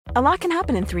A lot can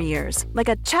happen in 3 years, like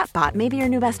a chatbot may be your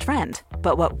new best friend.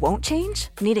 But what won't change?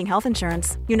 Needing health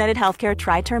insurance. United Healthcare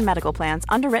Tri-Term Medical Plans,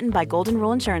 underwritten by Golden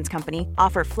Rule Insurance Company,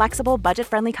 offer flexible,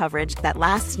 budget-friendly coverage that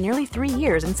lasts nearly 3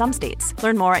 years in some states.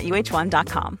 Learn more at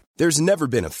uh1.com. There's never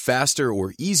been a faster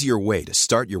or easier way to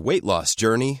start your weight loss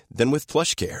journey than with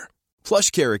PlushCare.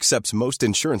 PlushCare accepts most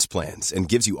insurance plans and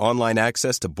gives you online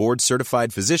access to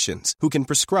board-certified physicians who can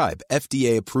prescribe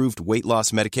FDA-approved weight loss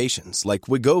medications like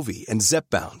Wegovy and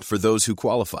Zepbound for those who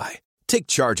qualify. Take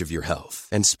charge of your health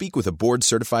and speak with a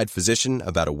board-certified physician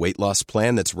about a weight loss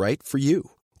plan that's right for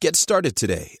you. Get started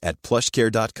today at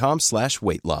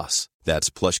plushcare.com/weight loss.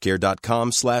 That's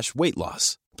plushcare.com/weight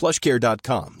loss.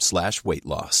 plushcare.com/weight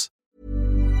loss.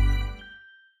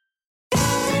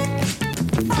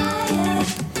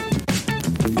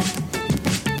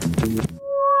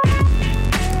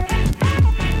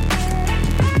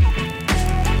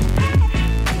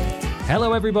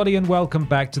 Hello everybody and welcome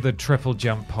back to the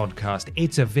TripleJump podcast.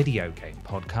 It's a video game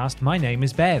podcast. My name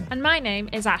is Ben. And my name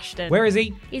is Ashton. Where is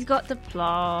he? He's got the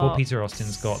plop. Poor Peter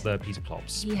Austin's got the Peter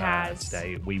Plops. He has.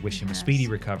 Today. We wish him a speedy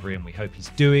recovery and we hope he's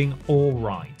doing all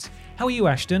right. How are you,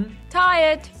 Ashton?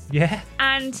 Tired. Yeah?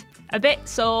 And a bit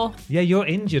sore. Yeah, you're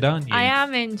injured, aren't you? I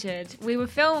am injured. We were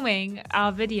filming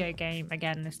our video game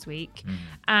again this week,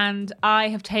 and I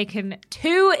have taken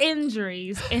 2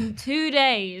 injuries in 2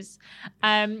 days.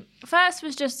 First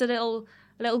was just a little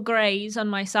graze on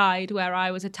my side where I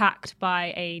was attacked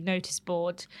by a notice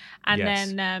board. And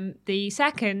then the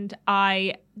second,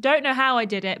 I don't know how I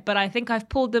did it, but I think I've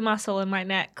pulled the muscle in my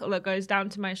neck that goes down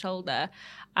to my shoulder.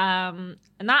 And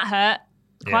that hurt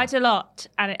quite a lot,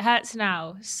 and it hurts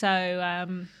now. So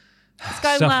it's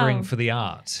going Suffering well. For the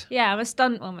art. Yeah, I'm a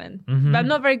stunt woman, but I'm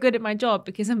not very good at my job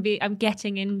because I'm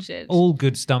getting injured. All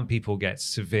good stunt people get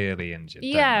severely injured.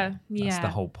 Yeah, don't they? That's the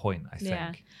whole point, I think.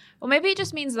 Yeah. Well, maybe it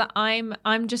just means that I'm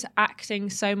just acting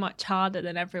so much harder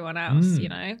than everyone else, you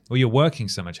know? Well, you're working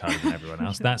so much harder than everyone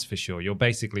else, that's for sure. You're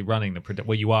basically running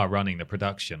you are running the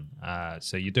production.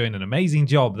 So you're doing an amazing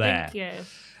job there. Thank you.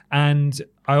 And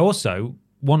I also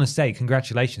want to say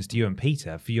congratulations to you and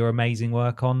Peter for your amazing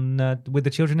work on with the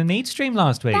Children in Need stream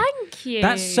last week. Thank you.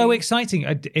 That's so exciting.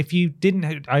 If you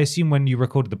didn't, I assume when you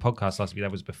recorded the podcast last week,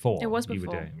 that was before. It was you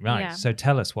before. were doing. Right. Yeah. So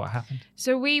tell us what happened.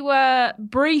 So we were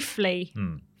briefly,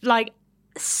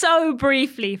 so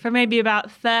briefly, for maybe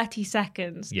about 30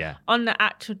 seconds on the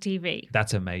actual TV.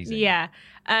 That's amazing. Yeah.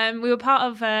 We were part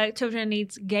of Children in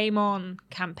Need's Game On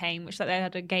campaign, which they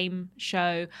had a game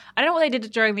show. I don't know what they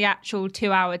did during the actual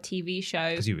 2-hour TV show.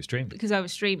 Because you were streaming. Because I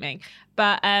was streaming.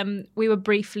 But we were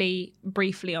briefly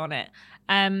on it.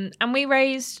 And we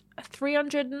raised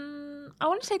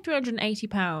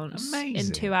 £380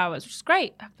 in 2 hours, which is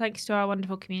great. Thanks to our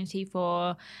wonderful community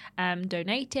for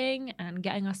donating and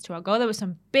getting us to our goal. There were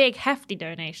some big, hefty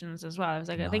donations as well. It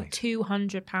was I think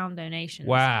 £200 donations.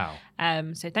 Wow.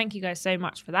 So thank you guys so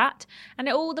much for that. And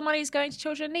all the money is going to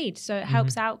Children in Need. So it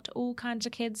helps out all kinds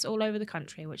of kids all over the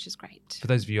country, which is great. For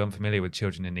those of you unfamiliar with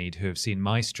Children in Need who have seen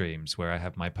my streams where I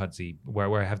have my Pudsey,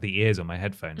 where I have the ears on my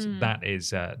headphones, that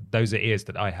is, those are ears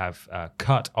that I have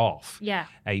cut off. Yeah.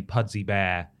 A Pudsey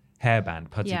Bear hairband,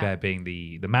 Pudsey Bear being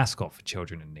the mascot for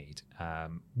Children in Need.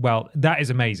 Well, that is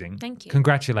amazing. Thank you.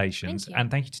 Congratulations. Thank you.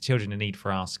 And thank you to Children in Need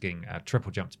for asking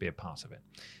TripleJump to be a part of it.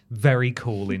 Very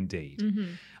cool indeed.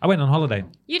 I went on holiday.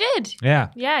 You did? Yeah.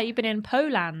 Yeah, you've been in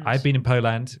Poland. I've been in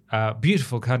Poland.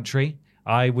 Beautiful country.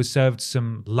 I was served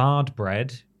some lard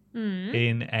bread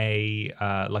in a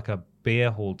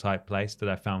beer hall type place that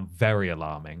I found very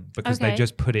alarming because they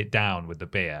just put it down with the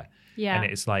beer. Yeah. And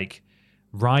it's like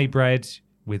rye bread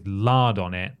with lard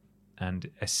on it and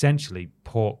essentially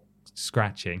pork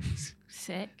scratchings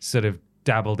Sick. sort of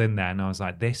dabbled in there. And I was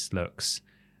like, this looks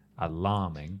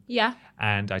alarming. Yeah.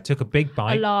 And I took a big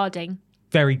bite. Alarding.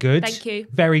 Very good. Thank you.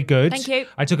 Very good. Thank you.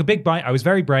 I took a big bite. I was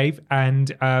very brave. And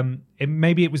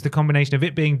maybe it was the combination of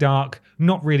it being dark,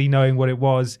 not really knowing what it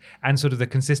was, and sort of the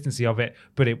consistency of it.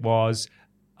 But it was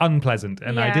unpleasant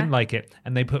and I didn't like it.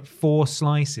 And they put 4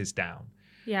 slices down.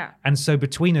 Yeah. And so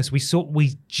between us, we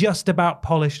just about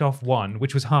polished off one,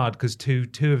 which was hard because two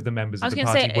of the members of the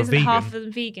party were vegan. I was going to say, isn't half of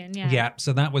them vegan? Yeah. Yeah,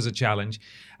 so that was a challenge.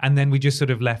 And then we just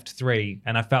sort of left 3,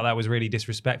 and I felt that was really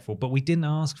disrespectful, but we didn't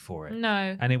ask for it.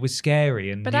 No. And it was scary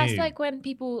and But new. that's like when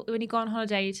you go on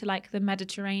holiday to like the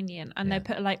Mediterranean and they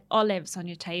put like olives on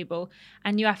your table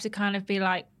and you have to kind of be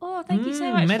like, oh, thank you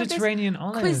so much Mediterranean for this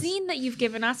olives. cuisine that you've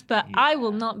given us, but I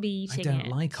will not be eating it. I don't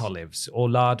like olives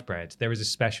or lard bread. There is a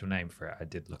special name for it. I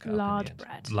did look it up. Lard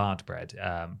bread. Lard bread.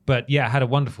 But yeah, I had a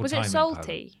wonderful time. Was it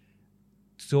salty?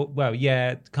 So, well,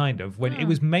 yeah, kind of. When it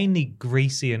was mainly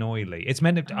greasy and oily. It's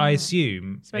meant to, I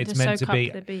assume, It's meant to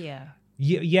be. up the beer.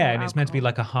 Yeah, and it's meant to be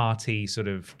like a hearty sort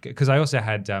of... Because I also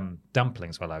had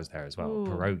dumplings while I was there as well,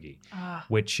 pierogi,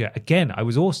 which, again, I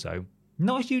was also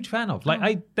not a huge fan of.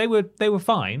 Like, they were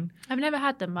fine. I've never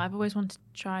had them, but I've always wanted to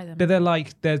try them. But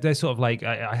they're sort of like...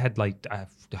 I had like... I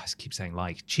keep saying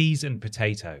like cheese and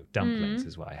potato dumplings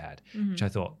is what I had, which I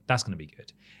thought that's going to be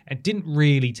good. It didn't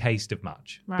really taste of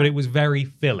much, but it was very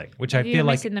filling, which I feel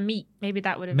like missing the meat. Maybe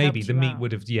that would have maybe the meat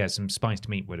would have some spiced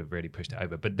meat would have really pushed it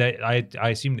over. But I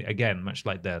assume that, again, much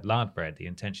like the lard bread, the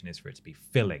intention is for it to be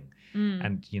filling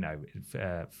and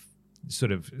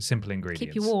sort of simple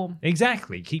ingredients. Keep you warm.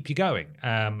 Exactly, keep you going.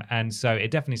 And so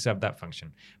it definitely served that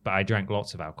function. But I drank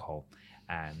lots of alcohol.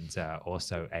 And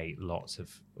also ate lots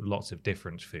of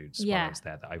different foods while I was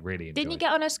there that I really enjoyed. Didn't you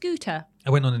get on a scooter? I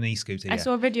went on an e-scooter, yeah. I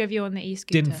saw a video of you on the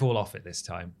e-scooter. Didn't fall off it this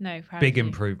time. No, big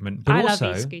improvement. But I also,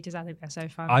 love e-scooters. I think they're so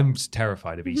fun. I'm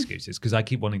terrified of e-scooters because I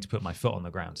keep wanting to put my foot on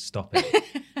the ground to stop it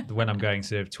when I'm going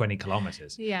sort of 20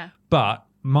 kilometers. Yeah. But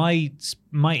my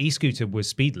e-scooter was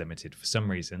speed limited for some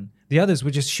reason. The others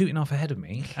were just shooting off ahead of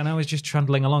me, and I was just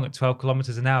trundling along at 12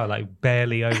 kilometers an hour, like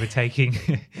barely overtaking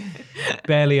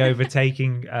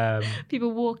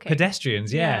people walking,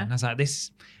 pedestrians. Yeah. And I was like,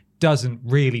 this doesn't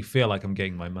really feel like I'm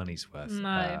getting my money's worth.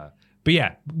 No. But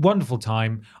yeah, wonderful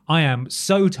time. I am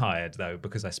so tired though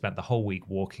because I spent the whole week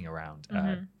walking around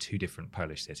 2 different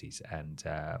Polish cities, and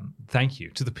thank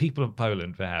you to the people of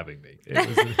Poland for having me.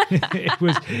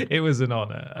 It was an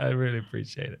honor. I really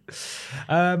appreciate it.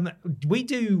 We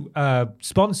do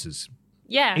sponsors.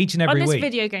 Yeah, each and every week. On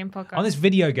this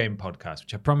video game podcast,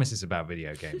 which I promise is about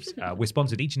video games. We're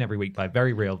sponsored each and every week by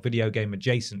Very Real, video game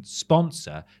adjacent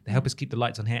sponsor. They help us keep the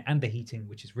lights on here and the heating,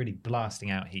 which is really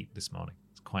blasting out heat this morning.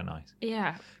 Quite nice.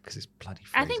 Yeah. Because it's bloody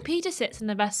freezing. I think Peter sits in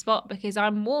the best spot because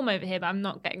I'm warm over here, but I'm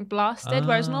not getting blasted.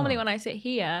 Whereas normally when I sit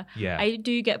here, I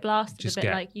do get blasted a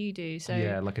bit like you do. So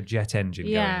yeah, like a jet engine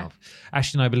going off.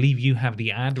 Ashton, I believe you have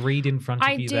the ad read in front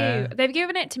of you there. I do. They've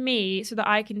given it to me so that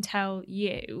I can tell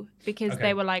you because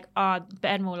they were like,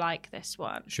 Ben will like this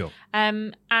one. Sure.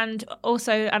 And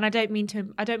also, and I don't mean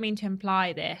to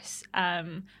imply this,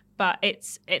 but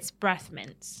it's breath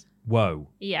mints. Whoa.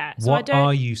 Yeah. So what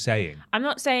are you saying? I'm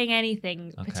not saying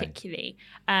anything particularly.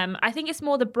 I think it's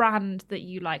more the brand that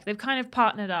you like. They've kind of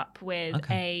partnered up with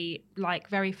a like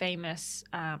very famous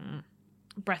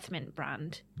breath mint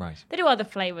brand. Right. They do other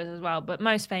flavors as well, but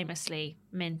most famously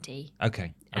minty.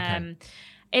 Okay.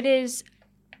 It is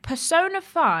Persona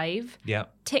 5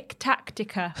 Tic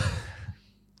Tactica.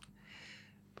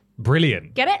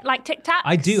 Brilliant. Get it? Like Tic Tacs?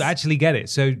 I do actually get it.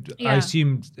 So I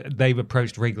assumed they've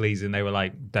approached Wrigley's and they were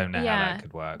like, don't know how that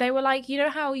could work. They were like, you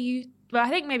know how I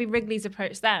think maybe Wrigley's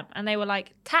approached them and they were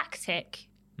like, tactic.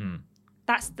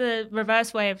 That's the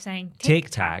reverse way of saying Tic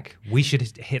Tac. We should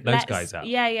hit those guys up.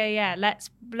 Yeah.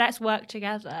 Let's work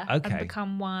together and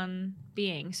become one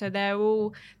being. So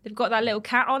they've got that little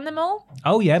cat on them all.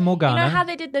 Oh yeah, Morgana. You know how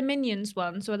they did the Minions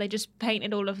ones where they just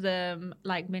painted all of them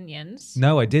like Minions?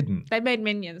 No, I didn't. They made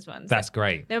Minions ones. That's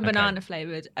great. They were banana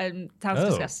flavored and sounds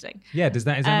disgusting. Yeah, is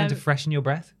that meant to freshen your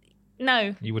breath?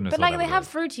 No. You wouldn't have But thought like they would have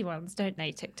fruity ones, don't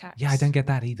they, Tic Tacs? Yeah, I don't get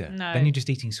that either. No. Then you're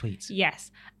just eating sweets. Yes.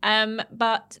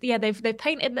 But yeah, they've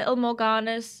painted little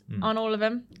Morganas on all of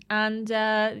them, and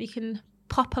you can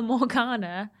pop a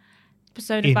Morgana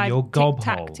Persona 5 your gob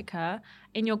Tic Tactica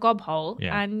in your gob hole,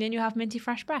 and then you have minty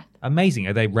fresh breath. Amazing.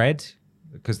 Are they red?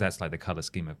 Because that's like the color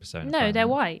scheme of Persona 5. No, they're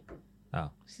white.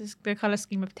 Oh. This is the color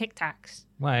scheme of Tic Tacs.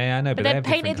 Well, yeah, I know, but they're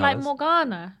painted like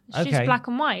Morgana. She's black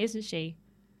and white, isn't she?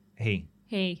 He.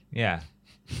 Yeah.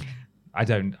 I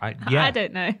don't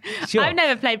know. Sure. I've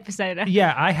never played Persona.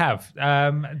 Yeah, I have.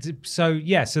 So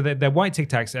they're white Tic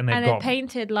Tacs and they're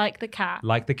painted like the cat.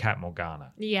 Like the cat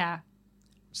Morgana. Yeah.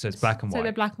 So it's black and white. So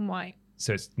they're black and white.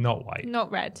 So it's not white.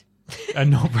 Not red.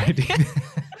 And not red.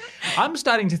 I'm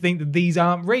starting to think that these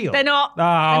aren't real. They're not. Oh,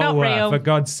 they're not real. For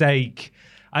God's sake.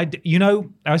 I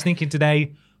was thinking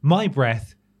today, my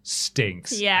breath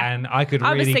stinks. Yeah. And I could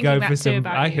really go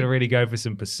for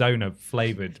some Persona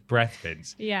flavored breath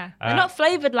mints. Yeah. They're not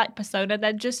flavored like Persona,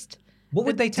 they're just What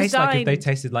would they taste like if they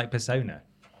tasted like Persona?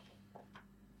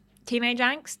 Teenage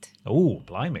angst. Oh,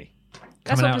 blimey.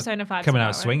 That's what Persona 5 is coming about,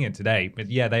 out swinging today. But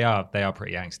yeah, they are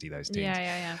pretty angsty, those teens.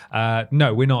 Yeah.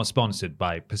 No, we're not sponsored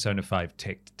by Persona 5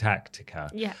 Tic Tactica.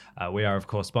 Yeah. We are, of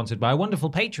course, sponsored by our wonderful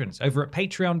patrons over at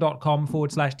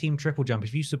patreon.com/Team TripleJump.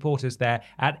 If you support us there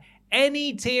at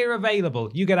any tier available,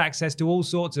 you get access to all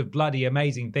sorts of bloody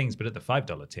amazing things. But at the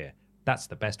 $5 tier, that's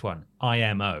the best one.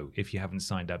 IMO, if you haven't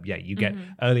signed up yet. You get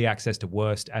early access to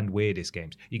worst and weirdest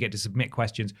games. You get to submit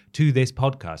questions to this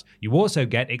podcast. You also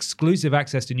get exclusive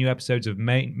access to new episodes of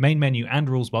Main Menu and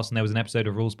Rules Boss. And there was an episode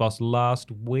of Rules Boss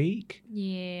last week?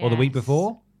 Yeah. Or the week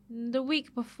before? The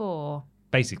week before.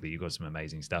 Basically, you've got some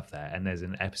amazing stuff there. And there's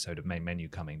an episode of Main Menu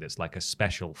coming that's like a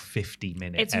special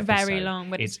 50-minute It's episode. very long,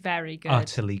 but it's very good.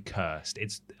 Utterly cursed.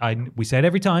 We say it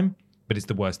every time, but it's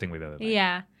the worst thing we've ever made.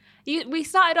 Yeah. We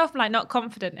started off like not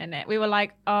confident in it. We were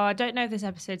like, oh, I don't know if this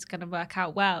episode's going to work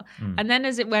out well. And then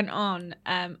as it went on,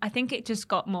 I think it just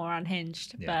got more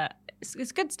unhinged. Yeah. But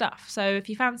it's good stuff. So if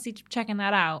you fancy checking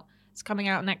that out, it's coming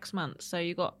out next month. So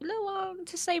you got a little while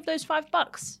to save those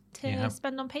 $5 to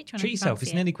spend on Patreon. Treat yourself.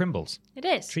 It's nearly Crimbles. It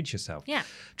is. Treat yourself. Yeah.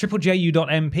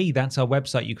 TripleJU.mp. That's our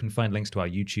website. You can find links to our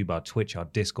YouTube, our Twitch, our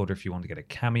Discord if you want to get a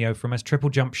cameo from us.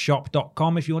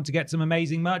 TripleJumpShop.com if you want to get some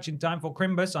amazing merch in time for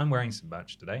Crimbus. I'm wearing some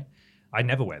merch today. I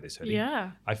never wear this hoodie.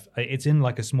 Yeah. It's in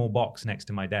like a small box next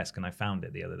to my desk, and I found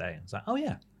it the other day. I was like, oh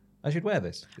yeah, I should wear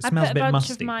this. It smells a bit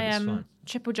musty, but it's fine. I put a bunch of my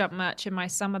Triple Jump merch in my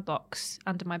summer box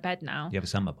under my bed now. You have a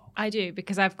summer box? I do,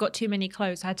 because I've got too many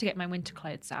clothes. I had to get my winter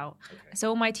clothes out. Okay. So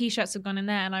all my T-shirts have gone in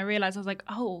there, and I realised I was like,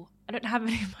 oh, I don't have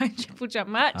any of my Triple Jump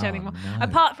merch anymore. No.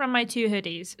 Apart from my 2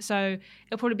 hoodies. So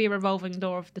it'll probably be a revolving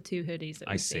door of the 2 hoodies that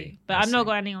we see. But I've not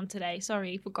got any on today.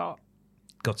 Sorry, forgot.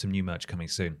 Got some new merch coming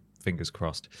soon. Fingers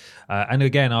crossed. And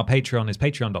again, our Patreon is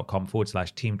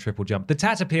patreon.com/Team Triple Jump. The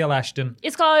Tat Appeal, Ashton.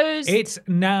 It's closed. It's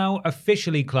now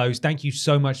officially closed. Thank you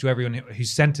so much to everyone who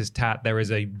sent us Tat. There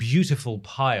is a beautiful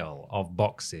pile of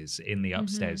boxes in the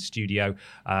upstairs studio.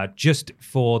 Just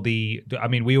for we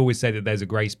always say that there's a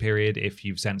grace period. If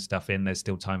you've sent stuff in, there's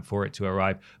still time for it to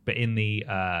arrive. But in the,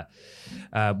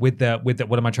 with the,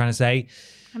 what am I trying to say?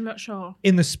 I'm not sure.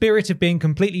 In the spirit of being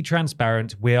completely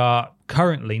transparent, we are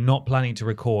currently not planning to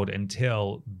record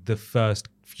until the first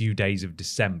few days of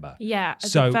December. Yeah,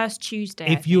 so the first Tuesday.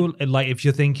 If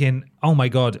you're thinking, oh my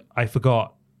God, I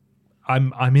forgot,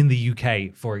 I'm in the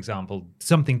UK, for example,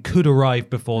 something could arrive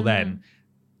before then.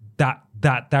 Oh my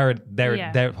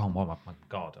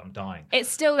God, I'm dying. There's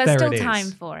still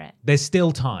time for it. There's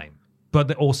still time,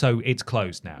 but also it's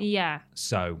closed now. Yeah.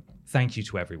 So thank you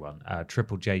to everyone.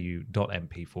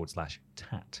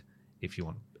 TripleJU.mp/tat if you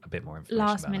want a bit more information.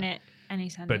 Last minute, any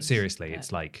sentence. But seriously,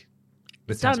 it's like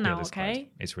the it's done now, okay? Closed.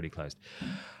 It's really closed.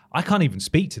 I can't even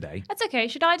speak today. That's okay.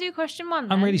 Should I do question 1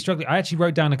 then? I'm really struggling. I actually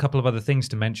wrote down a couple of other things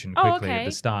to mention quickly at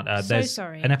the start. There's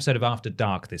an episode of After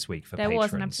Dark this week for patrons. There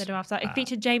was an episode of After Dark. It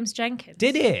featured James Jenkins.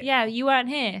 Did it? Yeah, you weren't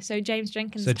here, so James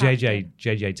Jenkins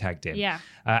JJ tagged in. Yeah.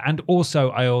 And also,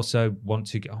 I also want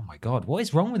to... Oh my God, what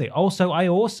is wrong with it?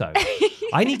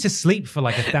 I need to sleep for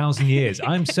like 1,000 years.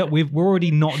 We're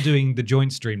already not doing the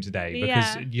joint stream today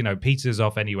because Peter's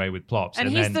off anyway with Plops, and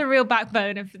he's the real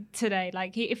backbone of today.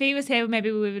 Like if he was here,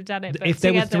 maybe we would have done it. But if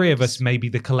there were 3 of us, maybe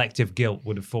the collective guilt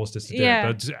would have forced us to do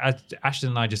it. But Ashton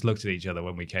and I just looked at each other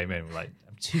when we came in. We're like,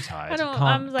 I'm too tired.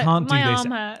 Can't do this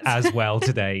as well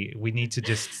today. We need to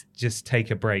just take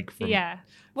a break from. Yeah.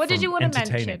 What did you want to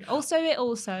mention? Also,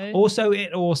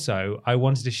 I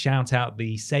wanted to shout out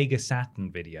the Sega Saturn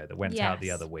video that went out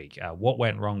the other week. What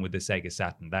went wrong with the Sega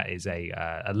Saturn? That is a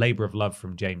labor of love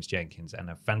from James Jenkins and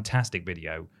a fantastic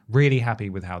video. Really happy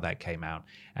with how that came out.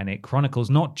 And it chronicles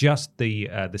not just the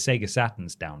Sega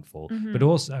Saturn's downfall, but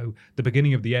also the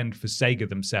beginning of the end for Sega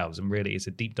themselves. And really, it's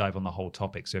a deep dive on the whole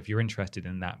topic. So if you're interested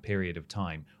in that period of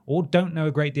time or don't know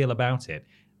a great deal about it,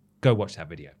 go watch that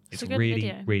video. It's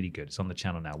really, really good. It's on the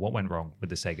channel now. What went wrong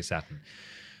with the Sega Saturn?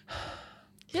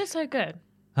 You did so good.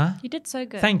 Huh? You did so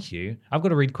good. Thank you. I've got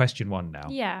to read question 1 now.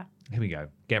 Yeah. Here we go.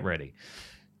 Get ready.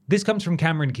 This comes from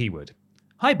Cameron Keywood.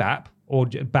 Hi, Bap, or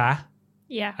Ba.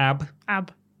 Yeah.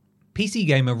 Ab. PC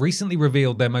Gamer recently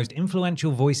revealed their most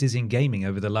influential voices in gaming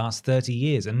over the last 30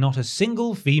 years, and not a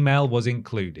single female was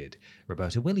included.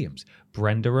 Roberta Williams,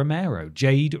 Brenda Romero,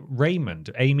 Jade Raymond,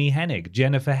 Amy Hennig,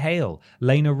 Jennifer Hale,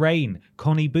 Lena Rain,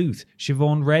 Connie Booth,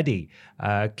 Siobhan Reddy,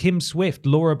 Kim Swift,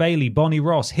 Laura Bailey, Bonnie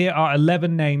Ross. Here are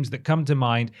 11 names that come to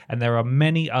mind, and there are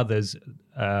many others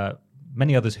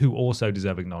who also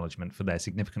deserve acknowledgement for their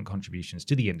significant contributions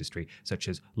to the industry, such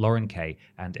as Lauren Kay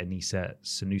and Anissa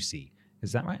Sanusi.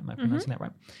 Is that right? Am I pronouncing that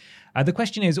right? The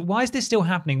question is, why is this still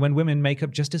happening when women make up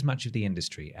just as much of the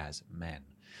industry as men?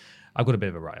 I've got a bit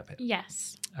of a write-up here.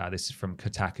 Yes. This is from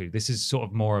Kotaku. This is sort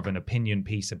of more of an opinion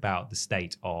piece about the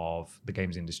state of the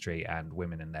games industry and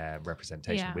women and their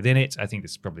representation within it. I think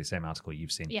this is probably the same article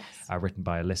you've seen. Yes. Written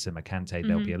by Alyssa Mercante.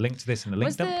 There'll be a link to this in the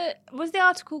link dump. Was the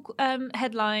article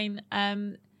headline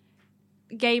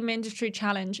game industry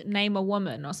challenge, name a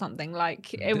woman or something.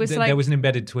 Like it was like there was an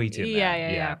embedded tweet in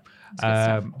there. Yeah.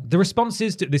 The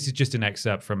responses to this is just an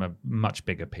excerpt from a much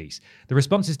bigger piece. The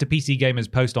responses to PC Gamer's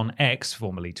post on X,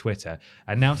 formerly Twitter,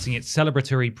 announcing its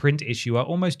celebratory print issue are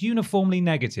almost uniformly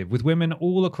negative, with women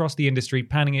all across the industry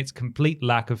panning its complete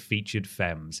lack of featured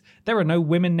femmes. There are no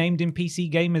women named in PC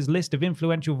Gamer's list of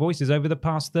influential voices over the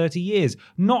past 30 years.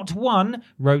 Not one,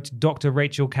 wrote Dr.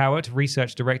 Rachel Cowart,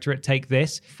 research director at Take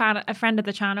This. A friend of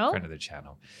the channel. Friend of the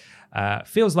channel.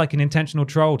 Feels like an intentional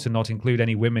troll to not include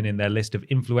any women in their list of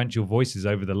influential voices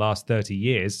over the last 30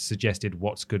 years, suggested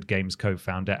What's Good Games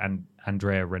co-founder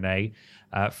Andrea Renee.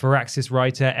 Firaxis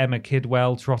writer Emma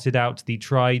Kidwell trotted out the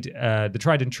tried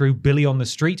and true Billy on the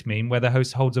Street meme, where the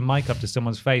host holds a mic up to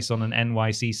someone's face on an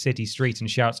NYC city street and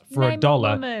shouts, "For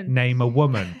 $1, name a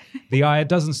woman." The ire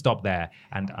doesn't stop there,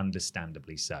 and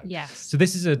understandably so. Yes. So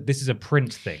this is a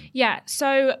print thing. Yeah.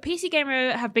 So PC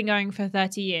Gamer have been going for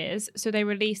 30 years. So they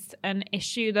released an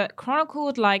issue that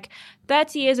chronicled like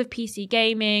 30 years of PC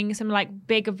gaming, some like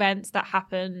big events that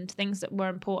happened, things that were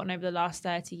important over the last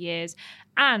 30 years,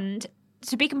 and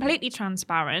to be completely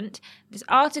transparent, this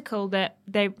article that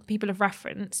people have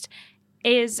referenced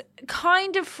is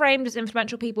kind of framed as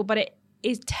influential people, but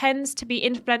it tends to be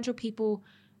influential people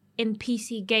in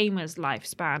PC gamers'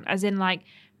 lifespan, as in like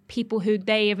people who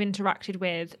they have interacted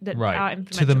with that are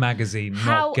influential. To the magazine,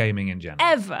 not gaming in general.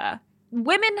 However,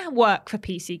 women work for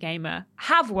PC Gamer,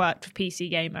 have worked for PC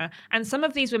Gamer, and some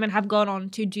of these women have gone on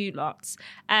to do lots,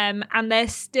 and they're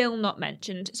still not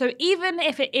mentioned. So even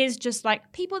if it is just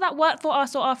like people that work for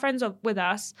us or are friends with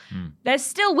us, there's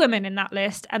still women in that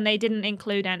list, and they didn't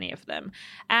include any of them.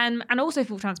 And also,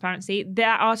 full transparency,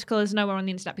 that article is nowhere on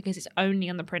the internet because it's only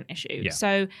on the print issue. Yeah.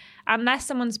 So unless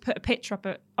someone's put a picture up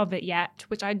of it yet,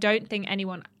 which I don't think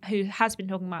anyone who has been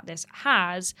talking about this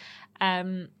has,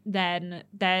 then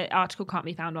their article can't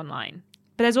be found online.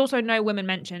 But there's also no women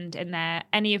mentioned in there,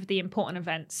 any of the important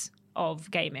events of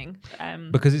gaming.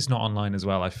 Because it's not online as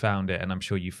well, I found it, and I'm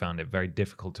sure you found it very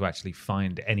difficult to actually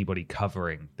find anybody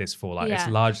covering this fallout. Yeah.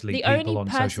 It's largely people on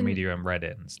social media and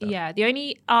Reddit and stuff. Yeah, the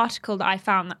only article that I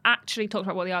found that actually talked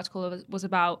about what the article was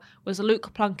about was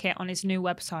Luke Plunkett on his new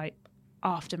website.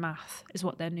 Aftermath is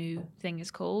what their new thing is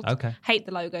called. Okay. Hate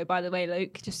the logo, by the way,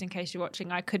 Luke, just in case you're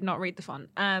watching. I could not read the font.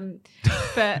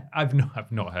 But I've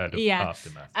not heard of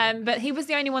Aftermath. But he was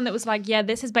the only one that was like, yeah,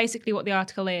 this is basically what the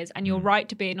article is, and you're right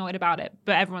to be annoyed about it,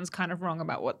 but everyone's kind of wrong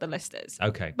about what the list is.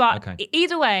 Okay. But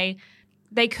either way,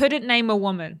 they couldn't name a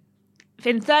woman.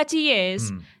 In 30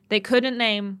 years, they couldn't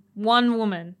name one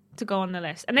woman to go on the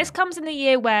list. And this comes in the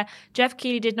year where Jeff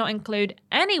Keighley did not include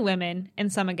any women in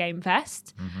Summer Game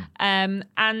Fest.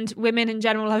 And women in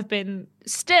general have been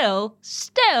still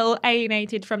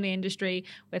alienated from the industry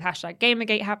with hashtag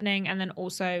Gamergate happening, and then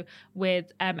also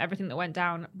with everything that went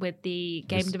down with the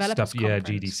Game Developers Conference.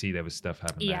 Yeah, GDC, there was stuff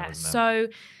happening there, wasn't there? So,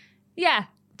 yeah,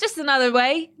 just another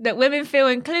way that women feel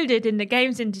included in the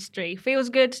games industry. Feels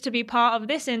good to be part of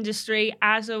this industry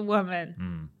as a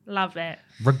woman. Love it.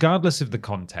 Regardless of the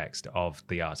context of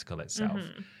the article itself,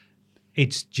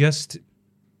 it's just,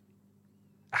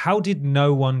 how did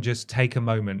no one just take a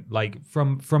moment, like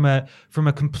from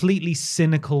a completely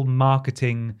cynical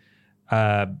marketing,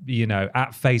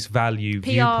 at face value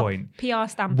viewpoint, PR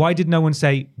standpoint? Why did no one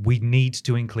say we need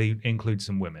to include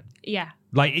some women? Yeah.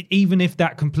 Like, even if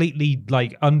that completely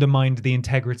undermined the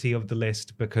integrity of the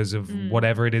list because of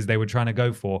whatever it is they were trying to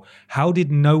go for, how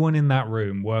did no one in that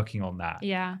room working on that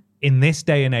in this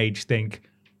day and age think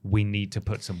we need to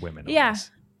put some women on this?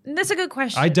 That's a good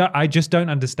question. I just don't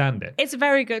understand it. It's a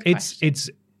very good question.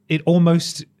 It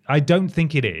almost, I don't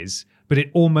think it is, but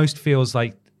it almost feels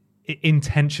like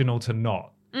intentional to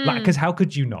not. Because how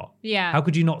could you not? Yeah. How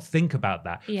could you not think about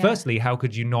that? Yeah. Firstly, how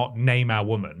could you not name our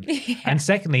woman? And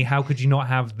secondly, how could you not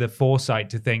have the foresight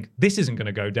to think this isn't going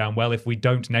to go down well if we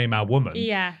don't name our woman?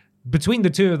 Yeah. Between the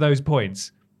two of those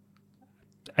points,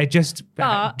 I just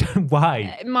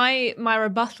why? My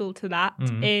rebuttal to that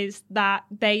is that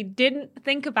they didn't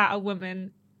think about a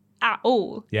woman at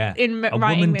all. Yeah. In a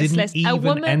writing woman this didn't list. Even a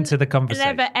woman enter the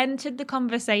conversation. Never entered the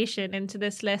conversation into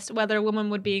this list, whether a woman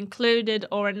would be included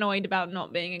or annoyed about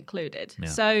not being included. Yeah.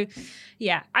 So,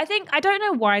 yeah, I don't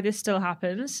know why this still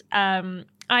happens.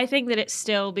 I think that it's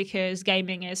still because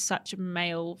gaming is such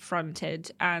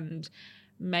male-fronted and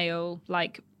male,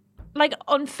 like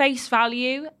on face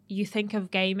value, you think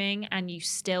of gaming and you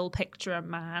still picture a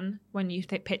man when you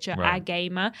picture a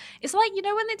gamer. It's like, you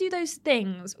know, when they do those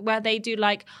things where they do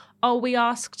like, oh, we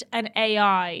asked an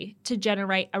AI to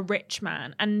generate a rich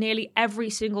man, and nearly every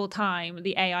single time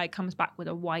the AI comes back with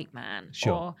a white man,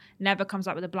 or never comes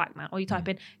back with a black man. Or you type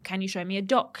in, can you show me a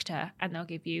doctor? And they'll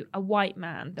give you a white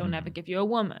man. They'll never give you a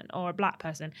woman or a black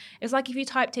person. It's like if you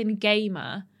typed in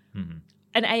gamer,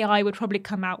 an AI would probably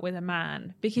come out with a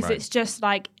man, because it's just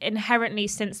like inherently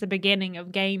since the beginning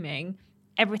of gaming,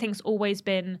 everything's always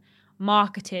been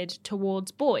marketed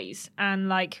towards boys. And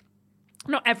like,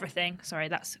 not everything. Sorry,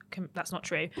 that's not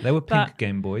true. They were pink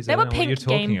Game Boys. They were pink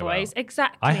Game Boys,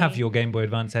 exactly. I have your Game Boy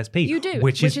Advance SP. You do,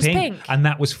 which is pink, and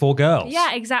that was for girls.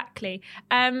 Yeah, exactly.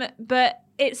 But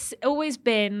it's always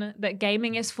been that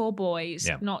gaming is for boys,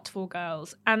 not for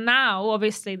girls. And now,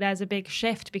 obviously, there's a big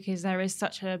shift because there is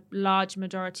such a large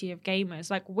majority of gamers.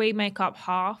 Like, we make up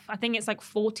half. I think it's like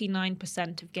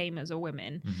 49% of gamers are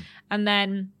women. And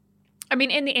then, I mean,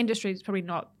 in the industry, it's probably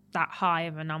not that high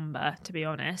of a number, to be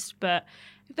honest, but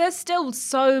there's still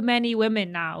so many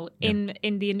women now in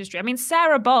the industry. I mean,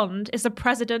 Sarah Bond is the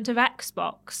president of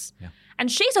Xbox,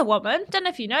 and she's a woman. Don't know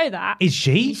if you know that. Is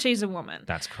she? She's a woman.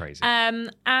 That's crazy.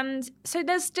 And so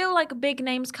there's still like big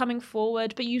names coming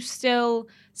forward, but you still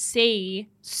see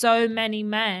so many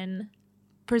men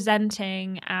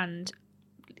presenting and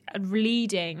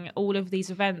leading all of these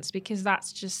events, because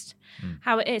that's just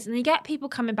how it is. And you get people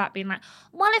coming back being like,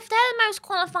 well, if they're the most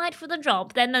qualified for the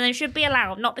job, then they should be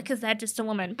allowed, not because they're just a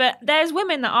woman. But there's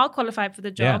women that are qualified for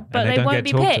the job, but they won't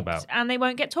be picked and they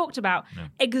won't get talked about.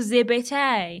 Exhibit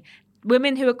A,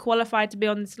 women who are qualified to be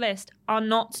on this list are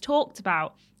not talked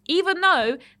about, even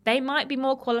though they might be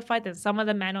more qualified than some of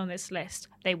the men on this list.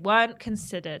 They weren't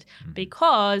considered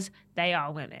because they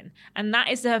are women. And that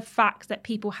is a fact that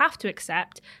people have to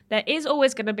accept. There is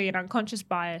always going to be an unconscious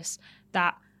bias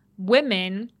that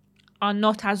women are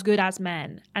not as good as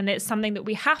men. And it's something that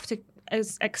we have to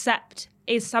accept,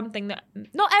 is something that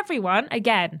not everyone,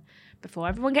 again, before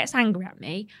everyone gets angry at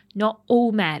me, not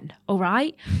all men, all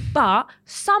right? But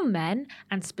some men,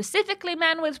 and specifically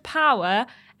men with power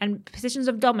and positions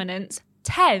of dominance,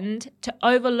 tend to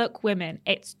overlook women.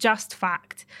 It's just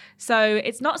fact. So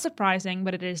it's not surprising,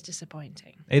 but it is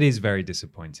disappointing. It is very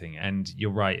disappointing. And you're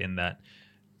right in that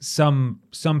some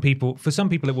people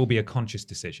it will be a conscious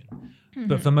decision.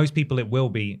 But for most people, it will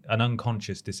be an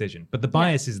unconscious decision. But the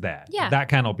bias is there. That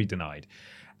cannot be denied.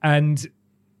 And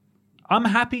I'm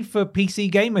happy for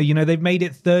PC Gamer. You know, they've made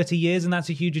it 30 years, and that's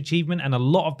a huge achievement. And a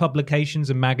lot of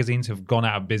publications and magazines have gone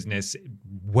out of business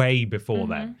way before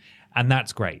then. And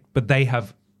that's great. But they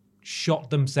have shot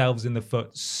themselves in the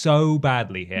foot so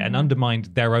badly here and undermined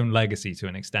their own legacy to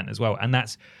an extent as well. And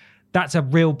that's a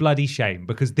real bloody shame,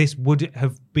 because this would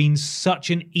have been such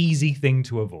an easy thing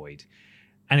to avoid.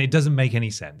 And it doesn't make any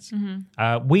sense.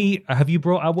 Have you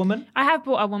brought a woman? I have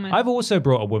brought a woman. I've also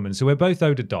brought a woman, so we're both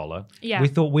owed $1. Yeah. We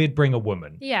thought we'd bring a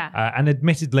woman. Yeah. And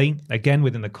admittedly, again,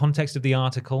 within the context of the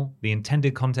article, the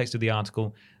intended context of the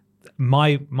article,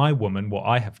 my woman, what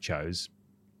I have chose,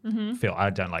 Phil,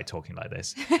 I don't like talking like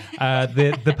this.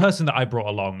 The person that I brought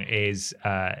along is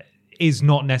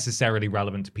not necessarily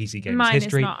relevant to PC gaming's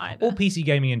history or PC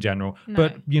gaming in general. No.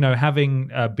 But, you know,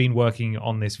 having been working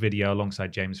on this video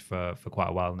alongside James for quite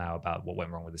a while now about what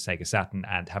went wrong with the Sega Saturn,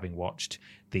 and having watched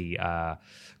the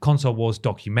Console Wars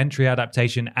documentary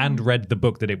adaptation and read the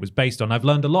book that it was based on, I've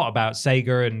learned a lot about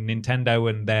Sega and Nintendo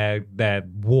and their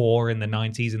war in the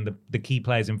 90s and the key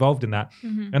players involved in that.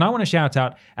 And I want to shout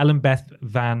out Ellen Beth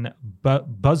Van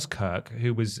Buskirk,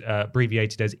 who was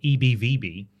abbreviated as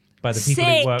EBVB, by the people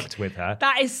who worked with her.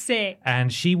 That is sick.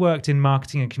 And she worked in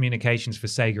marketing and communications for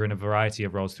Sega in a variety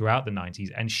of roles throughout the 90s.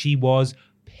 And she was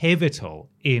pivotal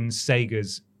in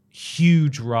Sega's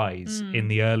huge rise in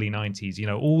the early 90s. You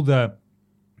know, all the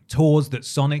tours that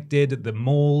Sonic did at the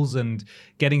malls and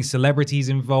getting celebrities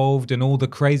involved and all the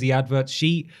crazy adverts.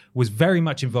 She was very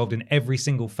much involved in every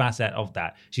single facet of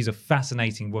that. She's a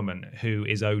fascinating woman who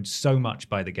is owed so much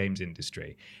by the games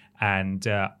industry. And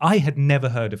I had never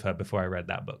heard of her before I read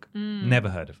that book.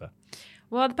 Never heard of her.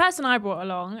 Well, the person I brought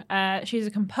along, she's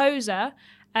a composer.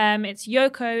 It's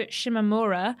Yoko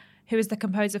Shimomura, who is the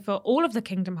composer for all of the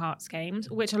Kingdom Hearts games,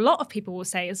 which a lot of people will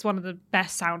say is one of the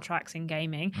best soundtracks in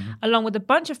gaming, along with a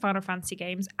bunch of Final Fantasy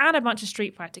games and a bunch of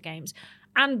Street Fighter games,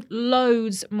 and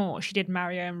loads more. She did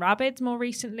Mario and Rabbids more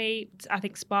recently. I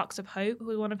think Sparks of Hope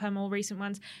was one of her more recent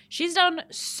ones. She's done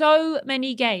so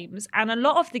many games, and a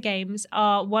lot of the games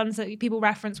are ones that people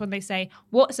reference when they say,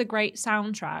 what's a great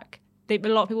soundtrack? A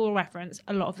lot of people will reference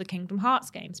a lot of the Kingdom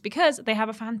Hearts games because they have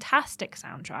a fantastic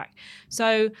soundtrack.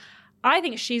 So I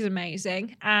think she's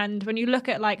amazing. And when you look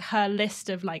at like her list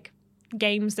of like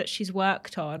games that she's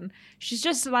worked on, she's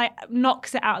just like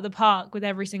knocks it out of the park with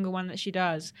every single one that she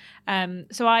does.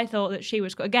 So I thought that she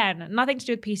was, again, nothing to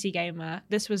do with PC Gamer.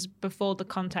 This was before the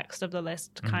context of the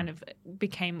list kind of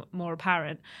became more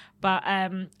apparent. But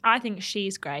I think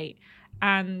she's great.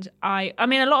 And I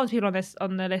mean, a lot of people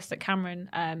on the list that Cameron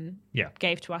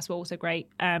gave to us were also great.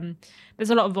 There's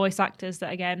a lot of voice actors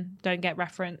that, again, don't get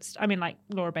referenced. I mean, like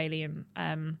Laura Bailey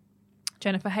and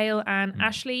Jennifer Hale and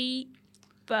Ashley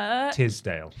Birch.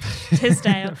 Tisdale.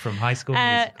 From High School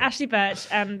Musical. Ashley Birch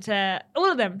and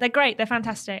all of them. They're great. They're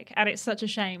fantastic. And it's such a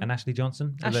shame. And Ashley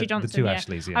Johnson? Ashley Johnson, the two yeah.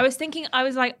 Ashleys, yeah. I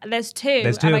was like, there's two.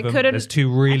 There's two and of them. I couldn't, There's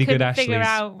two really good Ashleys. figure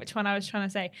out which one I was trying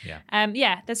to say.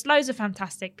 Yeah. There's loads of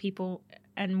fantastic people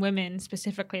and women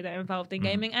specifically that are involved in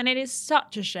gaming. And it is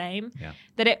such a shame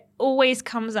that it always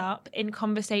comes up in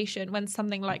conversation when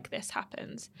something like this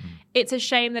happens. It's a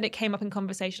shame that it came up in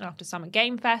conversation after Summer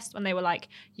Game Fest when they were like,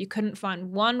 you couldn't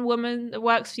find one woman that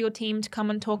works for your team to come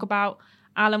and talk about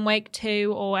Alan Wake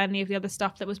 2 or any of the other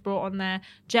stuff that was brought on there.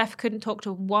 Jeff couldn't talk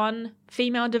to one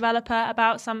female developer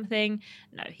about something.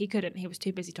 No, he couldn't. He was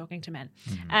too busy talking to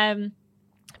men.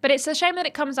 But it's a shame that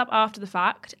it comes up after the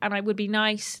fact, and it would be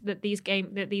nice that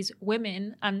these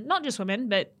women, and not just women,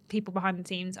 but people behind the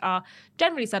scenes, are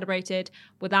generally celebrated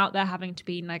without there having to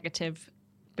be negative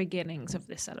beginnings of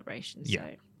this celebration. Yeah,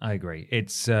 so. I agree.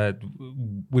 It's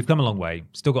we've come a long way,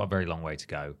 still got a very long way to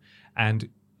go, and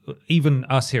even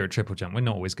us here at TripleJump, we're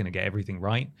not always going to get everything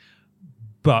right,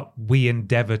 but we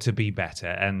endeavour to be better,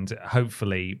 and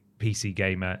hopefully PC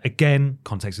Gamer, again,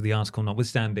 context of the article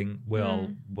notwithstanding,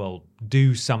 will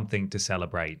do something to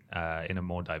celebrate in a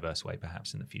more diverse way,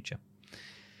 perhaps in the future.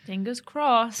 Fingers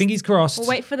crossed. Fingers crossed. We'll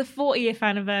wait for the 40th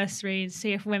anniversary and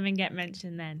see if women get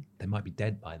mentioned then. They might be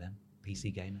dead by then,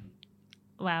 PC Gamer.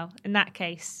 Well, in that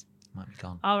case, might be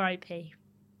gone. R.I.P.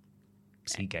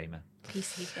 PC Gamer.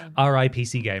 PC Gamer.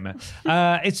 R.I.P.C. Gamer.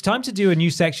 It's time to do a new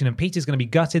section, and Peter's going to be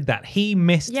gutted that he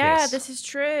missed this. Yeah, this is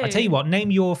true. I tell you what, name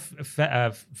your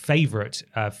favourite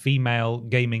female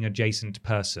gaming adjacent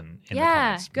person in the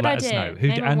comments. Good Let idea. us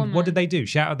know. And what did they do?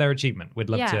 Shout out their achievement. We'd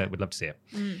love to see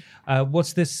it.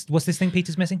 What's this thing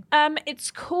Peter's missing? It's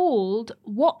called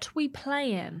What We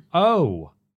Play In.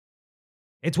 Oh.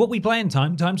 It's What We Play in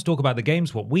time. Time to talk about the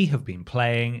games, what we have been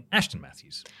playing. Ashton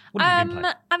Matthews, what have you been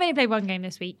playing? I've only played one game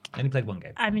this week. Only played one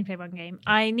game. I've only played one game.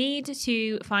 I need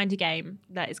to find a game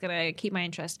that is going to keep my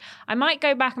interest. I might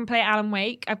go back and play Alan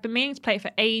Wake. I've been meaning to play it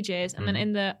for ages, and then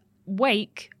in the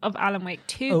wake of Alan Wake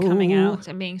 2 coming out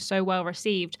and being so well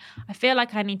received, I feel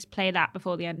like I need to play that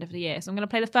before the end of the year. So I'm going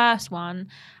to play the first one,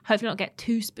 hopefully not get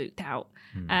too spooked out,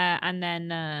 and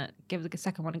then give the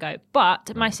second one a go.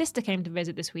 But my sister came to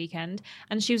visit this weekend,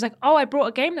 and she was like, oh, I brought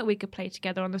a game that we could play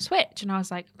together on the Switch. And I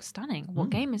was like, stunning. What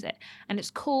game is it? And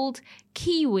it's called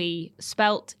Kiwi,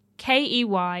 spelt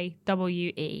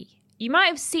Keywe. You might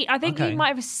have seen, I think you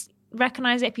might have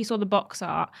recognize it if you saw the box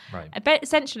art. Right. But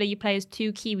essentially, you play as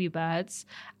two kiwi birds,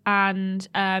 and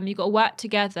you've got to work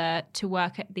together to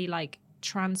work at the like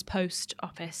transpost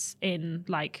office in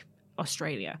like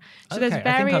Australia. So there's various.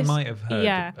 I think I might have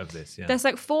heard of this. Yeah. There's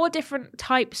like 4 different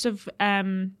types of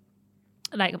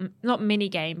like not mini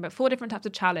game, but 4 different types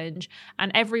of challenge,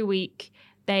 and every week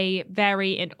they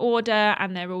vary in order,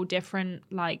 and they're all different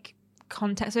like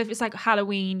context. So if it's like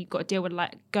Halloween, you've got to deal with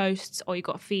like ghosts, or you've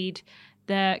got to feed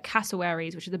the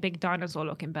cassowaries, which are the big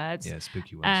dinosaur-looking birds. Yeah,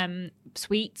 spooky ones.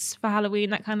 Sweets for Halloween,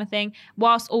 that kind of thing,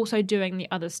 whilst also doing the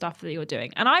other stuff that you're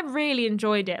doing. And I really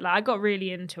enjoyed it. Like, I got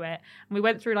really into it. And we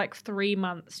went through like 3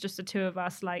 months, just the two of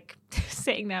us, like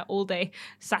sitting there all day,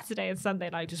 Saturday and Sunday,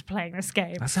 like just playing this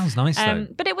game. That sounds nice, though.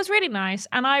 But it was really nice,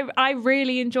 and I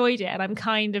really enjoyed it. And I'm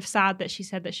kind of sad that she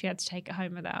said that she had to take it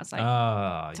home with her. I was like,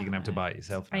 you're gonna have to buy it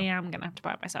yourself now. I am gonna have to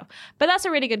buy it myself. But that's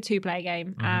a really good 2-player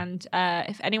game. And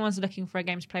if anyone's looking for a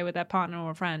game to play with their partner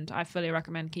or a friend, I fully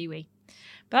recommend Kiwi.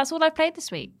 But that's all I've played this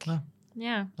week. Oh,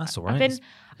 yeah, that's all right.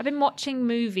 I've been watching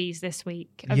movies this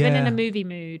week. I've been in a movie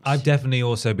mood. I've definitely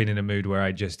also been in a mood where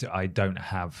I don't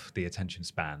have the attention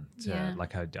span to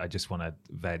like I just want to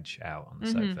veg out on the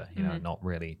sofa, not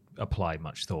really apply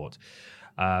much thought.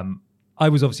 I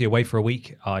was obviously away for a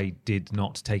week. I did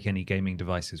not take any gaming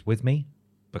devices with me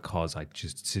because I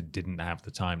just didn't have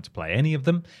the time to play any of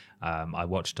them. I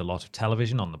watched a lot of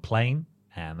television on the plane,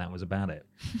 and that was about it.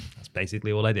 That's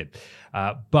basically all I did.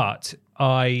 But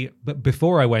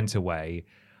before I went away,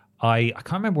 I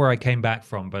can't remember where I came back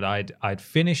from, but I'd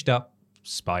finished up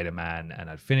Spider-Man, and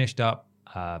I'd finished up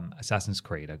Assassin's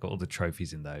Creed. I got all the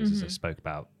trophies in those, as I spoke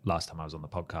about last time I was on the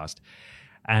podcast.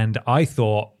 And I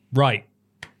thought, right.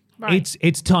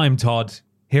 It's time, Todd.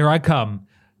 Here I come.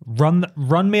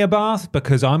 Run me a bath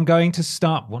because I'm going to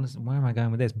start. Where am I going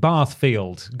with this?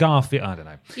 Garfield. I don't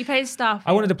know. You played Starfield.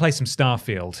 I wanted to play some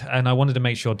Starfield, and I wanted to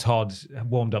make sure Todd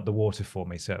warmed up the water for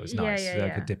me, so it was nice. Yeah, so I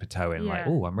could dip a toe in, like,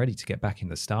 Yeah. oh, I'm ready to get back in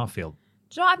the Starfield.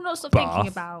 Do you know what I've not stopped bath.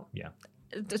 thinking about? Yeah.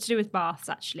 To do with baths,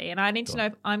 actually, and I need to know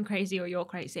if I'm crazy or you're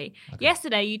crazy. Okay.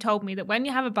 Yesterday, you told me that when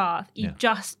you have a bath, you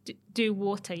just do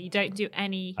water. You don't do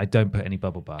any. I don't put any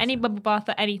bubble bath. Bubble bath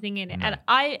or anything in it. No. And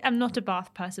I am not a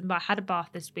bath person, but I had a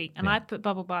bath this week, and I put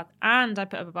bubble bath and I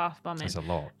put a bath bomb in. That's a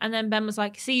lot. And then Ben was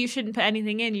like, "See, you shouldn't put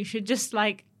anything in. You should just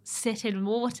like sit in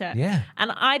water." Yeah.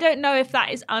 And I don't know if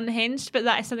that is unhinged, but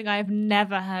that is something I have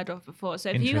never heard of before. So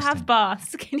if you have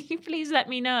baths, can you please let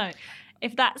me know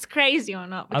if that's crazy or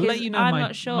not? Because I'll let you know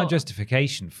not sure. my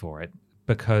justification for it,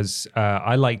 because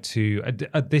I like to.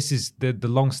 This is the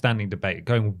long-standing debate,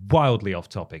 going wildly off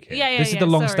topic here. This is the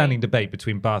long-standing debate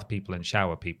between bath people and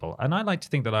shower people, and I like to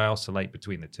think that I oscillate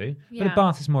between the two. But a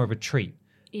bath is more of a treat,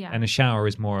 and a shower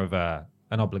is more of an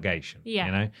obligation. You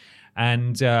know.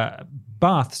 And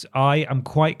baths, I am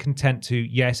quite content to.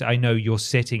 Yes, I know you're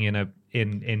sitting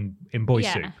in boy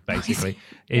soup, basically,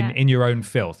 in your own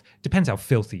filth. Depends how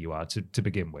filthy you are to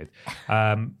begin with.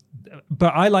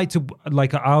 But I like to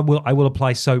I will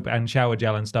apply soap and shower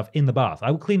gel and stuff in the bath.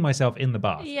 I will clean myself in the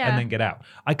bath and then get out.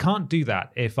 I can't do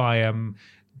that if I am.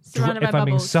 If I'm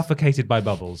being suffocated by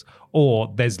bubbles, or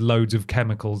there's loads of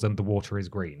chemicals and the water is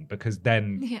green, because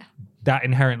then that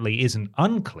inherently isn't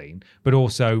unclean, but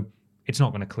also it's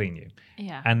not going to clean you.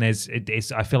 Yeah. And I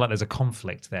feel like there's a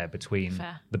conflict there between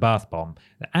the bath bomb,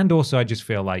 and also I just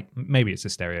feel like maybe it's a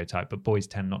stereotype, but boys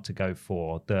tend not to go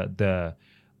for the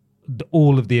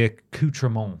all of the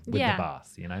accoutrement with the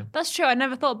bath, you know? That's true. I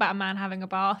never thought about a man having a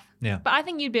bath. Yeah. But I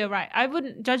think you'd be all right. I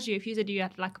wouldn't judge you if you said you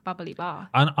had like a bubbly bath.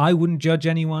 And I wouldn't judge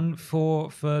anyone for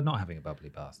not having a bubbly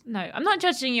bath. No, I'm not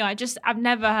judging you. I've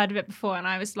never heard of it before, and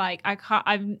I was like,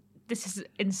 this is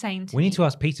insane to me. We need to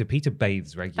ask Peter. Peter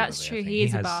bathes regularly. That's true. He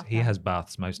is a bath. He has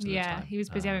baths most of the time. Yeah, he was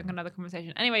busy having another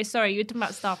conversation. Anyway, sorry, you were talking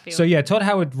about Starfield. So yeah, Todd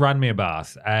Howard ran me a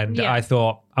bath, and I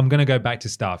thought, I'm going to go back to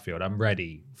Starfield. I'm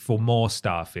ready for more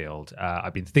Starfield.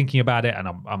 I've been thinking about it, and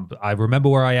I remember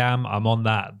where I am. I'm on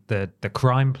the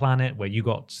crime planet where you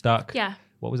got stuck. Yeah.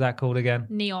 What was that called again?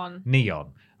 Neon.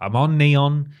 I'm on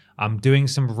Neon. I'm doing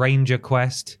some Ranger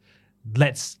quest.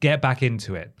 Let's get back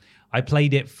into it. I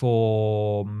played it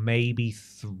for maybe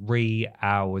 3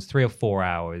 or 4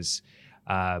 hours,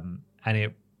 and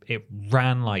it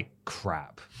ran like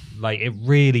crap. Like it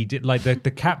really did. Like the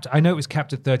capped. I know it was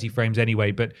capped at 30 frames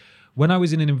anyway, but when I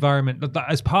was in an environment,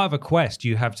 as part of a quest,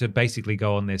 you have to basically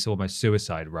go on this almost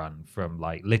suicide run from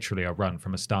like literally a run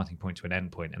from a starting point to an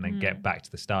end point, and then get back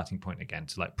to the starting point again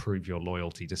to like prove your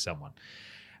loyalty to someone.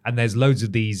 And there's loads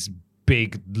of these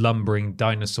big lumbering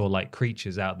dinosaur-like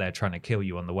creatures out there trying to kill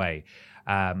you on the way.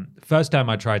 First time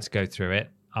I tried to go through it,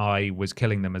 I was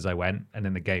killing them as I went, and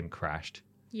then the game crashed.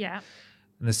 Yeah.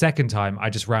 And the second time, I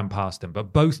just ran past them.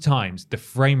 But both times, the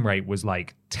frame rate was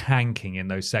like tanking in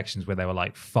those sections where there were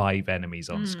like 5 enemies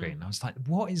on screen. I was like,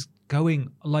 what is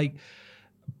going... Like,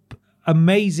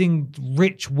 amazing,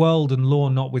 rich world and lore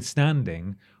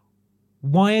notwithstanding,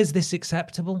 why is this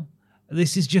acceptable?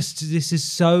 This is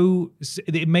so...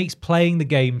 It makes playing the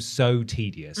game so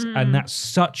tedious. And that's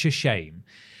such a shame.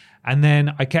 And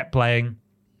then I kept playing,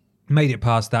 made it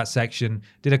past that section,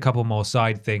 did a couple more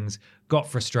side things, got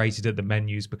frustrated at the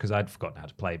menus because I'd forgotten how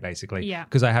to play, basically. Yeah.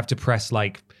 Because I have to press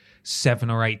like 7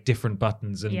 or 8 different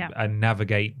buttons and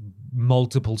navigate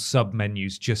multiple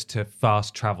sub-menus just to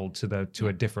fast travel to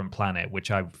a different planet, which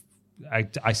I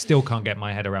still can't get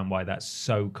my head around why that's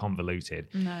so convoluted.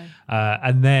 No.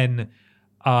 And then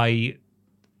I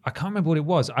can't remember what it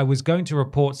was. I was going to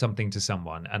report something to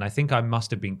someone, and I think I must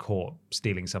have been caught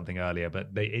stealing something earlier, but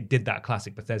it did that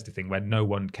classic Bethesda thing where no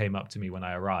one came up to me when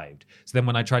I arrived. So then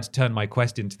when I tried to turn my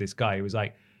quest into this guy, he was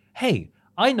like, hey,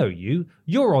 I know you.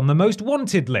 You're on the most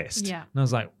wanted list. Yeah. And I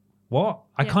was like, what?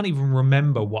 I can't even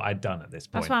remember what I'd done at this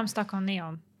point. That's why I'm stuck on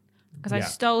Neon. Because I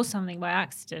stole something by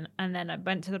accident, and then I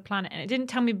went to the planet, and it didn't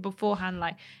tell me beforehand,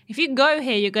 like, if you go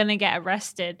here, you're going to get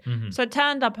arrested. Mm-hmm. So I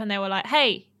turned up, and they were like,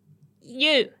 hey,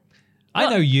 I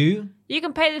know you. You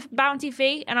can pay the bounty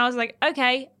fee. And I was like,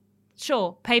 okay,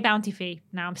 sure, pay bounty fee.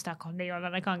 Now I'm stuck on Neon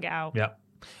and I can't get out. Yeah.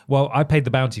 Well, I paid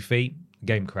the bounty fee. The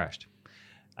game crashed.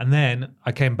 And then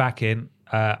I came back in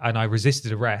and I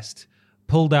resisted arrest,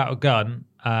 pulled out a gun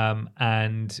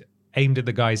and aimed at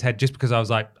the guy's head just because I was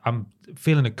like, I'm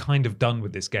feeling kind of done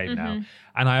with this game now.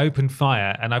 And I opened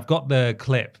fire, and I've got the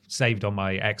clip saved on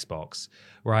my Xbox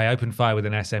where I opened fire with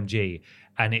an SMG,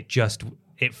 and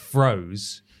it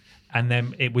froze, and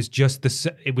then it was just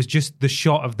the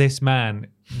shot of this man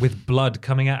with blood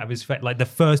coming out of his face, like the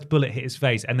first bullet hit his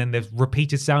face, and then the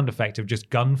repeated sound effect of just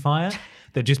gunfire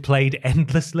that just played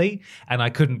endlessly, and I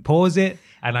couldn't pause it,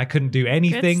 and I couldn't do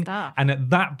anything. Good stuff. And at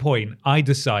that point, I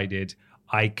decided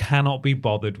I cannot be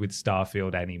bothered with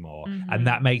Starfield anymore, and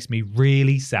that makes me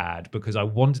really sad because I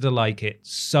wanted to like it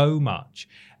so much.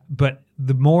 But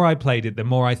the more I played it, the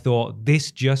more I thought,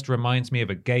 this just reminds me of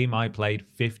a game I played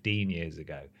 15 years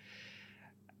ago.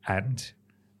 And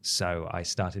so I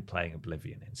started playing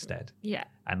Oblivion instead. Yeah.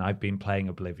 And I've been playing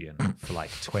Oblivion for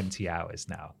like 20 hours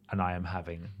now, and I am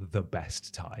having the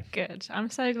best time. Good. I'm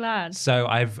so glad. So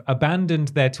I've abandoned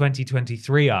their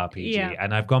 2023 RPG,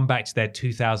 and I've gone back to their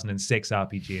 2006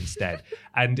 RPG instead.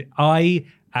 And I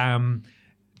am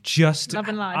just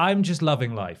loving life. I'm just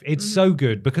loving life. It's so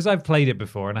good because I've played it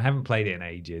before and I haven't played it in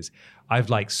ages. I've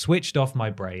like switched off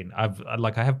my brain. I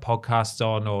have podcasts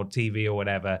on or TV or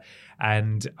whatever,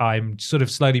 and I'm sort of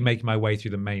slowly making my way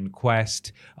through the main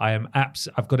quest. I've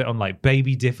got it on like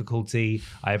baby difficulty.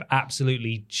 I have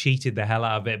absolutely cheated the hell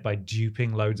out of it by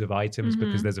duping loads of items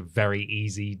because there's a very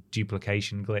easy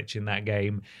duplication glitch in that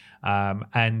game.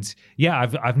 And yeah,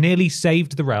 I've nearly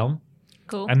saved the realm.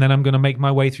 Cool. And then I'm going to make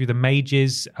my way through the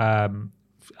mages,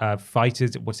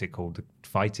 fighters, what's it called? The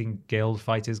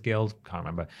Fighters Guild, can't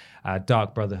remember.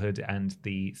 Dark Brotherhood and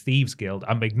the Thieves Guild.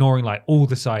 I'm ignoring like all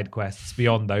the side quests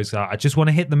beyond those. I just want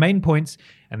to hit the main points,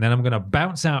 and then I'm going to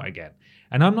bounce out again.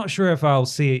 And I'm not sure if I'll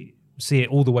see it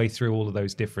all the way through all of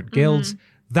those different guilds.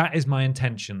 That is my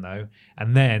intention, though.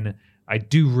 And then I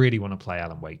do really want to play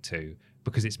Alan Wake 2.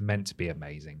 Because it's meant to be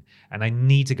amazing. And I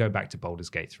need to go back to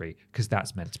Baldur's Gate 3 because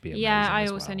that's meant to be amazing. Yeah, I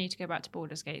also need to go back to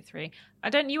Baldur's Gate 3.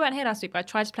 You weren't here last week, but I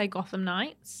tried to play Gotham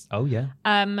Knights. Oh, yeah.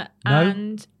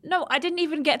 And no, I didn't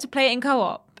even get to play it in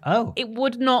co-op. Oh. It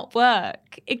would not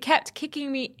work. It kept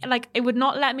kicking me, like, it would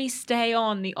not let me stay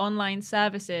on the online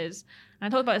services. And I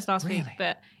talked about this last week,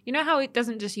 but you know how it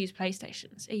doesn't just use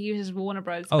PlayStations? It uses Warner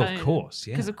Bros. Oh, of course,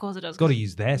 yeah. Because of course it does. Got to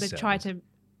use their They service. try to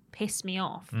piss me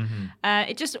off.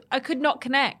 I could not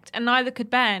connect, and neither could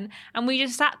Ben, and we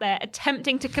just sat there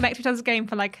attempting to connect to each other's game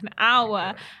for like an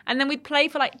hour, and then we'd play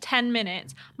for like 10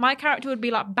 minutes. My character would be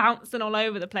like bouncing all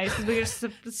over the place because we were just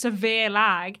severe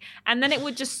lag, and then it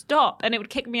would just stop and it would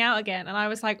kick me out again, and I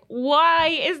was like, why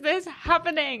is this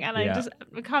happening? And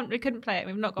we couldn't play it.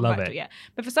 We've not gone back to it yet,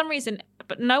 but for some reason,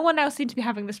 no one else seemed to be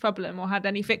having this problem or had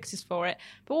any fixes for it.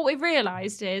 But what we've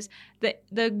realized is that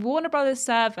the Warner Brothers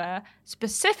server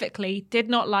specifically did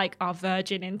not like our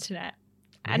Virgin internet.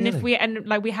 And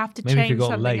Really? we have to Maybe if you change got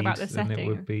something laid, about the then setting. it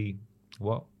would be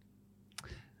what?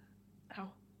 Oh.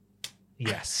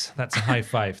 Yes, that's a high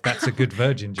five. That's a good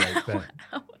Virgin joke there.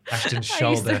 Ashton's I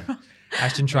used the shoulder.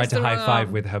 Ashton tried That's to the high wrong five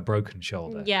arm. with her broken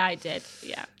shoulder. Yeah, I did.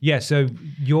 Yeah. Yeah, so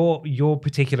your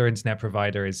particular internet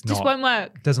provider is Just not won't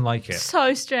work. doesn't like it.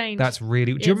 So strange. That's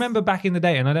really. Do you remember back in the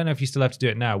day? And I don't know if you still have to do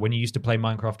it now. When you used to play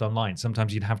Minecraft online,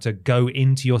 sometimes you'd have to go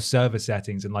into your server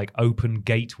settings and like open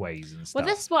gateways and stuff.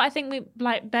 Well, this is what I think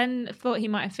Ben thought he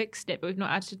might have fixed it, but we've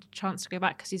not had a chance to go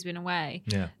back because he's been away.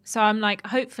 Yeah. So I'm like,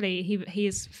 hopefully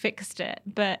he's fixed it,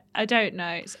 but I don't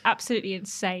know. It's absolutely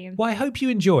insane. Well, I hope you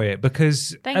enjoy it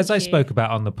because, as I spoke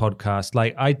about on the podcast,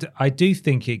 like I do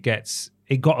think it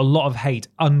got a lot of hate,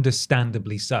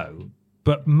 understandably so.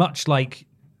 But much like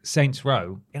Saints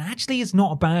Row, it actually is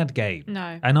not a bad game.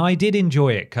 No. And I did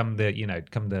enjoy it come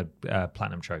the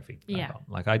Platinum Trophy. Yeah.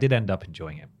 Like I did end up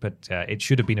enjoying it, but it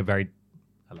should have been a very...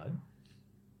 Hello?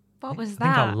 What was I think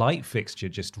that? our light fixture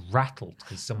just rattled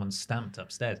because someone stamped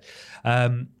upstairs.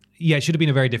 Yeah, it should have been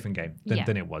a very different game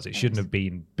than it was. It shouldn't have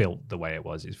been built the way it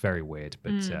was. It's very weird,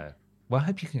 but well, I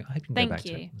hope you can go back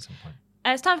to it at some point.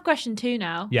 It's time for question 2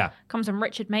 now. Yeah. Comes from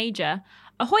Richard Major.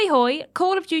 Ahoy hoy,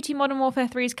 Call of Duty Modern Warfare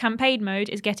 3's campaign mode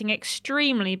is getting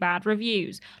extremely bad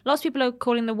reviews. Lots of people are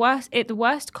calling the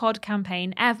worst COD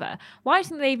campaign ever. Why do you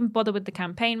think they even bother with the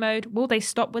campaign mode? Will they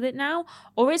stop with it now?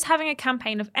 Or is having a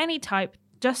campaign of any type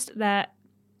just there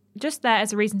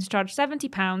as a reason to charge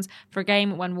 £70 for a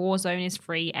game when Warzone is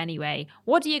free anyway?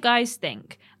 What do you guys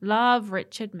think? Love,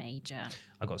 Richard Major.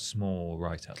 I got a small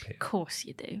write-up here. Of course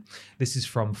you do. This is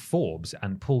from Forbes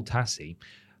and Paul Tassi,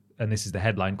 and this is the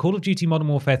headline. Call of Duty Modern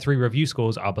Warfare 3 review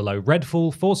scores are below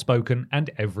Redfall, Forspoken,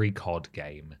 and every COD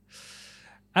game.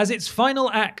 As its final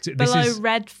act... Below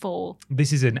Redfall.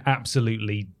 This is an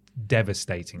absolutely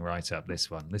devastating write-up,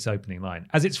 this opening line.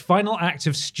 As its final act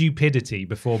of stupidity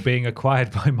before being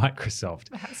acquired by Microsoft,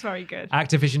 That's very good.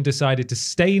 Activision decided to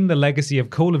stain the legacy of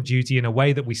Call of Duty in a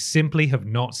way that we simply have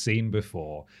not seen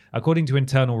before. According to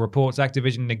internal reports,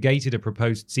 Activision negated a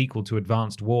proposed sequel to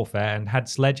Advanced Warfare and had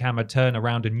Sledgehammer turn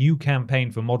around a new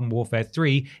campaign for Modern Warfare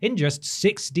 3 in just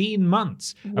 16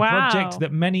 months. Wow. A project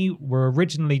that many were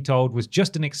originally told was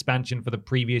just an expansion for the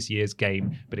previous year's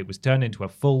game, but it was turned into a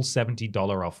full $70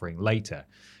 offering later.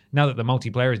 Now that the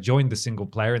multiplayer has joined the single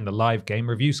player in the live game,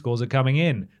 review scores are coming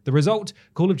in. The result,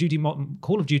 Call of Duty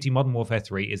Modern Warfare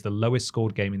 3 is the lowest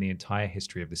scored game in the entire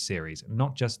history of the series.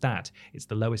 Not just that, it's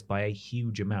the lowest by a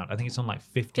huge amount. I think it's on like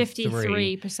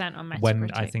 53% on Metacritic. when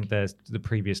I think the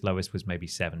previous lowest was maybe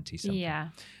 70 something. Yeah.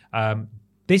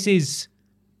 This is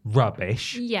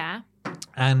rubbish. Yeah.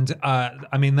 And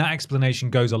I mean, that explanation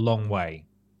goes a long way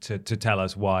to tell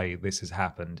us why this has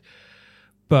happened.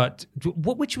 But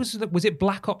which was it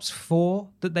Black Ops 4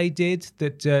 that they did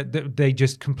that they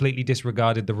just completely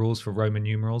disregarded the rules for Roman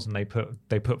numerals and they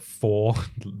put 4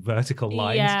 vertical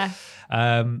lines.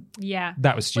 Yeah.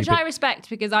 That was stupid. Which I respect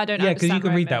because I don't understand. Yeah, because you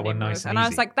can read Roman that one numerals. nice and I easy.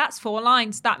 was like, that's 4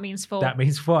 lines. That means 4. That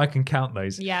means 4. I can count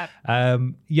those. Yeah.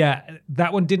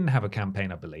 That one didn't have a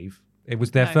campaign, I believe. It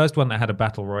was their first one that had a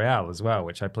battle royale as well,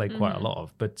 which I played quite a lot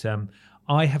of. But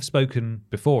I have spoken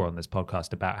before on this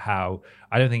podcast about how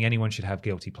I don't think anyone should have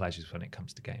guilty pleasures when it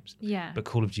comes to games. Yeah. But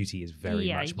Call of Duty is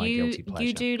very much my guilty pleasure.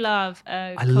 You do love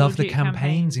I love the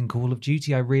campaigns in Call of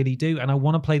Duty. I really do. And I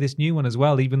want to play this new one as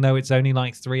well, even though it's only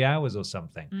like 3 hours or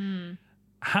something.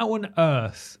 How on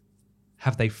earth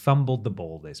have they fumbled the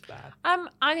ball this bad?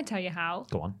 I can tell you how.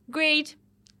 Go on. Greed.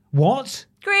 What?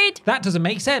 Greed. That doesn't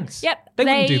make sense. Yep. They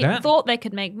wouldn't do that. They thought they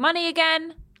could make money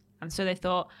again. And so they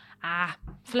thought,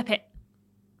 flip it.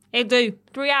 It'll do.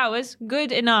 3 hours.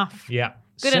 Good enough. Yeah.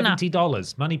 Good enough.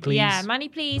 $70. Money, please. Yeah, money,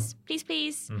 please. Please,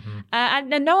 please.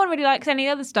 And then no one really likes any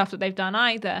other stuff that they've done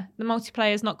either. The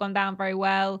multiplayer's not gone down very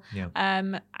well. Yeah.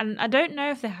 And I don't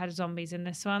know if they had zombies in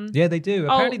this one. Yeah, they do.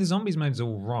 Apparently the zombies mode's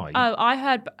all right. Oh,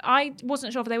 I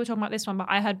wasn't sure if they were talking about this one, but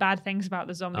I heard bad things about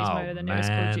the zombies mode of the newest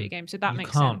Call of Duty game, so that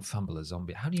makes sense. You can't fumble a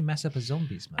zombie. How do you mess up a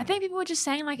zombies mode? I think people were just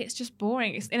saying like it's just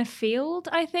boring. It's in a field,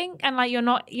 I think, and like you're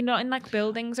not in like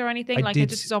buildings or anything. They're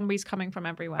just zombies coming from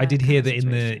everywhere. I did hear that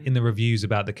in the reviews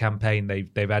about the campaign,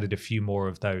 they've added a few more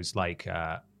of those like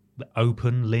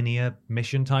open linear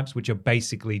mission types, which are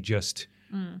basically just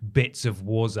bits of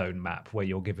Warzone map where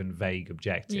you're given vague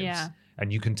objectives,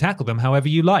 and you can tackle them however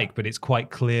you like. But it's quite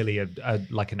clearly a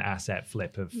like an asset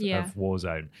flip of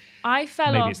Warzone. I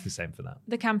fell Maybe off it's the same for that.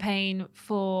 The campaign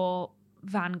for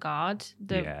Vanguard,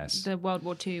 the World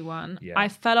War II one. Yeah. I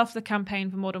fell off the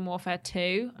campaign for Modern Warfare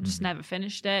 2. I just never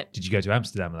finished it. Did you go to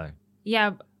Amsterdam though?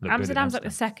 Yeah, Looked Amsterdam's good like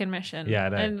the second mission. Yeah, I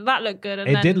know. And that looked good. And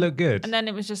It did look good. And then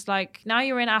it was just like, now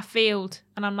you're in our field.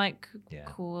 And I'm like,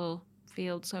 cool.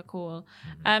 Fields are cool.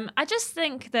 I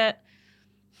think that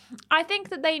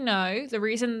they know the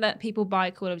reason that people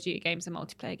buy Call of Duty games and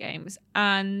multiplayer games.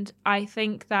 And I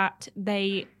think that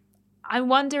I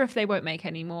wonder if they won't make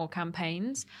any more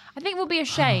campaigns. I think it will be a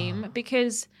shame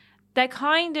because they're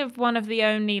kind of one of the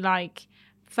only like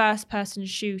first-person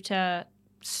shooter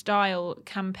style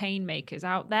campaign makers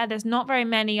out there. There's not very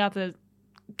many other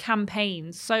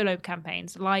solo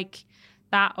campaigns like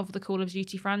that of the Call of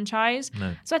Duty franchise.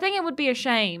 No. So I think it would be a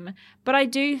shame, but I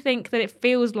do think that it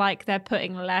feels like they're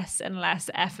putting less and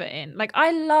less effort in. Like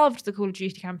I loved the Call of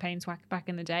Duty campaigns back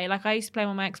in the day. Like I used to play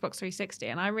them on my Xbox 360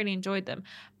 and I really enjoyed them,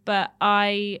 but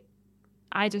I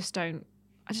just don't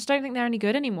think they're any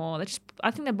good anymore. I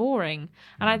think they're boring,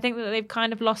 and I think that they've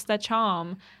kind of lost their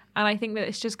charm. And I think that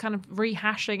it's just kind of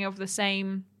rehashing of the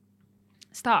same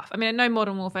stuff. I mean, I know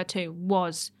Modern Warfare 2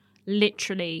 was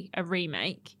literally a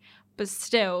remake, but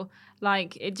still,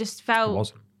 like, it just felt... It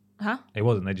wasn't. Huh? It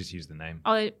wasn't. They just used the name.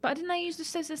 Oh, but didn't they use the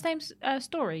same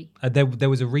story? There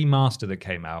was a remaster that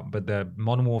came out, but the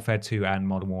Modern Warfare 2 and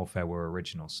Modern Warfare were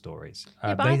original stories.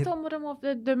 Yeah, but I thought Modern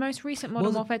Warfare, the most recent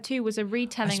Modern Warfare 2 was a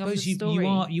retelling of the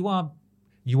story.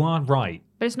 You are right.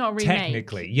 But it's not a remake.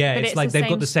 Technically, yeah. It's like they've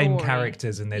got the same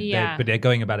characters, and but they're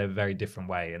going about it a very different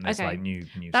way, and there's like new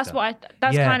That's stuff.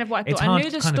 Kind of what I thought. I knew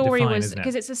the story was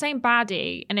because it's the same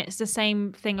baddie, and it's the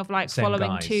same thing of like same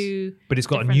following guys. two. But it's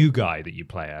got a new guy that you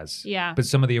play as. Yeah. But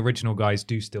some of the original guys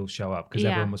do still show up because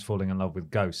everyone was falling in love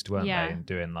with Ghost, weren't they, and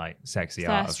doing like sexy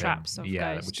art of traps him. of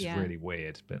Ghost, which is really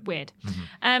weird. But weird.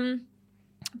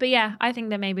 But yeah, I think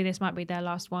that maybe this might be their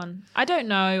last one. I don't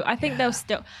know. I think they'll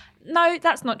still... No,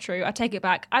 that's not true. I take it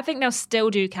back. I think they'll still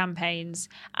do campaigns,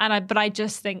 but I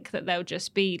just think that they'll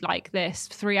just be like this,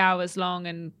 3 hours long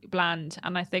and bland.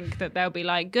 And I think that they'll be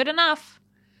like, good enough.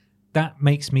 That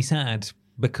makes me sad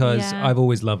because I've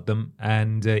always loved them,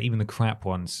 and even the crap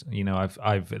ones, you know,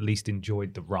 I've at least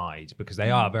enjoyed the ride, because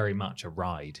they are very much a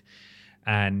ride.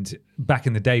 And back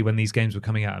in the day when these games were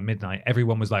coming out at midnight,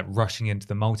 everyone was like rushing into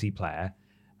the multiplayer,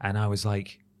 and I was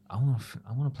like, I want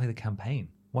to play the campaign.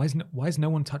 Why is no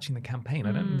one touching the campaign?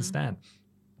 I don't understand.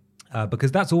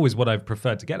 Because that's always what I've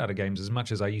preferred to get out of games, as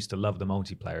much as I used to love the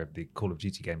multiplayer of the Call of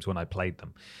Duty games when I played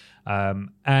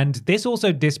them. And this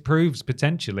also disproves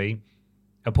potentially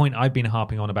a point I've been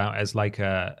harping on about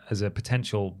as a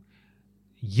potential,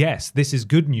 yes, this is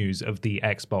good news of the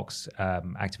Xbox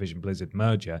Activision Blizzard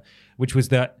merger, which was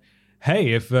that,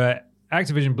 hey, if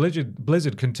Activision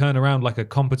Blizzard can turn around like a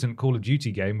competent Call of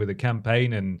Duty game with a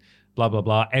campaign and blah, blah,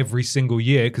 blah, every single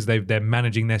year, because they're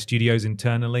managing their studios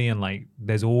internally, and like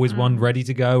there's always one ready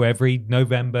to go every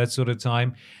November sort of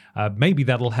time. Maybe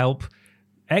that'll help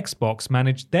Xbox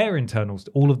manage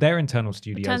all of their internal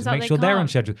studios and make sure they're on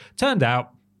schedule. Turned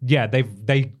out, yeah,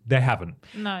 they haven't.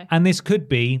 No. And this could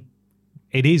be,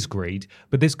 it is greed,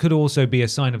 but this could also be a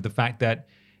sign of the fact that,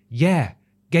 yeah,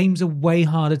 games are way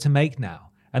harder to make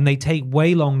now, and they take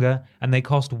way longer, and they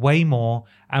cost way more,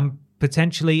 and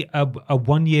potentially a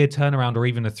 1-year turnaround, or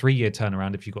even a 3-year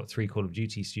turnaround if you've got 3 Call of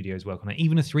Duty studios working on it.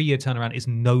 Even a 3-year turnaround is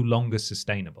no longer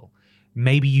sustainable.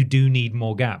 Maybe you do need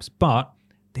more gaps, but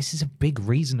this is a big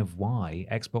reason of why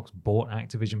Xbox bought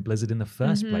Activision Blizzard in the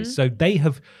first place. So they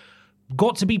have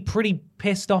got to be pretty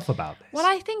pissed off about this. Well,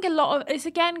 I think a lot of this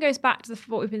again goes back to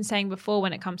what we've been saying before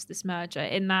when it comes to this merger,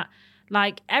 in that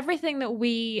like everything that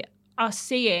we are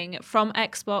seeing from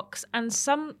Xbox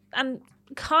and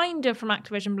kind of from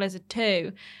Activision Blizzard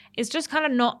too, is just kind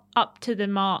of not up to the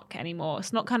mark anymore.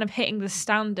 It's not kind of hitting the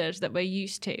standards that we're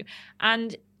used to.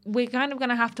 And we're kind of going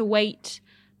to have to wait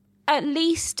at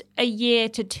least a year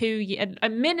to 2 years, a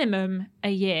minimum a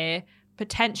year,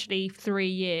 potentially 3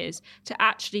 years, to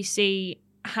actually see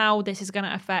how this is going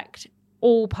to affect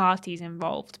all parties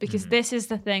involved. Because this is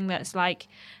the thing that's like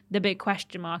the big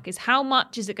question mark, is how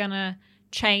much is it going to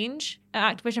change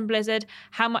at Activision Blizzard?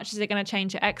 How much is it going to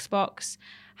change at Xbox?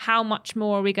 How much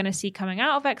more are we going to see coming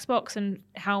out of Xbox, and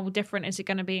how different is it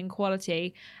going to be in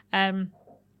quality? And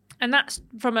that's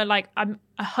from a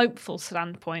hopeful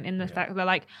standpoint, in the fact that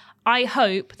like I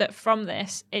hope that from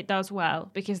this it does well,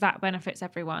 because that benefits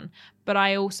everyone. But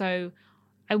I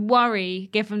worry,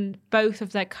 given both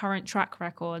of their current track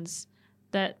records,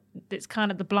 that it's kind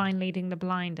of the blind leading the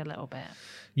blind a little bit.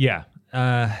 Yeah.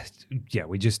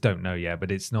 We just don't know yet,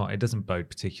 but it doesn't bode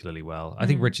particularly well. I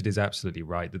think Richard is absolutely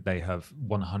right that they have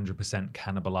 100%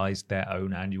 cannibalized their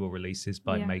own annual releases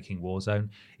by making Warzone.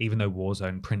 Even though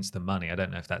Warzone prints the money, I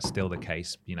don't know if that's still the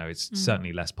case. You know, it's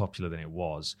certainly less popular than it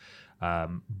was.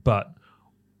 But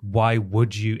why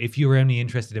would you, if you're only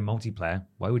interested in multiplayer,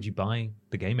 why would you buy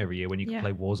the game every year when you can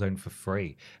play Warzone for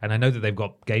free? And I know that they've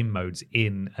got game modes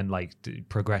in, and like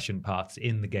progression paths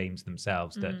in the games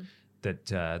themselves that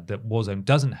Warzone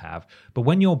doesn't have. But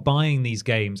when you're buying these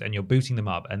games and you're booting them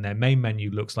up, and their main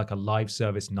menu looks like a live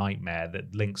service nightmare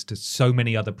that links to so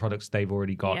many other products they've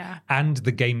already got, and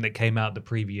the game that came out the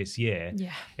previous year,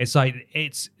 it's like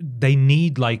they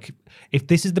need, like, if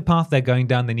this is the path they're going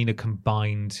down, they need a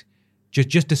combined,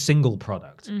 just a single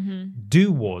product.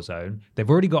 Do Warzone. They've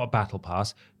already got a battle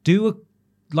pass. You'll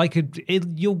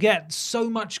get so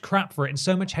much crap for it and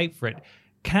so much hate for it.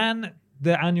 Can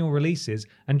the annual releases,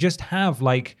 and just have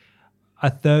like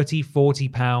a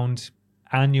 £30-40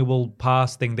 annual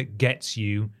pass thing that gets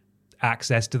you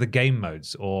access to the game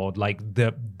modes, or like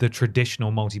the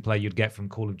traditional multiplayer you'd get from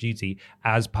Call of Duty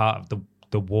as part of the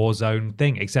Warzone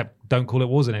thing, except don't call it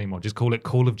Warzone anymore. Just call it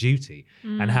Call of Duty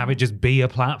and have it just be a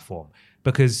platform,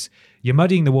 because you're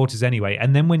muddying the waters anyway.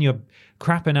 And then when you're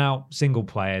crapping out single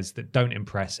players that don't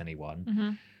impress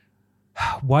anyone,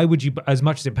 why would you, as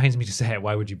much as it pains me to say it,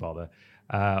 why would you bother?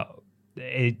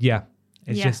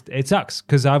 It sucks,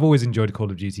 because I've always enjoyed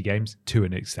Call of Duty games to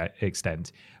an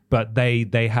extent, but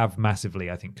they have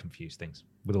massively, I think, confused things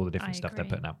with all the different stuff they're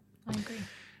putting out. I agree.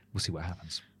 We'll see what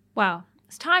happens. Well,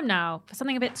 it's time now for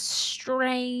something a bit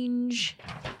strange,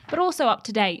 but also up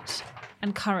to date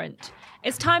and current.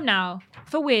 It's time now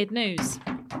for Weird News.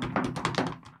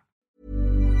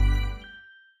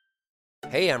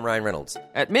 Hey, I'm Ryan Reynolds.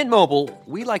 At Mint Mobile,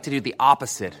 we like to do the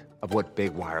opposite of what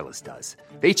Big Wireless does.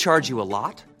 They charge you a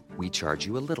lot, we charge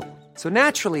you a little. So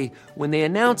naturally, when they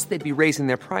announced they'd be raising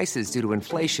their prices due to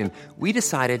inflation, we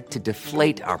decided to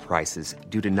deflate our prices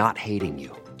due to not hating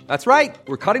you. That's right.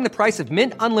 We're cutting the price of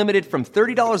Mint Unlimited from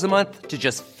 $30 a month to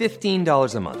just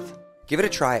 $15 a month. Give it a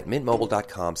try at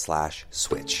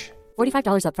mintmobile.com/switch.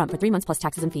 $45 up front for 3 months plus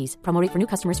taxes and fees. Promo rate for new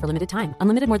customers for limited time.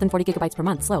 Unlimited more than 40 gigabytes per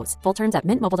month slows. Full terms at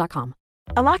mintmobile.com.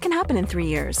 A lot can happen in 3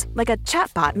 years, like a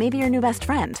chatbot may be your new best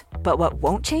friend. But what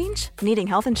won't change? Needing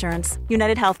health insurance.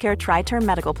 United Healthcare Tri-Term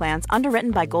Medical Plans,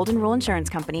 underwritten by Golden Rule Insurance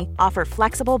Company, offer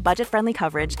flexible, budget-friendly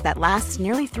coverage that lasts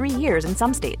nearly 3 years in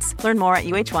some states. Learn more at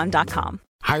uh1.com.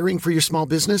 Hiring for your small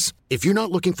business? If you're not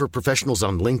looking for professionals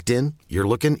on LinkedIn, you're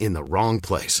looking in the wrong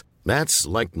place. That's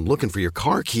like looking for your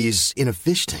car keys in a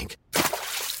fish tank.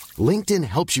 LinkedIn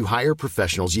helps you hire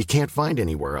professionals you can't find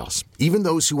anywhere else, even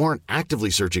those who aren't actively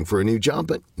searching for a new job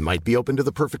but might be open to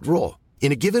the perfect role.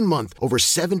 In a given month, over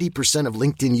 70% of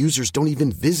LinkedIn users don't even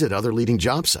visit other leading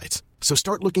job sites. So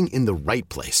start looking in the right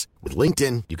place. With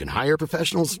LinkedIn, you can hire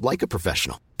professionals like a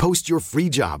professional. Post your free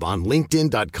job on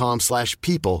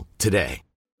linkedin.com/people today.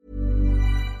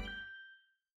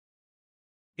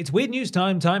 It's Weird News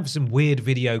time for some weird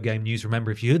video game news.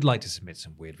 Remember, if you'd like to submit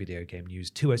some weird video game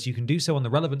news to us, you can do so on the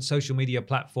relevant social media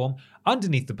platform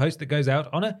underneath the post that goes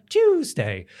out on a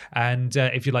Tuesday. And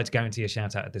if you'd like to guarantee a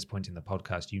shout out at this point in the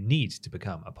podcast, you need to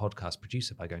become a podcast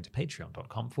producer by going to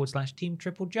patreon.com/Team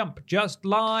TripleJump, just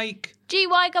like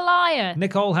GY Goliath,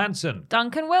 Nicole Hansen,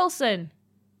 Duncan Wilson.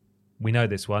 We know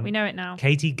this one. We know it now.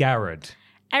 Katie Garrod,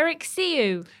 Eric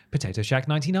Siu, Potato Shack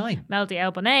 99, Melody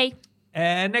Elbonet,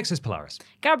 Nexus Polaris,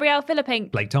 Gabrielle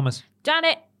Philippink, Blake Thomas,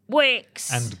 Janet Wicks,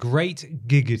 and Great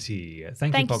Giggity.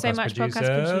 Thank you, so much, podcast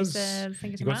producers. Thank you so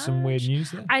much. You got some weird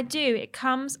news there? I do. It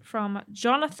comes from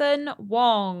Jonathan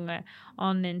Wong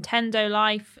on Nintendo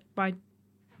Life by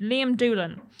Liam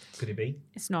Doolan. Could it be?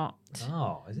 It's not.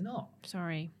 Oh, is it not?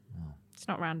 Sorry. It's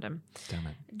not random. Damn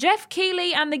it. Jeff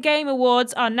Keighley and the Game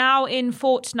Awards are now in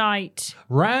Fortnite.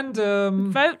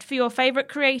 Random. Vote for your favourite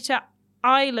creator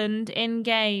island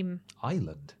in-game.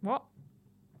 Island? What?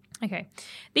 Okay.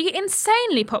 The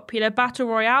insanely popular Battle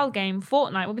Royale game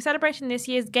Fortnite will be celebrating this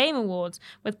year's Game Awards,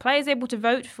 with players able to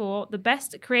vote for the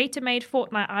best creator-made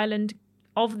Fortnite island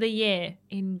of the year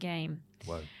in-game.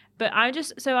 Whoa. But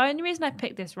the only reason I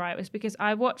picked this right was because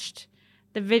I watched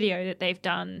the video that they've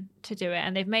done to do it,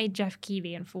 and they've made Jeff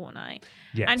Keighley in Fortnite.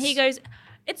 Yes. And he goes,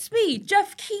 "It's me,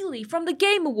 Jeff Keighley from the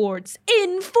Game Awards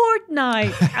in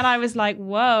Fortnite." And I was like,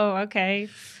 whoa, okay.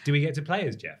 Do we get to play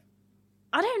as Jeff?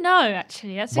 I don't know,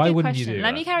 actually. That's a Why good wouldn't you question. do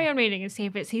Let that? me carry on reading and see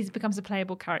if he becomes a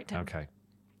playable character. Okay.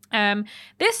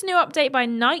 This new update by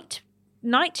Night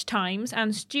Times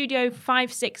and Studio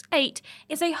 568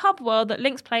 is a hub world that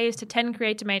links players to 10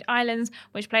 creator-made islands,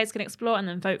 which players can explore and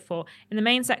then vote for. In the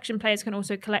main section, players can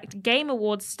also collect Game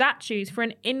Awards statues for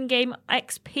an in-game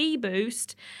XP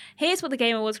boost. Here's what the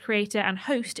Game Awards creator and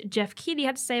host Jeff Keighley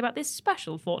had to say about this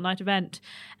special Fortnite event.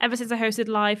 "Ever since I hosted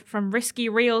live from Risky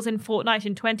Reels in Fortnite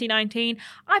in 2019,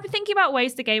 I've been thinking about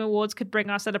ways the Game Awards could bring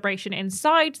our celebration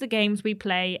inside the games we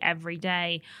play every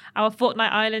day. Our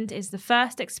Fortnite Island is the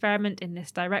first experiment in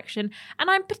this direction, and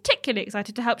I'm particularly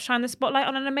excited to help shine the spotlight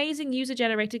on an amazing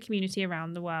user-generated community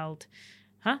around the world."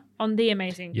 On the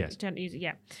amazing user,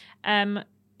 yeah.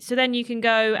 So then you can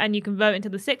go and you can vote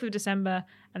until the 6th of December,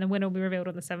 and the winner will be revealed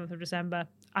on the 7th of December.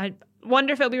 I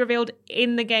wonder if it'll be revealed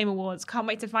in the Game Awards. Can't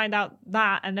wait to find out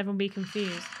that and everyone be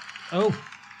confused. Oh.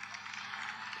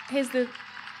 There's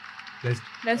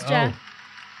There's Jeff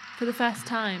for the first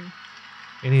time.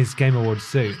 In his Game Awards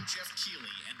suit. Jeff Keighley,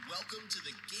 and welcome to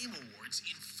the Game Awards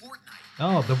in Fortnite.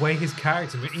 Oh, the way his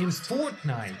character in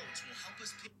Fortnite.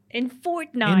 In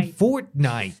Fortnite. In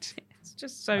Fortnite. It's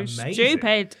just so Amazing.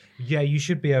 stupid. Yeah, you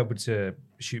should be able to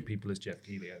shoot people as Jeff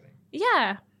Keighley, I think.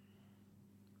 Yeah.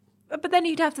 But then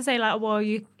you'd have to say, like, well,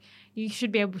 you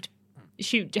should be able to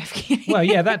shoot Jeff Keighley. Well,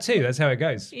 yeah, that too. That's how it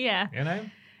goes. Yeah. You know?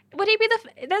 Would he be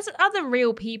there's other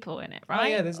real people in it, right? Oh,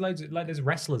 yeah, there's loads of, there's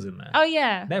wrestlers in there. Oh,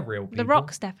 yeah. They're real people. The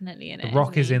Rock's definitely in it. The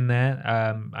Rock isn't is he? in there.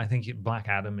 I think Black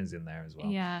Adam is in there as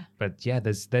well. Yeah. But yeah,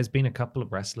 there's been a couple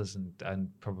of wrestlers and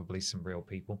probably some real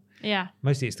people. Yeah.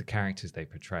 Mostly it's the characters they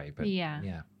portray. But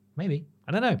Yeah. Maybe.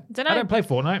 I don't know. Dunno. I don't play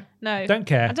Fortnite. No. Don't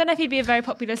care. I don't know if he'd be a very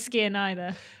popular skin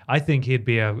either. I think there'd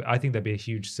be a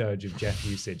huge surge of Jeff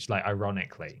usage, like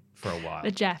ironically, for a while.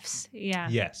 The Jeffs. Yeah.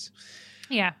 Yes.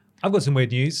 Yeah. I've got some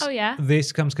weird news. Oh, yeah?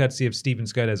 This comes courtesy of Stephen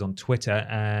Skodes on Twitter,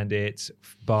 and it's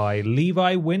by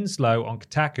Levi Winslow on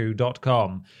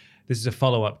Kotaku.com. This is a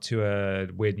follow-up to a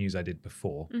weird news I did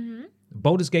before. Mm-hmm.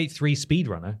 Baldur's Gate 3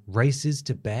 speedrunner races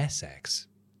to bear sex.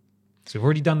 So we've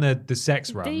already done the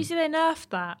sex run. Did you see they nerfed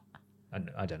that?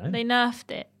 I don't know. They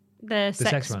nerfed it. The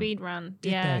sex run. speed run.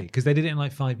 Did yeah. Because they did it in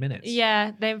like 5 minutes.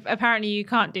 Yeah, apparently you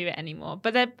can't do it anymore.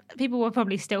 But people will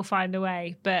probably still find a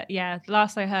way. But yeah,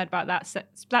 last I heard about that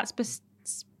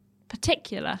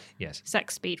particular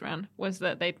sex speed run was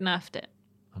that they'd nerfed it.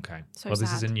 Okay. So well,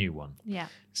 this is sad. a new one. Yeah.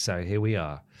 So here we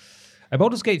are. A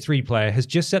Baldur's Gate 3 player has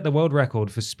just set the world record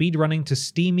for speedrunning to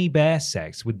steamy bear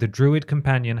sex with the druid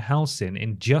companion Halsin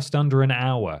in just under an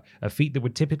hour, a feat that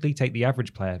would typically take the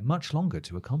average player much longer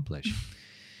to accomplish.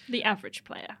 The average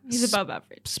player. He's above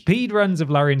average. Speedruns of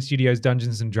Larian Studios'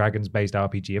 Dungeons & Dragons-based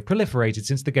RPG have proliferated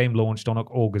since the game launched on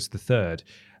August the 3rd.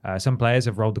 Some players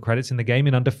have rolled the credits in the game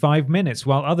in under 5 minutes,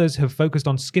 while others have focused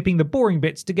on skipping the boring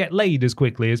bits to get laid as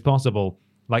quickly as possible.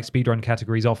 Like speedrun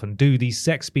categories often do, these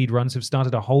sex speedruns have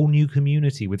started a whole new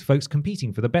community with folks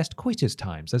competing for the best quitters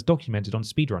times, as documented on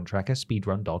speedrun tracker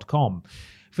speedrun.com.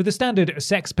 For the standard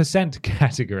sex percent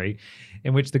category,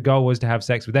 in which the goal was to have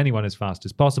sex with anyone as fast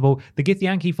as possible, the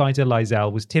Githyanki fighter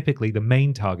Lysel was typically the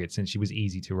main target since she was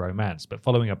easy to romance. But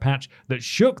following a patch that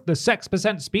shook the sex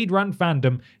percent speedrun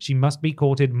fandom, she must be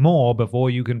courted more before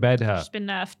you can bed her. She's been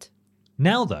nerfed.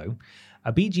 Now, though,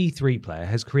 a BG3 player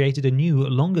has created a new,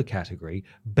 longer category,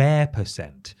 Bear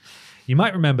Percent. You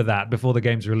might remember that, before the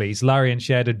game's release, Larian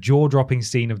shared a jaw-dropping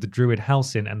scene of the druid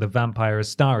Halsin and the vampire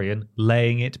Astarion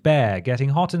laying it bare, getting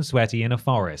hot and sweaty in a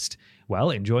forest. Well,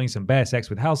 enjoying some bear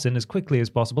sex with Halsin as quickly as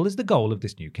possible is the goal of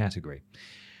this new category.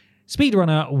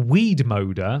 Speedrunner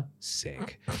Weedmoder,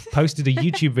 sick, posted a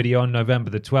YouTube video on November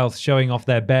the 12th showing off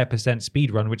their Bear Percent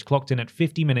speedrun, which clocked in at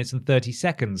 50 minutes and 30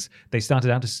 seconds. They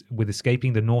started out with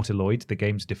escaping the Nautiloid, the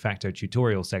game's de facto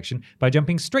tutorial section, by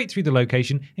jumping straight through the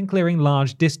location and clearing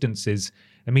large distances.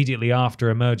 Immediately after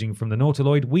emerging from the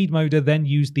Nautiloid, Weedmoder then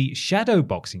used the shadow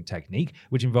boxing technique,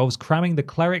 which involves cramming the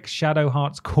cleric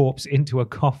Shadowheart's corpse into a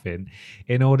coffin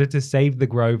in order to save the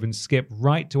grove and skip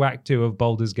right to Act 2 of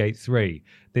Baldur's Gate 3.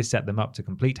 This set them up to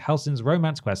complete Halsin's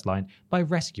romance questline by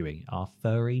rescuing our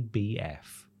furry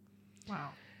BF. Wow.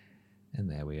 And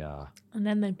there we are. And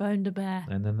then they boned a bear.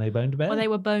 And then they boned a bear? Or they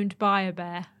were boned by a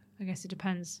bear. I guess it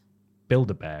depends.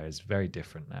 Build-A-Bear is very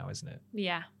different now, isn't it?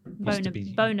 Yeah. Used to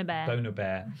be Bone-A-Bear.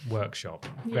 Bone-A-Bear workshop.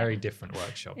 Very different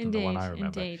workshop than Indeed, the one I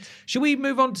remember. Indeed. Should we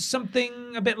move on to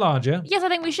something a bit larger? Yes, I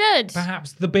think we should.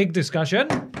 Perhaps the big discussion.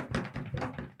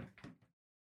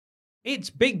 It's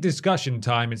big discussion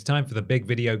time. It's time for the big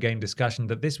video game discussion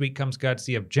that this week comes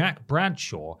courtesy of Jack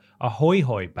Bradshaw. Ahoy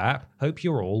hoy bap. Hope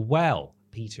you're all well.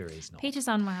 Peter is not. Peter's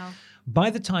unwell.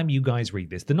 By the time you guys read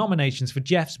this, the nominations for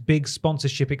Jeff's big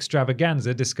sponsorship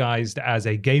extravaganza disguised as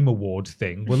a Game Award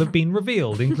thing will have been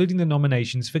revealed, including the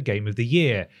nominations for Game of the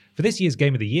Year. For this year's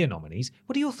Game of the Year nominees,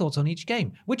 what are your thoughts on each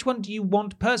game? Which one do you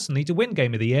want personally to win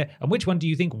Game of the Year, and which one do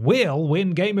you think will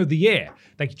win Game of the Year?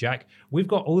 Thank you, Jack. We've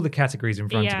got all the categories in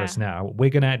front of us now.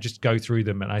 We're going to just go through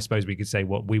them, and I suppose we could say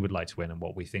what we would like to win and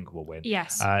what we think will win.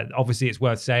 Yes. Obviously, it's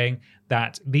worth saying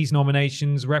that these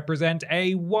nominations represent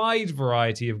a wide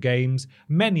variety of games,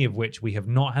 many of which we have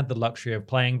not had the luxury of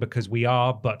playing because we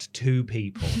are but two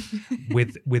people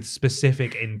with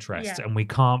specific interests, and we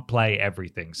can't play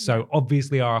everything. So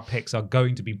obviously our picks are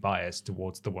going to be biased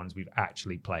towards the ones we've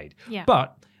actually played. Yeah.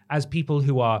 But as people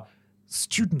who are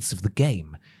students of the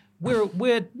game,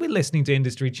 we're listening to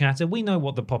industry chatter. We know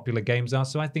what the popular games are,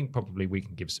 so I think probably we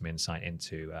can give some insight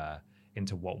into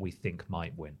what we think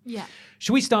might win. Yeah.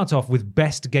 Should we start off with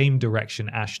Best Game Direction,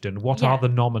 Ashton? What are the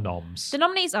nominoms? The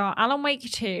nominees are Alan Wake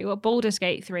 2, Baldur's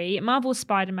Gate 3, Marvel's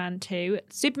Spider-Man 2,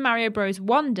 Super Mario Bros.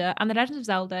 Wonder, and The Legend of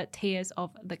Zelda Tears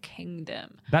of the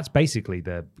Kingdom. That's basically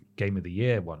the Game of the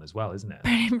Year one as well, isn't it?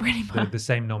 Pretty much. The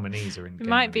same nominees are in Game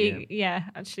Might of the Year. be, yeah,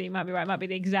 actually, you might be right. It might be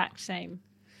the exact same.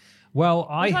 Well,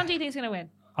 Which one do you think is going to win?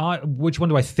 Which one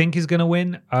do I think is going to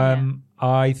win?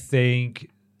 I think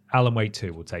Alan Wake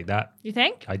 2 will take that. You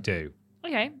think? I do.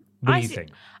 Okay. What do you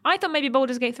think? I thought maybe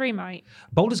Baldur's Gate 3 might.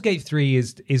 Baldur's Gate 3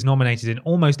 is nominated in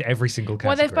almost every single category.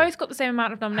 Well, they've both got the same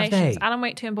amount of nominations. They? Alan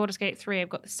Wake 2 and Baldur's Gate 3 have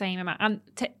got the same amount,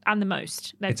 and the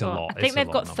most. It's a lot. I think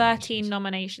they've got 13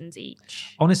 nominations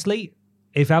each. Honestly,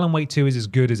 if Alan Wake 2 is as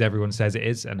good as everyone says it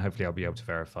is, and hopefully I'll be able to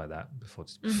verify that before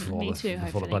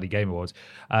the bloody Game Awards,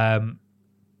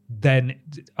 then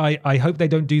I hope they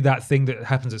don't do that thing that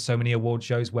happens at so many award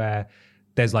shows where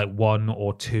there's like one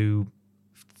or two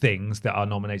things that are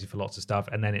nominated for lots of stuff,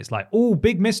 and then it's like, oh,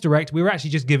 big misdirect. We were actually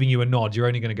just giving you a nod. You're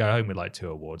only going to go home with like 2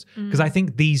 awards. Because I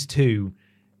think these two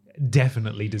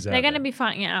definitely deserve They're going to it. be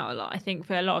fighting it out a lot, I think,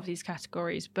 for a lot of these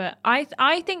categories. But I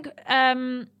think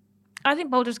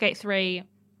Baldur's Gate 3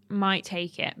 might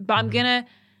take it. But I'm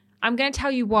gonna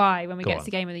tell you why when we get to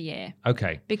the Game of the Year.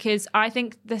 Okay. Because I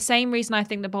think the same reason I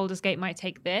think that Baldur's Gate might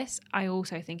take this, I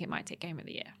also think it might take Game of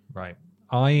the Year. Right.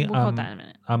 We'll hold that in a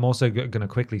minute. I'm also going to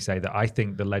quickly say that I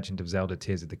think The Legend of Zelda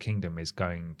Tears of the Kingdom is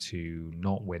going to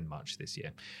not win much this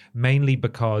year. Mainly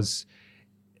because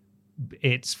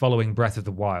it's following Breath of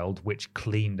the Wild, which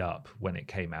cleaned up when it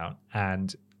came out.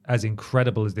 And as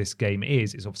incredible as this game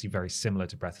is, it's obviously very similar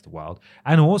to Breath of the Wild.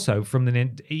 And also,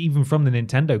 even from the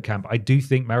Nintendo camp, I do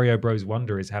think Mario Bros.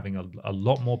 Wonder is having a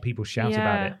lot more people shout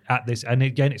about it at this. And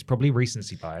again, it's probably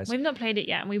recency bias. We've not played it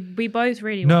yet, and we both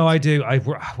really No, want I to. do. I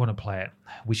want to play it.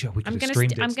 We could have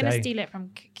streamed it I'm going to today. steal it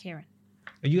from Kieran.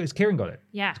 Has Kieran got it?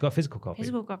 Yeah. It's got a physical copy.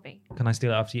 Physical copy. Can I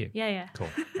steal it after you? Yeah. Cool.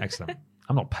 Excellent.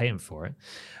 I'm not paying for it.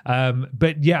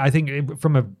 But yeah, I think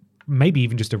from a maybe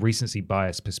even just a recency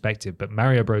bias perspective, but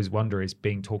Mario Bros. Wonder is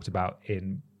being talked about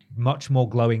in much more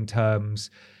glowing terms,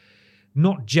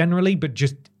 not generally, but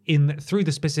just through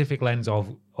the specific lens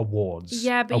of awards.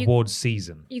 Yeah, but awards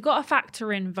season. You got to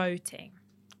factor in voting.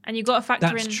 And you've got to factor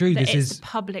That's in true. that This it's is a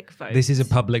public vote. This is a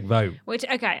public vote. Which,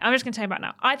 okay, I'm just going to tell you about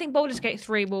now. I think Baldur's Gate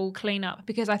 3 will clean up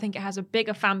because I think it has a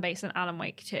bigger fan base than Alan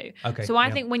Wake 2. Okay, so I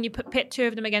think when you pit two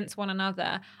of them against one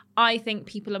another, I think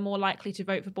people are more likely to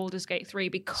vote for Baldur's Gate 3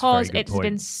 because it's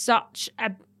been such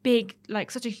a big,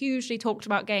 like such a hugely talked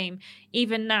about game.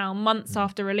 Even now, months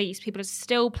after release, people are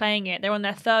still playing it. They're on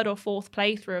their third or fourth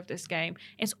playthrough of this game.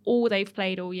 It's all they've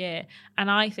played all year. And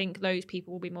I think those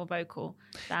people will be more vocal.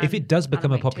 If it does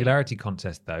become a popularity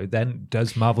contest, though, then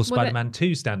does Marvel Spider-Man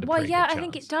 2 stand a pretty good chance? I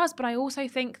think it does. But I also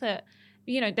think that,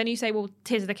 then you say, well,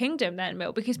 Tears of the Kingdom then,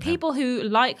 Will, because people who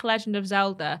like Legend of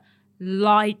Zelda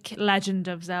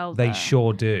They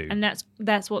sure do. And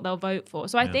that's what they'll vote for.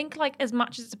 So I think, like, as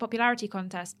much as it's a popularity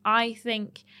contest, I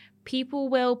think people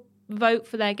will vote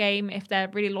for their game if they're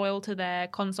really loyal to their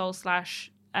console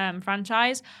 /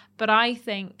 franchise. But I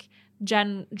think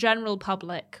general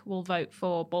public will vote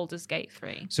for Baldur's Gate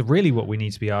 3. So really what we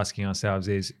need to be asking ourselves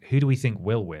is, who do we think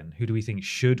will win? Who do we think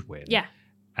should win? Yeah.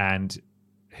 And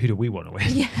who do we want to win?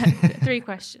 Yeah, 3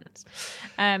 questions.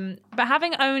 But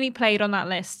having only played on that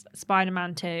list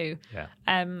Spider-Man 2,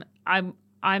 I'm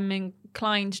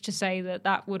inclined to say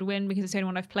that would win because it's the only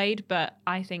one I've played. But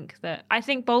I think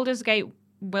Baldur's Gate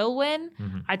will win.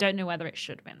 Mm-hmm. I don't know whether it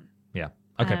should win. Yeah.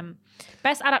 Okay.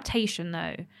 Best adaptation,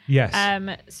 though. Yes.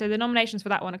 So the nominations for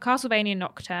that one are Castlevania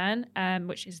Nocturne,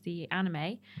 which is the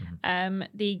anime,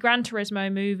 the Gran Turismo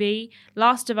movie,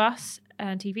 Last of Us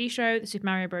TV show, the Super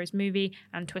Mario Bros. Movie,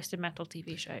 and Twisted Metal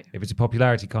TV show. If it's a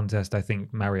popularity contest, I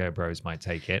think Mario Bros. Might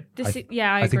take it. I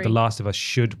agree. think The Last of Us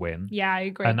should win. Yeah, I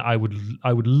agree. And I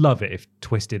would love it if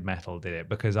Twisted Metal did it,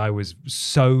 because I was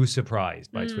so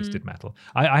surprised by Twisted Metal.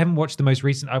 I haven't watched the most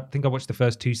recent. I think I watched the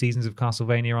first 2 seasons of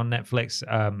Castlevania on Netflix,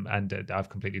 and I've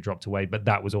completely dropped away. But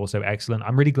that was also excellent.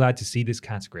 I'm really glad to see this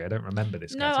category. I don't remember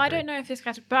this category. No, I don't know if this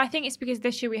category, but I think it's because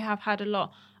this year we have had a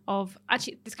lot of.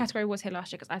 Actually, this category was here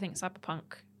last year because I think Cyberpunk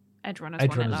Edge Runners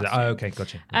won it last year. Oh, okay,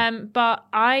 gotcha. Yeah. But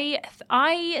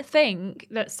I think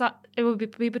that it will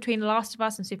be between Last of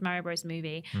Us and Super Mario Bros.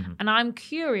 Movie, and I'm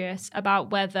curious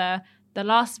about whether The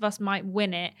Last of Us might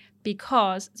win it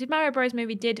because Super Mario Bros.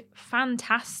 Movie did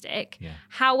fantastic. Yeah.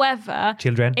 However,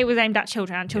 it was aimed at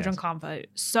children, and children can't vote.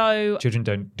 So children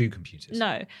don't do computers.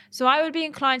 No. So I would be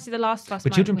inclined to see The Last of Us.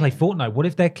 But children play Fortnite. What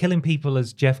if they're killing people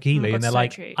as Jeff Keighley and they're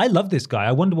like, true. I love this guy.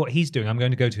 I wonder what he's doing. I'm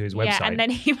going to go to his website. Yeah, and then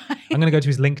he might. I'm going to go to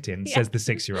his LinkedIn, says the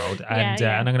 6-year-old. And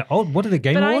I'm going to, what are the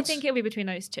Game Awards? But I think it'll be between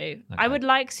those two. Okay. I would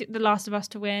like The Last of Us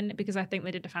to win because I think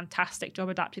they did a fantastic job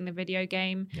adapting the video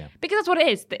game. Yeah. Because that's what it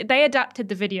is. They adapted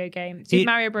the video game. Super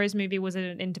Mario Bros. Movie was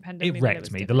an independent movie. It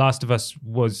wrecked me. The Last of Us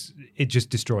it just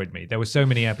destroyed me. There were so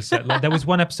many episodes. There was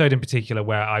one episode in particular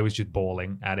where I was just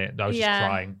bawling at it. I was just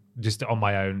crying, just on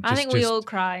my own. I think we all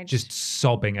cried. Just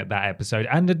sobbing at that episode.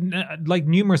 And like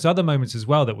numerous other moments as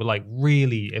well that were like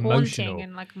really emotional. Haunting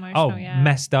and like emotional,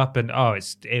 messed up. And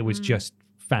it was just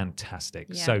fantastic.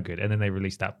 Yeah. So good. And then they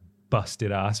released that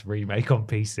busted ass remake on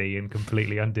PC and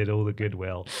completely undid all the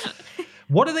goodwill.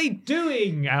 What are they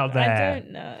doing out there? I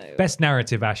don't know. Best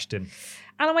narrative, Ashton.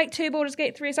 Alan Wake 2, Baldur's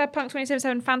Gate 3, Cyberpunk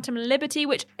 2077, Phantom Liberty,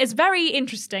 which is very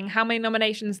interesting how many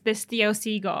nominations this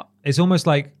DLC got. It's almost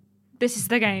like this is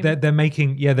the game. They're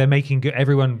making good.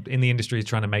 Everyone in the industry is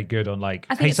trying to make good on like,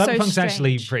 hey, Cyberpunk's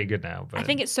actually pretty good now. But I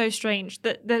think it's so strange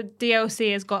that the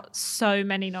DLC has got so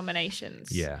many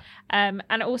nominations. Yeah. And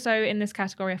also in this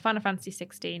category are Final Fantasy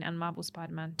 16 and Marvel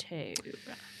Spider-Man 2.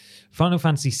 Final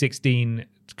Fantasy 16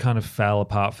 kind of fell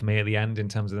apart for me at the end in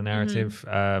terms of the narrative.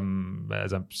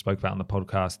 As I spoke about on the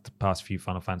podcast, the past few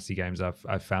Final Fantasy games,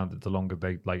 I've found that the longer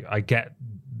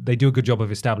they do a good job of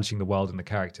establishing the world and the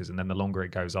characters, and then the longer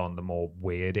it goes on, the more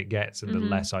weird it gets, and the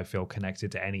less I feel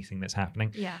connected to anything that's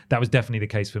happening. Yeah. That was definitely the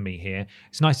case for me here.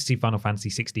 It's nice to see Final Fantasy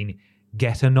 16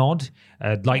 get a nod.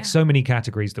 So many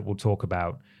categories that we'll talk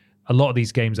about, a lot of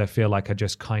these games I feel like are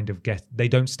just kind of they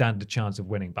don't stand a chance of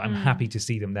winning, but I'm happy to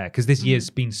see them there because this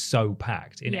year's been so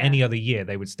packed. In any other year,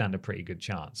 they would stand a pretty good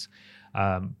chance.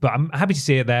 But I'm happy to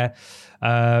see it there.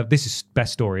 This is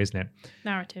best story, isn't it?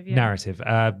 Narrative, yeah. Narrative.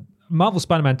 Marvel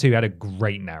Spider-Man 2 had a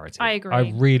great narrative. I agree.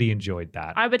 I really enjoyed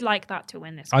that. I would like that to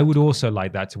win this. I would also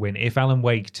like that to win. If Alan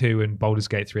Wake 2 and Baldur's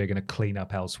Gate 3 are going to clean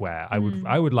up elsewhere, I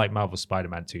would like Marvel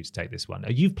Spider-Man 2 to take this one.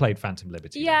 You've played Phantom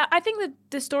Liberty. Yeah, I think that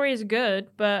the story is good,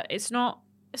 but it's not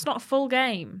a full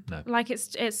game. No. Like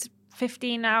it's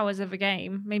 15 hours of a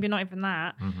game, maybe not even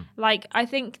that. Like I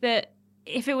think that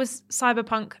if it was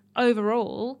Cyberpunk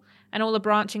overall and all the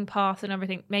branching paths and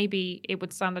everything, maybe it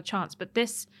would stand a chance. But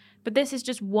this is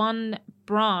just one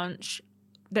branch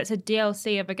that's a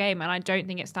DLC of a game, and I don't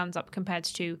think it stands up compared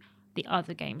to the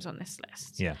other games on this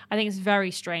list. Yeah. I think it's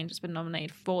very strange it's been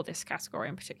nominated for this category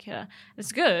in particular.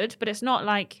 It's good, but it's not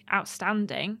like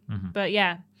outstanding. But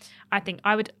yeah, I think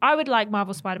I would like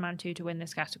Marvel Spider-Man 2 to win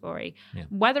this category. Yeah.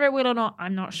 Whether it will or not,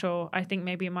 I'm not sure. I think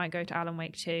maybe it might go to Alan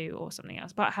Wake 2 or something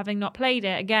else. But having not played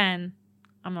it, again,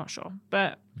 I'm not sure.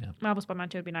 But Marvel Spider-Man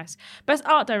 2 would be nice. Best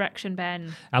art direction,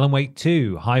 Ben. Alan Wake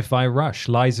 2, Hi-Fi Rush,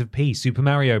 Lies of P, Super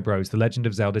Mario Bros, The Legend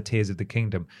of Zelda, Tears of the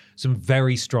Kingdom. Some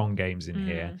very strong games in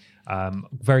here.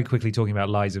 Very quickly talking about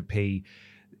Lies of P.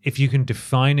 If you can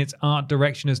define its art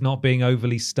direction as not being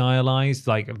overly stylized,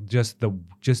 like just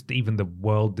even the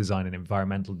world design and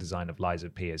environmental design of Lies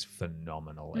of P is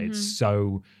phenomenal. It's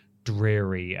so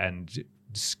dreary and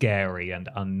scary and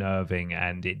unnerving,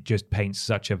 and it just paints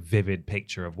such a vivid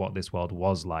picture of what this world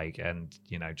was like, and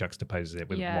juxtaposes it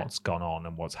with what's gone on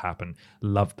and what's happened.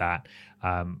 Love that.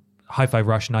 Hi-Fi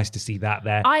Rush, nice to see that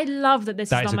there. I love that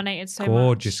this is nominated so much.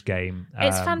 Gorgeous game.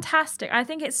 It's fantastic. I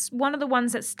think it's one of the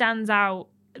ones that stands out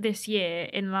this year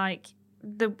in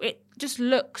it just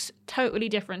looks totally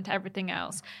different to everything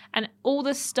else, and all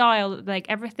the style, like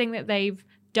everything that they've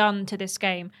done to this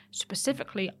game,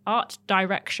 specifically art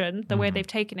direction, the way they've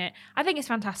taken it, I think it's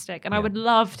fantastic, and I would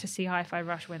love to see Hi-Fi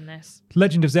Rush win this.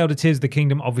 Legend of Zelda Tears of the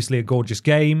Kingdom, obviously a gorgeous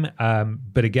game,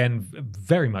 but again,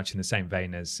 very much in the same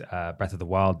vein as Breath of the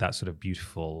Wild, that sort of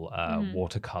beautiful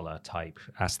watercolor type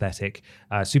aesthetic.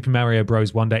 Super Mario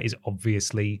Bros. Wonder is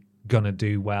obviously gonna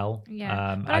do well.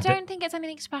 But I don't think it's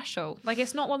anything special. Like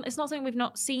it's not something we've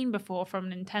not seen before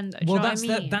from Nintendo. Do you know that's what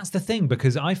I mean? that's the thing,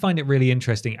 because I find it really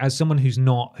interesting as someone who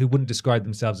wouldn't describe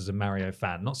themselves as a Mario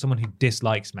fan, not someone who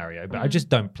dislikes Mario, but I just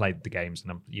don't play the games,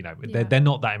 and they're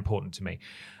not that important to me.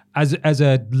 As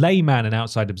a layman and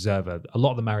outside observer, a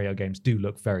lot of the Mario games do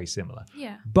look very similar.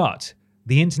 Yeah. But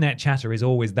the internet chatter is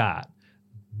always that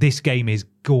this game is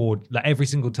gorgeous. Like every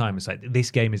single time, it's like,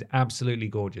 this game is absolutely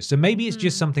gorgeous. So maybe it's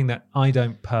just something that I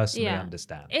don't personally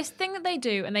understand. It's a thing that they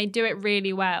do, and they do it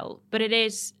really well, but it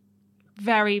is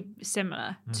very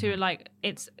similar to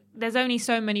there's only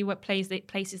so many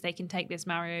places they can take this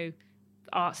Mario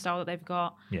art style that they've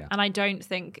got. Yeah. And I don't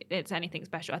think it's anything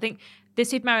special. I think this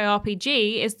Super Mario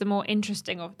RPG is the more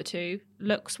interesting of the two,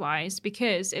 looks-wise,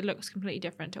 because it looks completely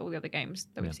different to all the other games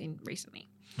that we've seen recently.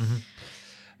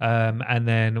 And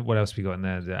then what else we got in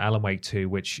there? The Alan Wake 2,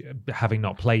 which, having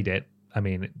not played it, I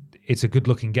mean, it's a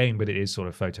good-looking game, but it is sort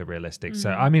of photorealistic. So,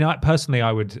 I mean,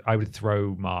 I would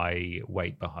throw my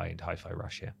weight behind Hi-Fi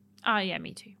Rush here. Yeah,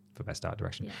 me too. For best art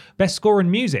direction. Yeah. Best score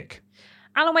in music.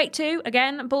 Alan Wake 2,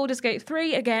 again. Baldur's Gate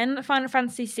 3, again. Final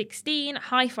Fantasy 16,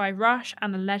 Hi-Fi Rush,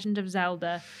 and The Legend of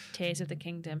Zelda, Tears of the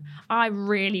Kingdom. I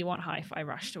really want Hi-Fi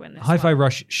Rush to win this Hi-Fi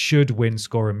Rush should win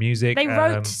score in music. They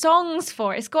wrote songs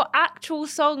for it. It's got actual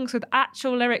songs with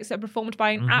actual lyrics that are performed by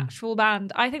an actual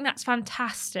band. I think that's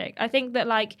fantastic. I think that,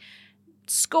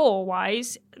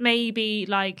 score-wise, maybe,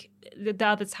 the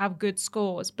others have good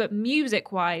scores, but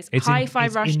music-wise, Hi-Fi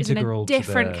Rush is in a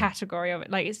different category of it.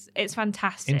 It's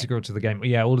fantastic. Integral to the game.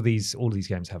 Yeah, all of these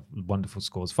games have wonderful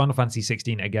scores. Final Fantasy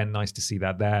 16, again, nice to see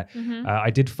that there.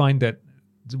 I did find that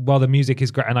while the music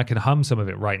is great, and I can hum some of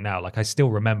it right now, I still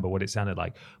remember what it sounded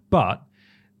like, but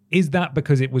is that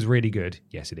because it was really good?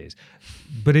 Yes, it is.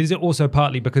 But is it also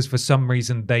partly because for some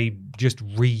reason they just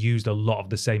reused a lot of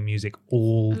the same music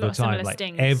all the time?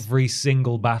 Every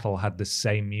single battle had the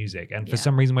same music. And for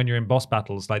some reason when you're in boss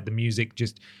battles, the music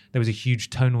there was a huge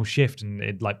tonal shift, and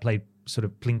it played sort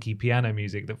of plinky piano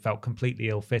music that felt completely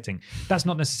ill-fitting. That's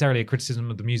not necessarily a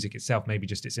criticism of the music itself, maybe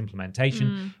just its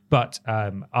implementation. But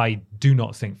I do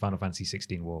not think Final Fantasy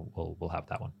 16 will have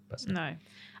that one. Personally. No.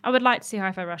 I would like to see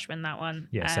Hi-Fi Rush win that one.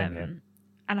 Yeah, same here.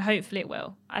 And hopefully it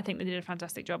will. I think they did a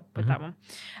fantastic job with that one.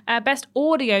 Best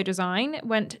audio design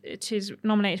is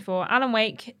nominated for Alan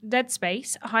Wake, Dead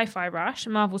Space, Hi-Fi Rush,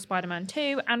 Marvel Spider-Man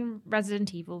 2, and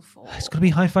Resident Evil 4. It's got to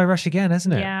be Hi-Fi Rush again,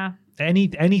 hasn't it? Yeah.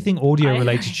 Anything audio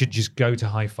related should just go to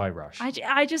Hi-Fi Rush.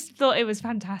 I just thought it was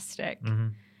fantastic.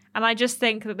 And I just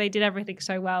think that they did everything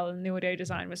so well, and the audio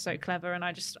design was so clever, and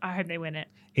I hope they win it.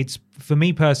 It's, for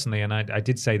me personally, and I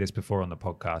did say this before on the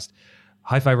podcast,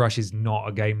 Hi-Fi Rush is not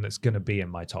a game that's going to be in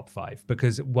my top 5,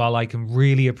 because while I can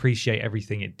really appreciate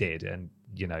everything it did, and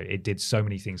it did so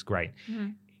many things great,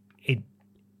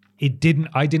 I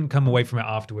didn't come away from it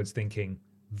afterwards thinking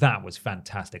that was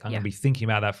fantastic. I'm going to be thinking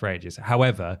about that for ages.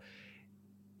 However,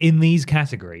 in these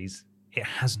categories, it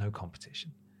has no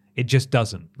competition. It just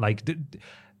doesn't.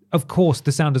 Of course,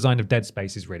 the sound design of Dead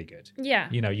Space is really good. Yeah.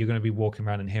 You're going to be walking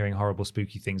around and hearing horrible,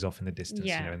 spooky things off in the distance, in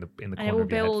the corner of your headphones. And it will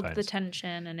build headphones. the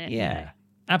tension and it. Yeah,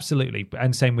 absolutely.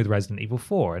 And same with Resident Evil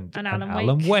 4 and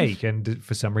Alan Wake and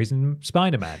for some reason,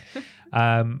 Spider-Man.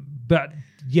 But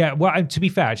yeah, well, to be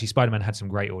fair, actually, Spider-Man had some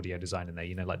great audio design in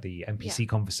there, like the NPC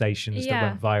conversations that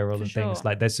went viral and things.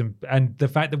 Like there's some, and the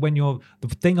fact that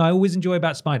the thing I always enjoy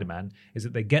about Spider-Man is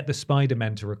that they get the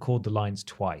Spider-Men to record the lines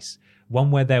twice. One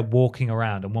where they're walking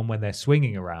around and one where they're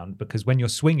swinging around, because when you're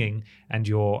swinging and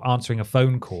you're answering a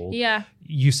phone call,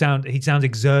 he sounds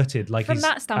exerted, like from he's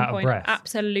that standpoint, out of breath.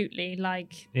 Absolutely,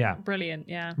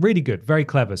 brilliant, really good, very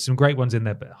clever, some great ones in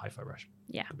there, but Hi-Fi Rush.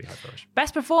 Yeah. Could be Hi-Fi Rush.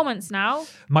 Best performance now.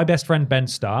 My best friend Ben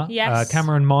Starr. Yes.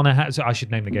 Cameron Monaghan. So I should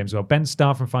name the game as well. Ben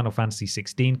Starr from Final Fantasy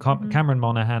 16. Cameron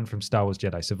Monaghan from Star Wars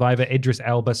Jedi Survivor. Idris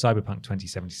Elba, Cyberpunk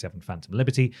 2077, Phantom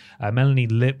Liberty. Melanie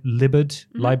Liebert,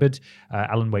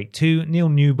 Alan Wake 2. Neil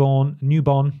Newborn,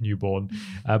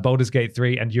 Baldur's Gate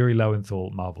 3, and Yuri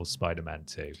Lowenthal, Marvel's Spider-Man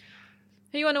 2.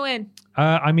 Who you want to win?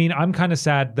 I mean, I'm kind of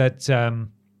sad that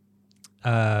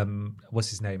what's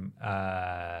his name?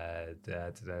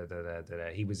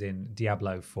 He was in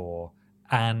Diablo 4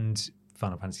 and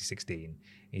Final Fantasy 16.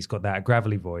 He's got that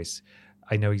gravelly voice.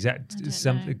 I know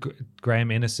exactly.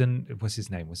 Graham Innocent. What's his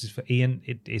name? What's his for Ian?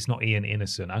 It's not Ian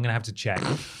Innocent. I'm gonna have to check.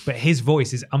 But his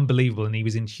voice is unbelievable, and he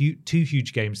was in 2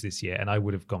 huge games this year, and I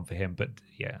would have gone for him. But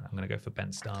yeah, I'm gonna go for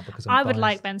Ben Starr because I would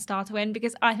like Ben Starr to win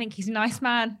because I think he's a nice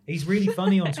man. He's really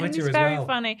funny on Twitter he's as well. He's very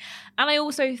funny, and I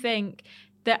also think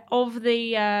that of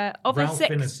the Ralph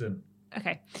 6, Ineson.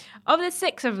 Okay, of the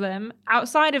 6 of them,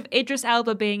 outside of Idris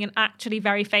Elba being an actually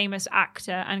very famous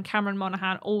actor and Cameron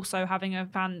Monaghan also having a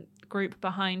fan group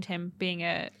behind him being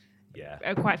a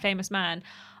quite famous man,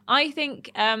 I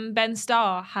think Ben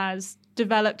Starr has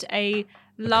developed a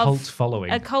cult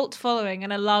following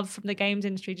and a love from the games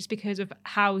industry just because of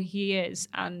how he is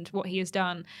and what he has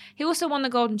done. He also won the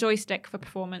Golden Joystick for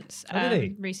performance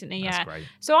recently. That's great.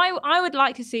 So I would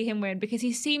like to see him win because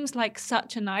he seems like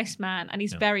such a nice man and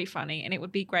he's very funny, and it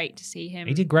would be great to see him.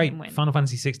 He did great. Win. Final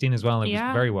Fantasy 16 as well. It was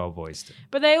very well voiced.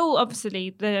 But they all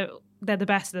obviously they're the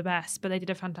best of the best, but they did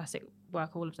a fantastic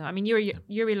work, all of them. I mean,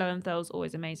 Yuri Lowenthal's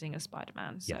always amazing as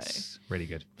Spider-Man. So. Yes, really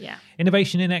good. Yeah.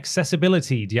 Innovation in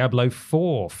accessibility, Diablo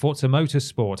 4, Forza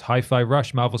Motorsport, Hi-Fi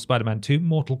Rush, Marvel Spider-Man 2,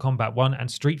 Mortal Kombat 1, and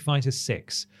Street Fighter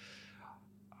 6.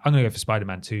 I'm going to go for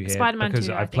Spider-Man 2 here because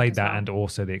I've played that, and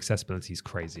also the accessibility is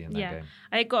crazy in that game.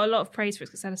 I got a lot of praise for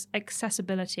its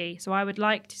accessibility, so I would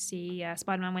like to see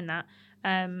Spider-Man win that.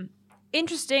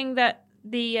 Interesting that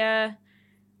the...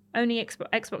 only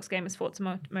Xbox game is Forza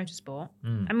Motorsport.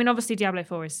 I mean, obviously Diablo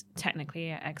 4 is technically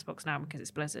Xbox now because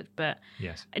it's Blizzard, but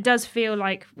it does feel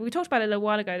like we talked about it a little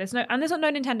while ago. There's no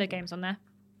Nintendo games on there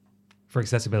for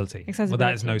accessibility. Well,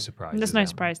 that is no surprise. There's no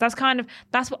surprise. That's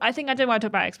what I think. I don't want to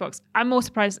talk about Xbox. I'm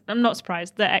not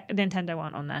surprised that Nintendo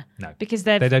aren't on there. No, because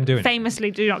they don't do it.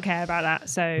 Famously do not care about that.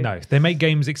 So no, they make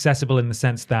games accessible in the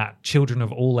sense that children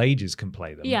of all ages can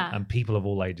play them, Yeah. and people of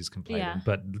all ages can play Yeah. them.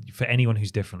 But for anyone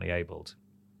who's differently abled,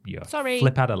 you're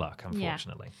flip out of luck,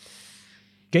 unfortunately.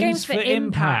 Games for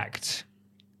Impact.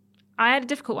 I had a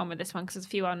difficult one with this one because there's a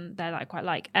few on there that I quite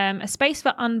like. A Space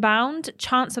for Unbound,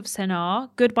 Chance of Sinar,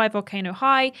 Goodbye Volcano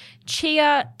High,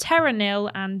 Chia, Terra Nil,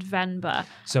 and Venba.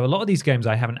 So a lot of these games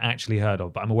I haven't actually heard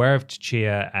of, but I'm aware of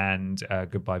Chia and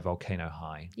Goodbye Volcano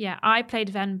High. Yeah, I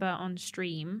played Venba on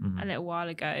stream a little while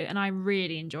ago, and I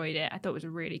really enjoyed it. I thought it was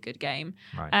a really good game.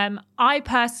 Right. I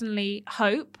personally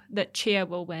hope that Chia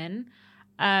will win.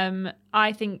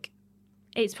 I think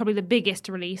it's probably the biggest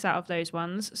release out of those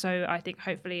ones, so I think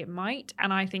hopefully it might,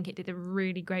 and I think it did a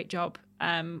really great job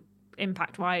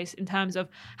impact-wise in terms of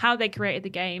how they created the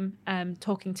game,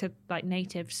 talking to like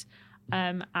natives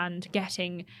and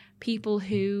getting people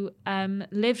who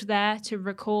lived there to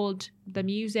record the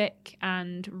music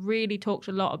and really talked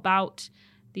a lot about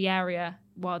the area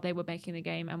while they were making the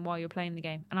game and while you're playing the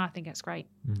game, and I think that's great.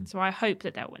 So I hope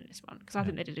that they'll win this one because I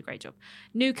think they did a great job.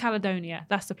 New Caledonia,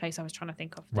 that's the place I was trying to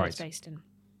think of that it's based in.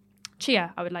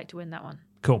 Chia, I would like to win that one.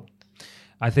 Cool.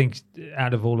 I think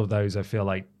out of all of those, I feel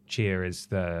like Cheer is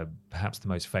perhaps the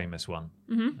most famous one.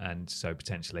 And so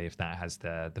potentially if that has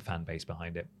the fan base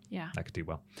behind it, that could do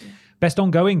well. Best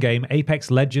ongoing game, Apex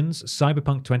Legends,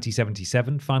 Cyberpunk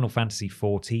 2077, Final Fantasy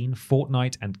XIV,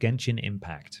 Fortnite, and Genshin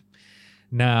Impact.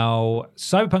 Now,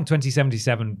 Cyberpunk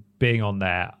 2077 being on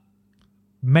there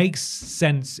makes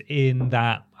sense in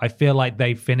that I feel like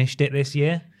they finished it this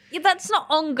year. Yeah, that's not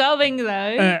ongoing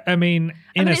though. I mean,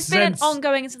 it's been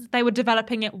ongoing since they were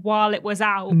developing it while it was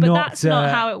out, but that's not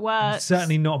how it works.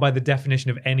 Certainly not by the definition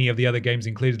of any of the other games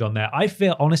included on there. I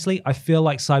feel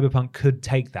like Cyberpunk could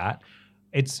take that.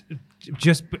 It's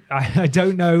just, I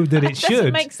don't know that it should.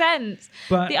 Doesn't make sense.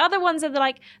 But the other ones are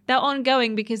they're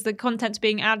ongoing because the content's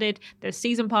being added. There's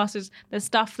season passes. There's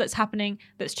stuff that's happening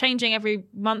that's changing every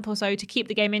month or so to keep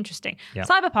the game interesting. Yeah.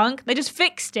 Cyberpunk, they just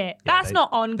fixed it. That's not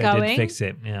ongoing. They did fix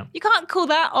it. Yeah. You can't call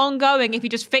that ongoing if you're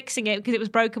just fixing it because it was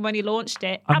broken when you launched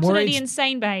it. Absolutely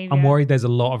insane behavior. I'm worried there's a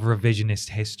lot of revisionist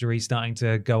history starting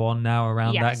to go on now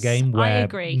around that game. Where I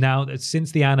agree. Now,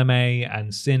 since the anime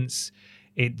and since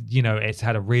it's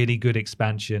had a really good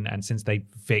expansion, and since they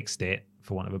fixed it,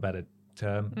 for want of a better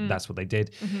term, that's what they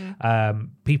did.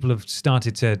 People have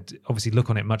started to obviously look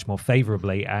on it much more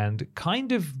favorably and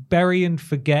kind of bury and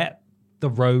forget the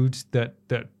road that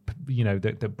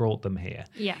brought them here.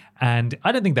 Yeah. And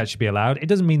I don't think that should be allowed. It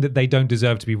doesn't mean that they don't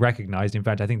deserve to be recognized. In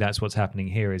fact, I think that's what's happening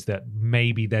here, is that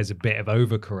maybe there's a bit of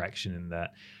overcorrection in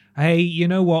that. Hey, you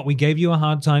know what? We gave you a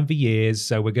hard time for years,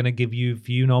 so we're going to give you a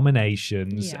few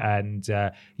nominations. Yeah. And,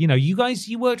 you guys,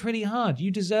 you worked really hard.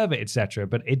 You deserve it, etc.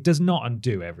 But it does not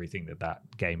undo everything that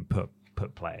game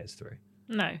put players through.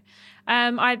 No.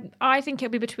 I think it'll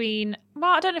be between...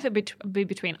 Well, I don't know if it'll be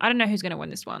between... I don't know who's going to win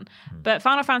this one. But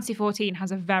Final Fantasy XIV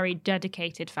has a very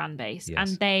dedicated fan base. Yes.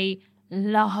 And they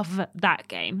love that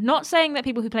game. Not saying that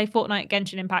people who play Fortnite,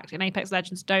 Genshin Impact, and Apex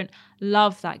Legends don't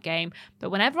love that game, but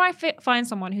whenever I find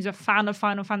someone who's a fan of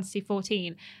Final Fantasy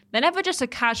XIV, they're never just a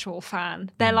casual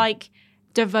fan. They're like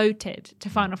devoted to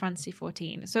Final Fantasy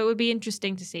XIV. So it would be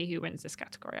interesting to see who wins this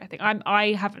category. I think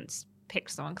I haven't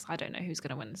picked someone because I don't know who's going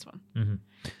to win this one. Mm-hmm.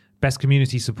 Best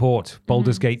community support,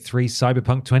 Baldur's Gate 3,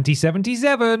 Cyberpunk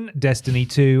 2077, Destiny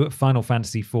 2, Final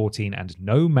Fantasy XIV, and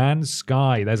No Man's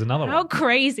Sky. There's another one. How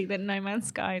crazy that No Man's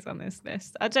Sky is on this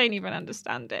list. I don't even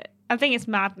understand it. I think it's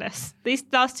madness. These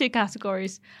last two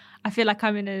categories, I feel like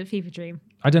I'm in a fever dream.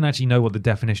 I don't actually know what the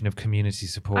definition of community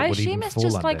support would even fall under. I assume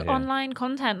it's just like here. online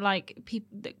content, like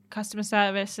customer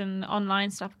service and online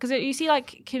stuff. Because you see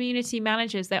like community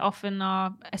managers, they often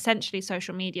are essentially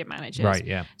social media managers. Right,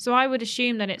 yeah. So I would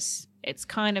assume that it's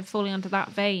kind of falling under that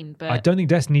vein. But I don't think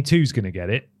Destiny 2 is going to get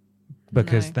it,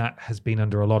 because that has been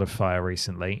under a lot of fire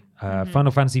recently.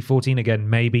 Final Fantasy XIV, again,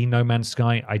 maybe. No Man's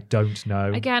Sky, I don't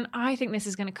know. Again, I think this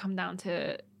is going to come down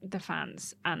to the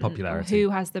fans and popularity. Who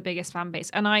has the biggest fan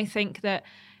base. And I think that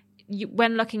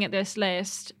when looking at this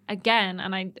list, again,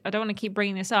 and I don't want to keep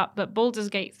bringing this up, but Baldur's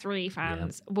Gate 3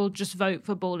 fans will just vote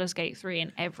for Baldur's Gate 3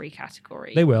 in every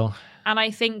category. They will. And I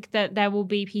think that there will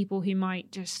be people who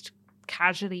might just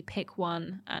casually pick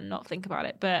one and not think about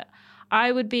it. But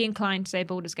I would be inclined to say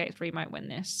Baldur's Gate 3 might win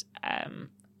this.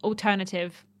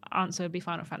 Alternative answer would be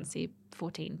Final Fantasy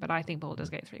 14, but I think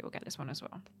Baldur's Gate 3 will get this one as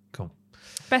well. Cool.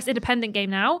 Best independent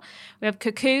game now. We have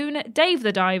Cocoon, Dave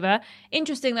the Diver.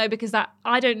 Interesting though, because that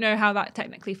I don't know how that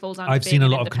technically falls under. I've seen a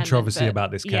lot of controversy about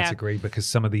this category because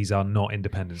some of these are not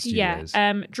independent studios.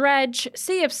 Yeah. Dredge,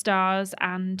 Sea of Stars,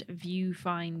 and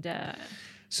Viewfinder.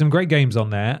 Some great games on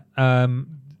there.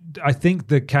 I think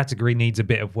the category needs a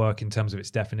bit of work in terms of its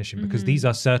definition, because these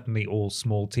are certainly all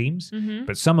small teams,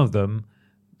 but some of them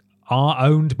are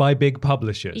owned by big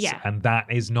publishers, and that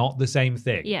is not the same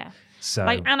thing. Yeah. So,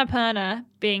 like Annapurna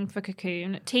being for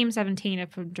Cocoon, Team 17 are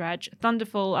from Dredge,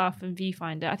 Thunderfall are from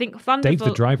Viewfinder. I think Thunderfall... Dave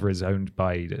the Driver is owned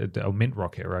by, Mint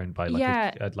Rocket are owned by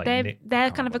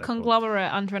they're kind of a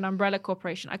conglomerate under an umbrella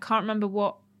corporation. I can't remember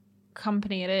what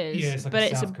company it is, it's like but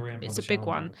it's a big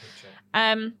one.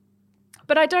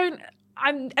 But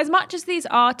I'm as much as these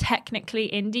are technically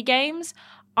indie games,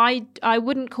 I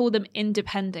wouldn't call them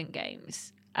independent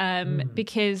games.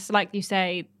 Because like you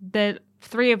say, the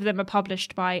three of them are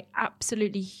published by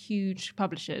absolutely huge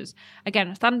publishers.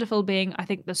 Again, Thunderfall being, I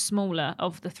think, the smaller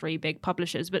of the three big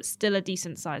publishers, but still a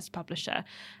decent-sized publisher.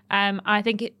 I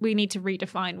think we need to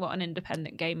redefine what an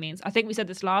independent game means. I think we said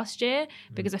this last year,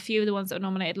 because a few of the ones that were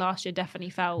nominated last year definitely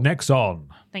felt... Nexon.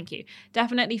 Thank you.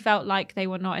 Definitely felt like they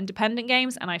were not independent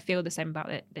games, and I feel the same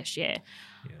about it this year.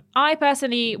 Yeah. I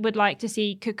personally would like to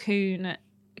see Cocoon...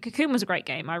 Cocoon was a great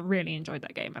game. I really enjoyed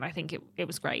that game, and I think it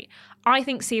was great. I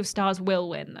think Sea of Stars will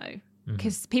win, though,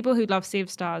 because people who love Sea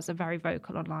of Stars are very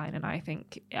vocal online, and I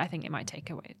think it might take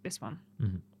away this one.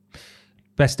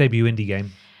 Best debut indie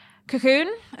game.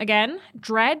 Cocoon, again.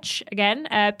 Dredge, again.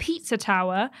 Pizza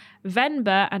Tower,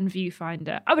 Venba, and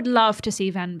Viewfinder. I would love to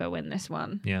see Venba win this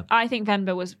one. Yeah. I think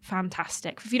Venba was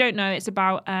fantastic. If you don't know, it's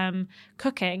about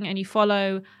cooking, and you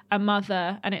follow a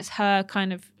mother, and it's her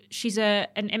kind of... She's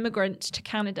an immigrant to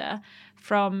Canada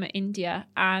from India,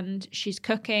 and she's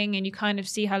cooking, and you kind of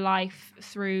see her life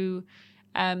through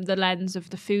the lens of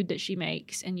the food that she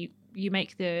makes, and you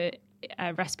make the...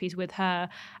 recipes with her,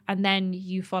 and then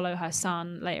you follow her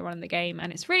son later on in the game,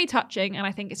 and it's really touching, and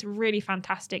I think it's a really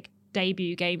fantastic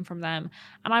debut game from them,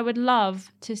 and I would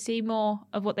love to see more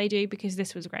of what they do because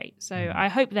this was great. So I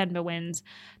hope Venba wins.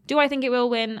 Do I think it will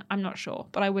win? I'm not sure,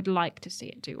 but I would like to see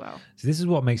it do well. So this is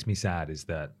what makes me sad, is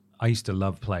that I used to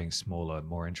love playing smaller,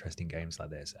 more interesting games like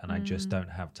this, and I just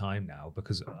don't have time now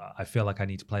because I feel like I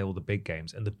need to play all the big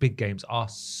games, and the big games are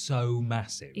so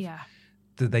massive. Yeah.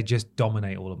 They just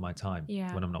dominate all of my time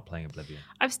Yeah. when I'm not playing Oblivion.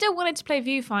 I've still wanted to play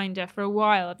Viewfinder for a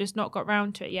while. I've just not got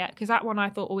round to it yet because that one I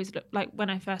thought always looked like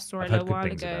when I first saw it a little while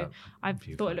ago. I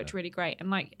thought it looked really great, and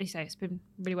like you say, it's been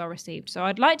really well received. So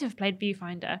I'd like to have played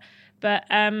Viewfinder, but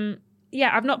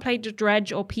yeah, I've not played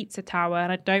Dredge or Pizza Tower,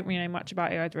 and I don't really know much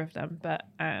about either of them. But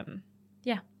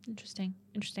yeah, interesting.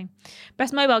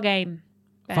 Best mobile game.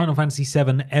 Final Fantasy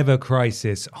VII Ever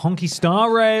Crisis, Honky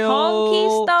Star Rail,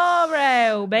 Honky Star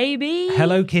Rail, baby.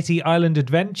 Hello Kitty Island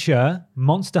Adventure,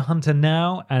 Monster Hunter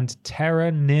Now, and Terra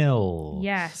Nil.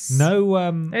 Yes.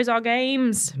 No, those are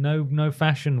games. No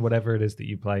fashion, whatever it is that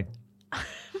you play.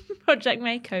 Project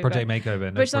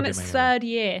Makeover. No Which is on its Makeover. third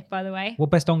year, by the way. Well,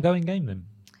 best ongoing game then.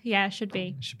 Yeah, it should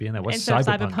be. It should be in there. What's Instead of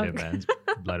Cyberpunk in there? It's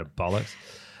a load of bollocks.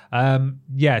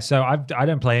 Yeah, so I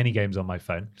don't play any games on my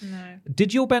phone. No.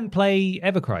 Did your Ben play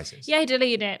Ever Crisis? Yeah, he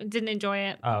deleted it. Didn't enjoy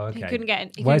it. Oh, okay. He couldn't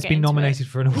get it. Well, it's been nominated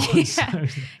for an award. Yeah.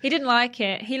 He didn't like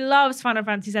it. He loves Final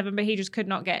Fantasy VII, but he just could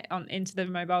not get into the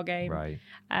mobile game. Right.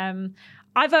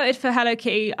 I voted for Hello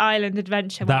Kitty Island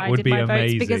Adventure when That I would did be my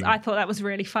amazing. votes because I thought that was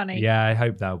really funny. Yeah, I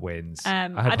hope that wins. I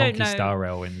hope I don't Honky know. Star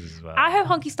Rail wins as well. I hope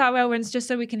Honky Star Rail wins just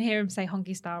so we can hear him say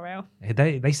Honky Star Rail.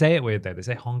 They say it weird though. They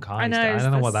say Honkai I know, Star. I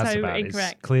don't know what that's that's so about.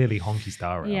 incorrect. It's clearly Honky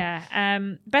Star Rail. Yeah.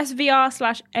 Best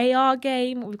VR/AR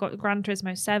game. We've got Gran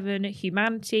Turismo 7,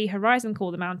 Humanity, Horizon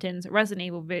Call the Mountains, Resident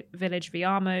Evil Village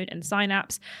VR mode, and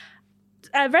Synapse.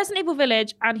 Resident Evil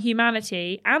Village and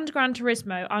Humanity and Gran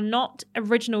Turismo are not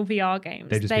original VR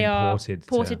games. They've just been are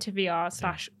ported to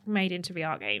VR / made into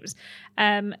VR games.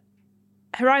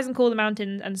 Horizon Call the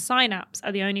Mountains and Synapse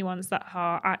are the only ones that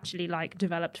are actually like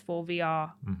developed for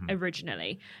VR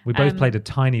originally. We both played a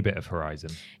tiny bit of Horizon.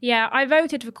 Yeah, I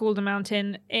voted for Call the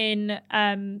Mountain in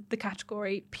the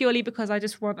category purely because I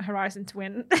just want Horizon to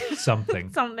win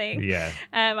Something. Yeah.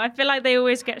 I feel like they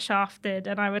always get shafted,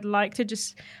 and I'd like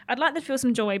to feel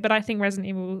some joy, but I think Resident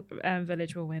Evil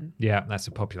Village will win. Yeah, that's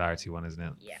a popularity one, isn't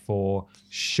it? Yeah. For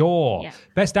sure. Yeah.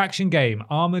 Best action game,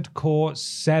 Armored Core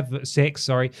 6,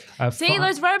 See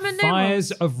those Roman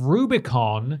Fires numerals? of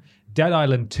Rubicon, Dead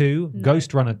Island 2,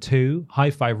 Ghost Runner 2,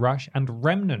 Hi-Fi Rush, and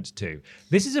Remnant 2.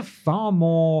 This is a far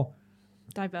more...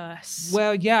 Diverse.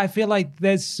 Well, yeah, I feel like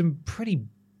there's some pretty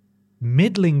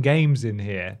middling games in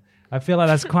here. I feel like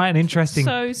that's quite an interesting...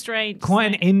 So strange. Quite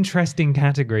an interesting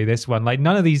category, this one. Like,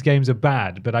 none of these games are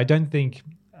bad, but I don't think...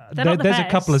 Not the there's a best.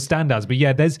 couple of standouts, but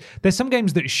yeah, there's some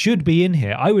games that should be in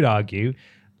here. I would argue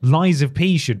Lies of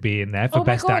P should be in there for Oh my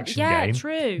best God, action yeah, game.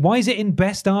 true. Why is it in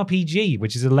best RPG,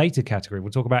 which is a later category we'll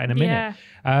talk about in a minute?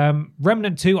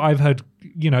 Remnant 2, I've heard,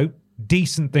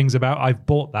 decent things about. I've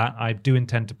bought that. I do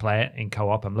intend to play it in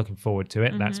co-op. I'm looking forward to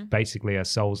it. That's basically a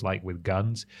Souls-like with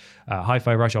guns.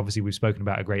 Hi-Fi Rush, obviously, we've spoken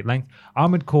about at great length.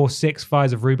 Armored Core 6,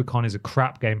 Fires of Rubicon is a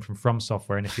crap game from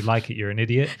Software, and if you like it, you're an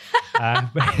idiot.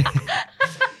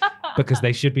 Because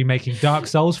they should be making Dark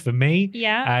Souls for me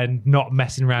and not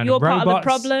messing around You're with robots.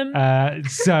 part of the problem.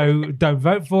 So don't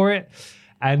vote for it.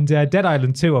 And Dead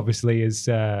Island 2, obviously, is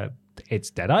it's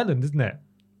Dead Island, isn't it?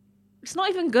 It's not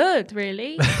even good,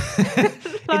 really.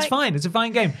 It's fine. It's a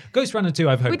fine game. Ghost Runner 2,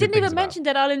 I've heard We good didn't things even about. mention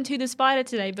Dead Island 2 the Spider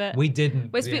today, but We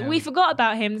didn't. we forgot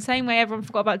about him the same way everyone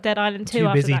forgot about Dead Island 2 Too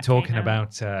after busy that talking came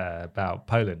out. about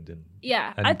Poland and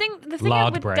I and think the thing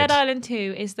lard with bread. Dead Island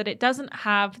 2 is that it doesn't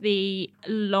have the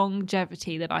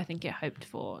longevity that I think it hoped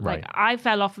for. Right. Like, I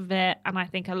fell off of it, and I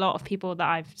think a lot of people that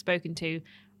I've spoken to,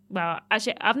 well,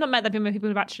 actually, I've not met that many people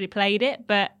who've actually played it,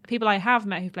 but people I have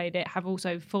met who played it have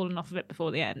also fallen off of it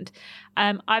before the end.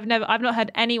 I've not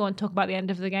heard anyone talk about the end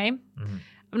of the game.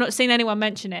 I've not seen anyone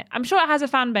mention it. I'm sure it has a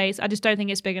fan base. I just don't think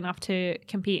it's big enough to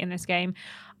compete in this game.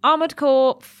 Armored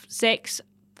Core 6,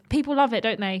 people love it,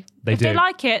 don't they? If do. they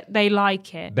like it, they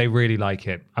like it. they really like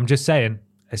it. I'm just saying,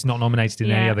 It's not nominated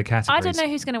in any other categories. I don't know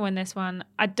who's going to win this one.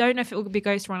 I don't know if it will be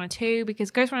Ghost Runner 2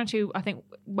 because Ghost Runner 2 I think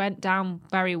went down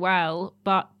very well,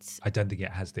 but I don't think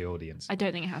it has the audience. I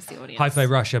don't think it has the audience. Hi-Fi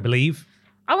Rush, I believe.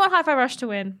 I want Hi-Fi Rush to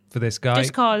win. For this guy.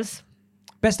 Just cause.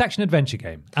 Best Action Adventure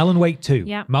Game: Alan Wake 2,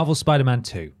 Yeah. Marvel Spider-Man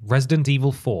 2, Resident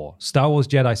Evil 4, Star Wars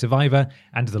Jedi Survivor,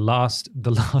 and the last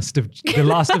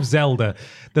of Zelda,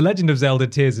 The Legend of Zelda: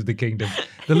 Tears of the Kingdom.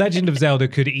 The Legend of Zelda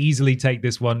could easily take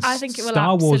this one. I think it will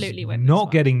Star Wars absolutely win this not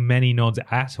one. getting many nods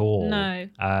at all. No.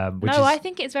 I I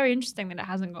think it's very interesting that it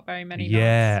hasn't got very many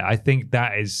Yeah, nods. I think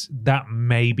that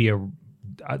may be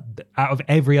out of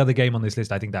every other game on this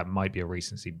list, I think that might be a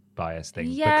recency bias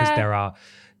thing because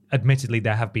admittedly,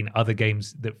 there have been other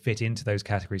games that fit into those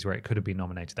categories where it could have been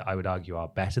nominated that I would argue are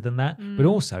better than that. But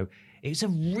also, it's a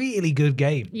really good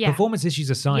game. Yeah. Performance issues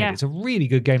aside, it's a really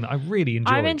good game that I really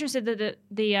enjoyed. I'm interested that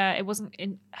it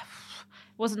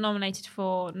wasn't nominated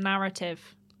for narrative.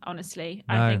 Honestly,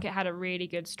 No. I think it had a really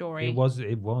good story. It was,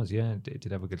 yeah. It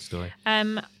did have a good story.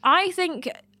 I think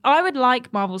I would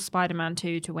like Marvel's Spider-Man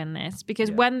 2 to win this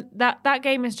because when that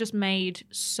game is just made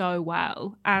so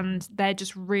well and they're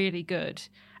just really good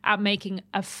at making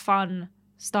a fun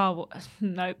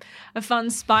a fun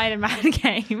Spider-Man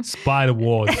game. Spider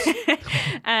Wars.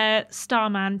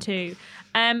 Starman 2.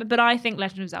 But I think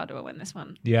Legend of Zelda will win this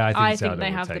one. Yeah, I think Zelda they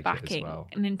will have the take it as backing. well.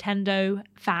 Nintendo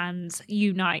fans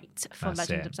unite for That's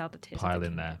Legend it. of Zelda Tears Pile of the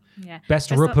in Kingdom. there. Yeah.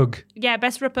 Best Rupug.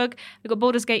 Best Rupug. We've got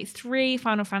Baldur's Gate 3,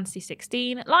 Final Fantasy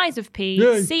 16, Lies of P,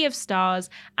 Yay. Sea of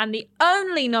Stars, and the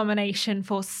only nomination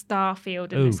for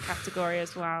Starfield in this category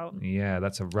as well. Yeah,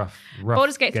 that's a rough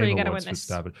Baldur's Gate 3 Game are gonna Awards win for this.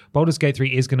 Starboard. Baldur's Gate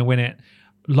 3 is going to win it.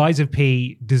 Lies of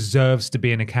P deserves to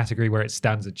be in a category where it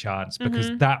stands a chance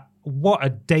because what a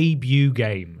debut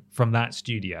game from that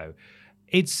studio.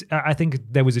 I think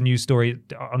there was a news story,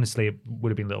 honestly, it would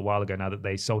have been a little while ago now, that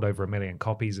they sold over 1 million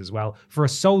copies as well. For a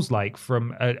Souls-like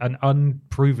from an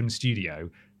unproven studio,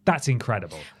 that's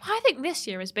incredible. Well, I think this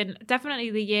year has been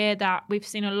definitely the year that we've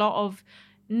seen a lot of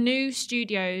new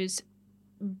studios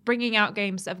bringing out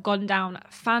games that have gone down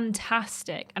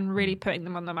fantastic and really putting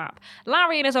them on the map.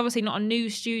 Larian is obviously not a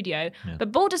new studio,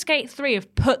 but Baldur's Gate 3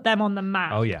 have put them on the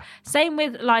map. Oh, yeah. Same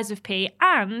with Lies of P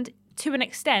and, to an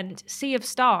extent, Sea of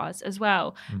Stars as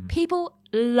well. People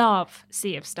love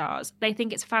Sea of Stars. They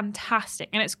think it's fantastic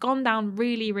and it's gone down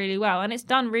really, really well. And it's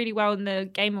done really well in the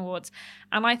Game Awards.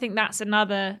 And I think that's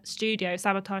another studio,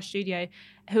 Sabotage Studio,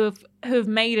 who have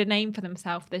made a name for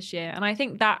themselves this year. And I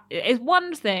think that is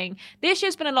one thing. This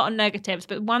year's been a lot of negatives,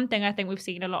 but one thing I think we've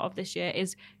seen a lot of this year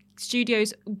is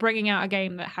studios bringing out a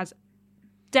game that has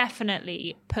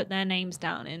definitely put their names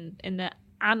down in the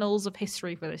annals of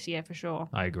history for this year, for sure.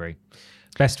 I agree.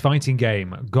 Best Fighting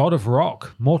Game: God of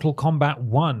Rock, Mortal Kombat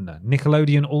 1,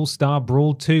 Nickelodeon All-Star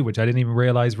Brawl 2, which I didn't even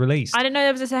realize released. I didn't know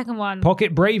there was a second one.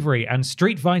 Pocket Bravery and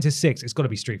Street Fighter 6. It's got to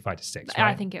be Street Fighter 6,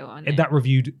 right? I think it will. That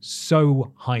reviewed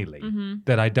so highly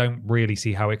that I don't really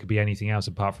see how it could be anything else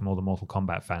apart from all the Mortal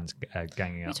Kombat fans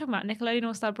ganging You're up. talking about Nickelodeon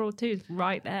All-Star Brawl 2 is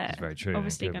right there. It's very true.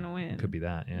 Obviously It could- going to win. Could be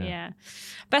that, yeah.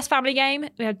 Best Family Game,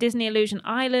 we have Disney Illusion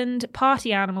Island,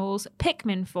 Party Animals,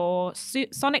 Pikmin 4,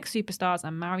 Sonic Superstars,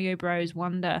 and Mario Bros.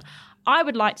 Wonder. I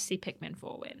would like to see Pikmin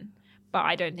 4 win, but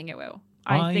I don't think it will.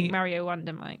 I think Mario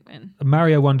Wonder might win.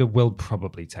 Mario Wonder will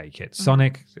probably take it.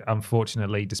 Sonic,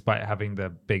 unfortunately, despite having the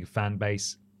big fan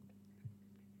base,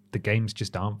 the games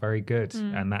just aren't very good,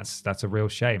 and that's a real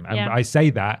shame. And I say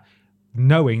that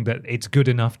knowing that it's good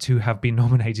enough to have been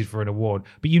nominated for an award,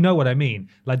 but you know what I mean.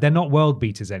 Like, they're not world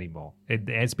beaters anymore.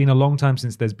 It's been a long time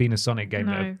since there's been a Sonic game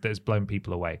that has blown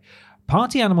people away.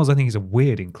 Party Animals, I think, is a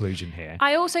weird inclusion here.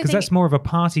 I also think... because that's more of a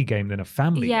party game than a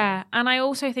family game. Yeah, and I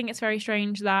also think it's very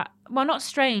strange that... Well, not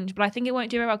strange, but I think it won't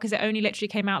do very well because it only literally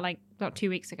came out like about 2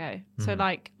 weeks ago. So,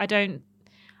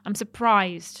 I'm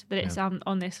surprised that it's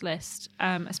on this list,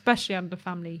 especially under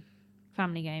family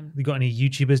game. You got any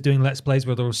YouTubers doing Let's Plays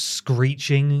where they're all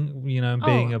screeching, and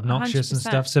being obnoxious 100%. and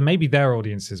stuff? So maybe their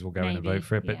audiences will go in and vote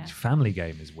for it, but family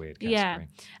game is weird category.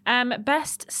 Yeah.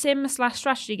 Best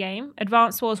sim/strategy game,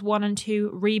 Advance Wars 1 and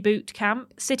 2 Reboot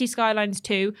Camp, City Skylines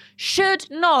 2 should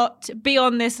not be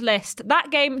on this list. That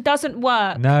game doesn't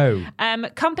work. No.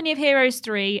 Company of Heroes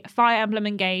 3, Fire Emblem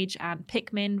Engage, and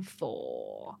Pikmin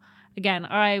 4. Again,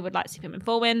 I would like to see Pikmin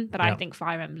 4 win, but I think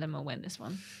Fire Emblem will win this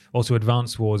one. Also,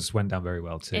 Advance Wars went down very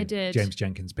well too. It did. James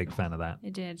Jenkins, big fan of that.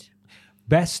 It did.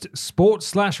 Best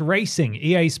Sports/Racing,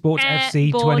 EA Sports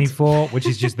FC bored. 24, which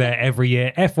is just there every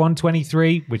year. F1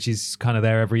 23, which is kind of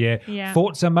there every year. Yeah.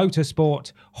 Forza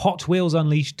Motorsport, Hot Wheels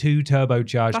Unleashed 2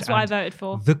 Turbocharged. That's what I and voted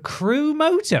for. The Crew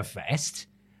Motorfest?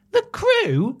 The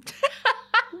Crew?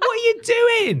 What are you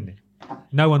doing?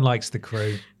 No one likes The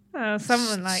Crew.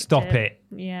 Someone liked Stop it.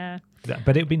 Yeah.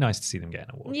 But it would be nice to see them get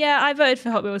an award. Yeah, I voted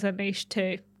for Hot Wheels Unleashed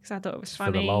too because I thought it was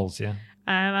funny. For the lols, yeah.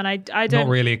 And I don't... Not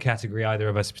really a category either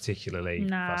of us particularly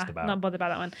fussed about. Not bothered about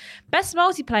that one. Best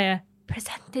multiplayer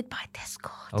presented by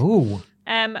Discord. Oh.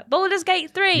 Baldur's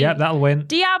Gate 3. Yep, that'll win.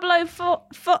 Diablo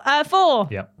 4.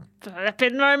 Yep.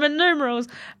 Flipping Roman numerals.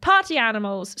 Party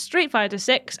Animals, Street Fighter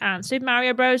 6, and Super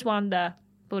Mario Bros. Wonder.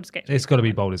 Baldur's Gate 3. It's got to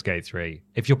be Baldur's Gate 3.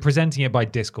 If you're presenting it by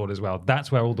Discord as well,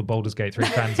 that's where all the Baldur's Gate 3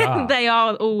 fans are. They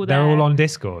are all there. They're all on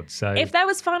Discord. So if there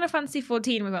was Final Fantasy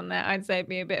 14 was on there, I'd say it'd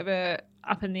be a bit of a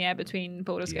up in the air between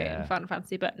Baldur's Gate and Final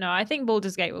Fantasy. But no, I think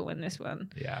Baldur's Gate will win this one.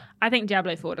 Yeah. I think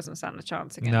Diablo 4 doesn't stand a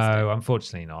chance against it. No,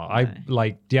 unfortunately not. No. I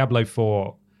like Diablo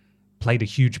 4 played a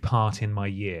huge part in my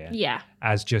year. Yeah.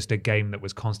 As just a game that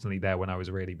was constantly there when I was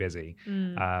really busy.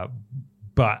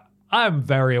 But I'm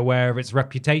very aware of its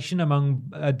reputation among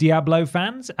Diablo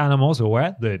fans, and I'm also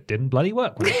aware that it didn't bloody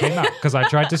work when it came out because I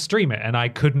tried to stream it and I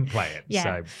couldn't play it. Yeah.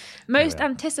 So, most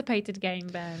anticipated game,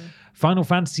 Ben. Final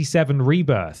Fantasy VII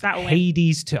Rebirth,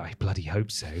 Hades 2, I bloody hope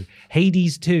so,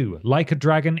 Hades 2, Like a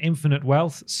Dragon, Infinite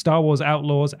Wealth, Star Wars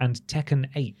Outlaws, and Tekken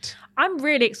 8. I'm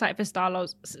really excited for Star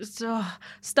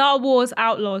Wars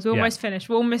Outlaws. We're almost finished.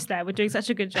 We're almost there. We're doing such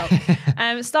a good job.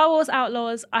 Star Wars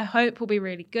Outlaws, I hope will be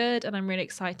really good, and I'm really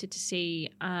excited to see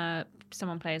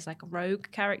someone play as like a rogue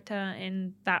character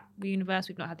in that universe.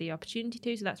 We've not had the opportunity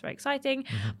to, so that's very exciting.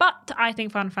 But I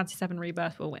think Final Fantasy VII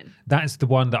Rebirth will win. That's the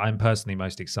one that I'm personally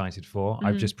most excited for.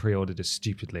 I've just pre-ordered a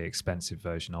stupidly expensive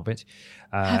version of it.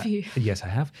 Have you? Yes, I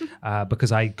have.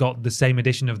 Because I got the same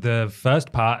edition of the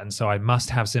first part, and so I must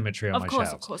have symmetry on my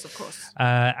shelves. Of course.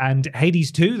 And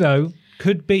Hades 2, though,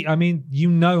 could be, I mean,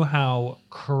 you know how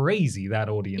crazy that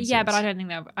audience is. Yeah, but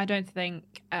I don't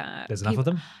think there's enough of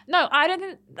them? No, I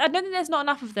don't think there's not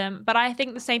enough of them, but I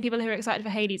think the same people who are excited for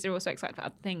Hades are also excited for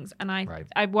other things, and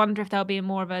I wonder if there'll be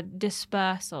more of a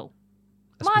dispersal.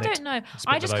 Well, I don't know.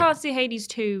 I just can't see Hades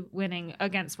 2 winning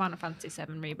against Final Fantasy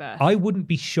VII Rebirth. I wouldn't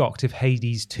be shocked if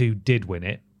Hades 2 did win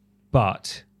it,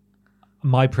 but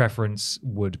my preference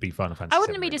would be Final Fantasy VII I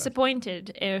wouldn't be Rebirth.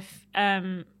 Disappointed if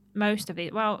most of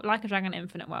it, Like a Dragon,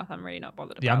 Infinite Wealth, I'm really not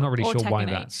bothered about. Yeah, I'm not really or sure why Tekken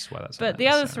 8. that's But the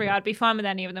other three, I'd be fine with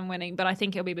any of them winning, but I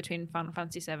think it'll be between Final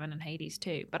Fantasy VII and Hades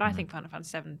 2. But I think Final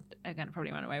Fantasy VII are going to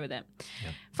probably run away with it. Yeah.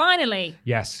 Finally,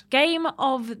 yes, Game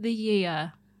of the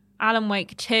Year. Alan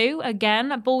Wake 2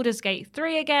 again, Baldur's Gate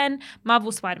 3 again,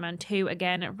 Marvel Spider-Man 2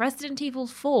 again, Resident Evil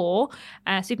 4,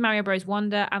 Super Mario Bros.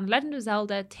 Wonder, and Legend of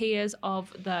Zelda Tears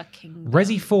of the Kingdom.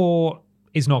 Resi 4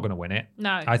 is not going to win it.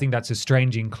 No. I think that's a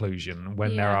strange inclusion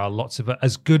when there are lots of...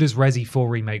 As good as Resi 4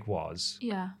 Remake was.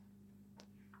 Yeah.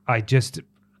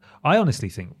 I honestly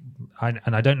think,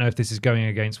 and I don't know if this is going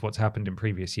against what's happened in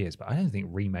previous years, but I don't think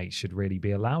remakes should really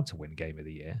be allowed to win Game of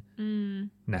the Year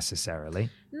necessarily.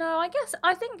 No, I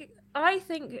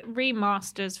think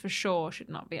remasters for sure should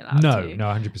not be allowed to. No,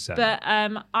 100%. But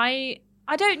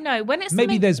I don't know when it's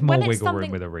maybe there's more when wiggle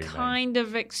room with a remake. Kind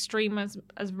of extreme as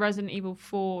Resident Evil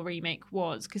 4 remake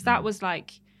was, because that was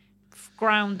like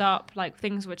ground up, like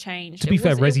things were changed. To be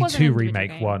fair, Resi 2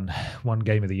 remake won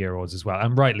Game of the Year awards as well,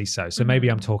 and rightly so. So maybe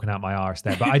I'm talking out my arse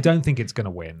there, but I don't think it's going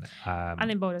to win. I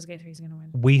think Baldur's Gate 3 is going to win.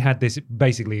 We had this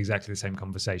basically exactly the same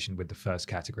conversation with the first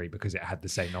category because it had the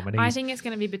same nominees. I think it's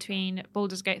going to be between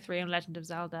Baldur's Gate 3 and Legend of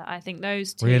Zelda. I think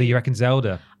those two. Really, you reckon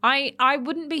Zelda? I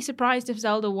wouldn't be surprised if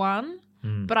Zelda won.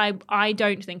 But I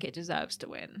don't think it deserves to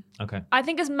win. Okay. I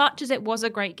think as much as it was a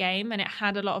great game and it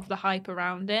had a lot of the hype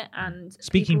around it, and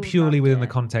speaking purely within the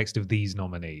context of these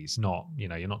nominees, not,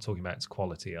 you're not talking about its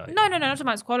quality, are you? No, not talking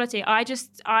about its quality. I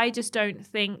just don't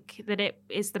think that it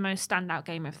is the most standout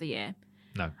game of the year.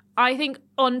 No. I think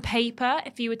on paper,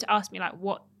 if you were to ask me like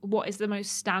what is the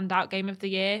most standout game of the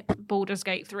year, Baldur's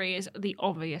Gate 3 is the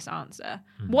obvious answer.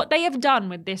 What they have done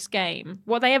with this game,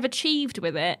 what they have achieved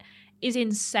with it, is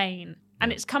insane.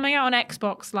 And it's coming out on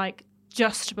Xbox like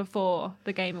just before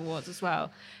the Game Awards as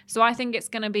well. So I think it's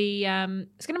going to be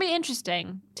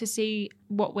interesting to see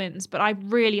what wins. But I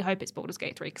really hope it's Baldur's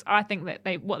Gate 3 because I think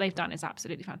that what they've done is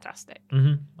absolutely fantastic.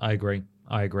 I agree.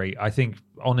 I think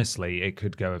honestly it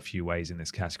could go a few ways in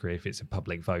this category if it's a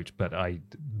public vote. But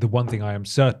the one thing I am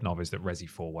certain of is that Resi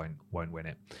 4 won't win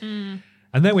it.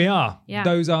 And there we are. Yeah.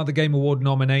 Those are the Game Award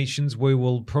nominations. We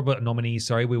will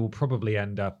probably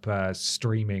end up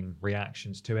streaming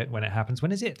reactions to it when it happens.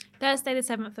 When is it? Thursday, the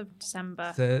 7th of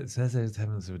December. Thursday, the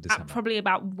 7th of December. At probably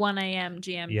about 1 a.m.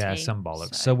 GMT. Yeah, some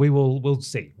bollocks. So we'll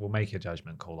see. We'll make a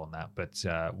judgment call on that. But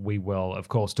we will, of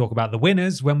course, talk about the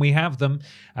winners when we have them.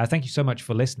 Thank you so much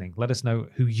for listening. Let us know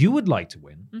who you would like to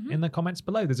win in the comments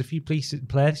below. There's a few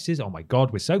places. Oh my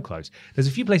God, we're so close. There's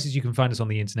a few places you can find us on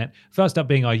the internet. First up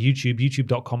being our YouTube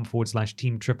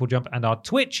youtube.com/Team TripleJump. And our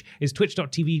Twitch is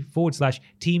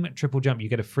twitch.tv/Team TripleJump. You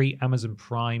get a free Amazon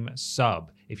Prime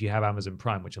sub if you have Amazon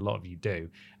Prime, which a lot of you do.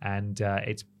 And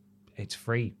it's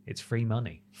free. It's free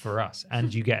money for us.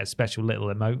 And you get a special little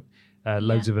emote.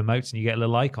 Loads of emotes, and you get a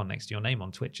little icon next to your name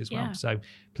on Twitch as well. So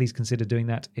please consider doing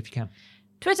that if you can.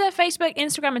 Twitter, Facebook,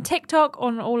 Instagram, and TikTok,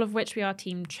 on all of which we are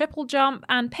Team TripleJump,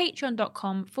 and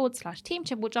patreon.com/Team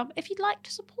TripleJump if you'd like to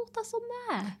support us on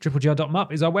there.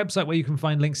 TripleJump is our website where you can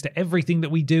find links to everything that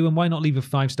we do, and why not leave a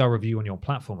 5-star review on your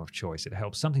platform of choice? It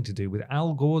helps something to do with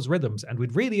Al Gore's rhythms, and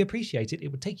we'd really appreciate it. It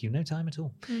would take you no time at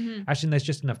all. Ashton, there's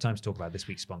just enough time to talk about this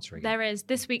week's sponsor again. There is.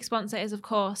 This week's sponsor is, of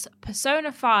course,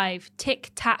 Persona 5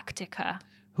 Tic Tactica.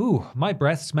 Ooh, my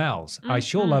breath smells. I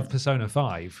sure love Persona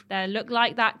 5. They look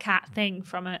like that cat thing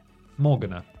from it.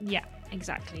 Morgana. Yeah,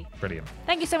 exactly. Brilliant.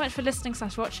 Thank you so much for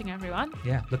listening/watching, everyone.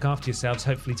 Yeah, look after yourselves.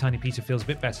 Hopefully Tiny Peter feels a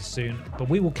bit better soon. But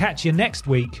we will catch you next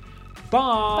week.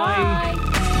 Bye.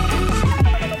 Bye.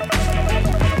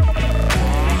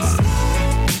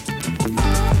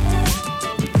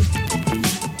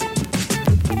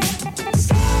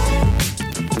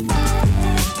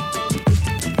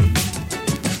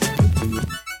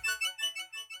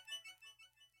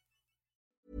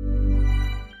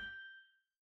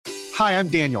 Hi, I'm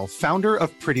Daniel, founder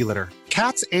of Pretty Litter.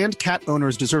 Cats and cat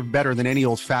owners deserve better than any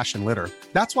old-fashioned litter.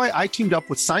 That's why I teamed up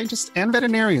with scientists and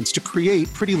veterinarians to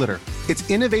create Pretty Litter. Its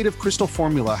innovative crystal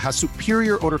formula has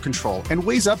superior odor control and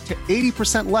weighs up to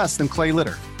 80% less than clay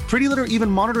litter. Pretty Litter even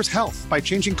monitors health by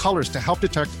changing colors to help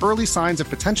detect early signs of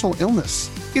potential illness.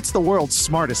 It's the world's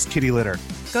smartest kitty litter.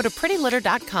 Go to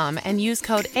prettylitter.com and use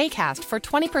code ACAST for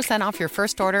 20% off your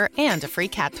first order and a free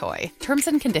cat toy. Terms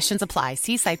and conditions apply.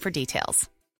 See site for details.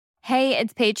 Hey,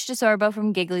 it's Paige DeSorbo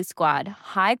from Giggly Squad.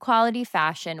 High quality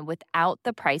fashion without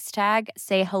the price tag.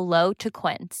 Say hello to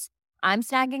Quince. I'm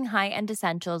snagging high-end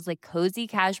essentials like cozy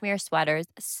cashmere sweaters,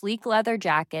 sleek leather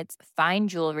jackets, fine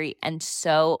jewelry, and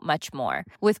so much more.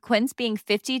 With Quince being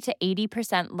 50 to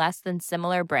 80% less than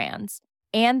similar brands.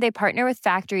 And they partner with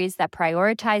factories that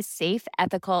prioritize safe,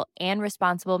 ethical, and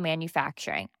responsible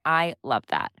manufacturing. I love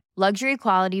that. Luxury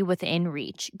quality within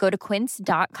reach. Go to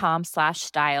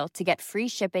quince.com/style to get free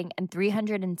shipping and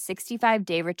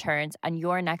 365-day returns on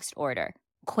your next order.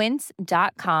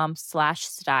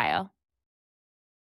 Quince.com/style.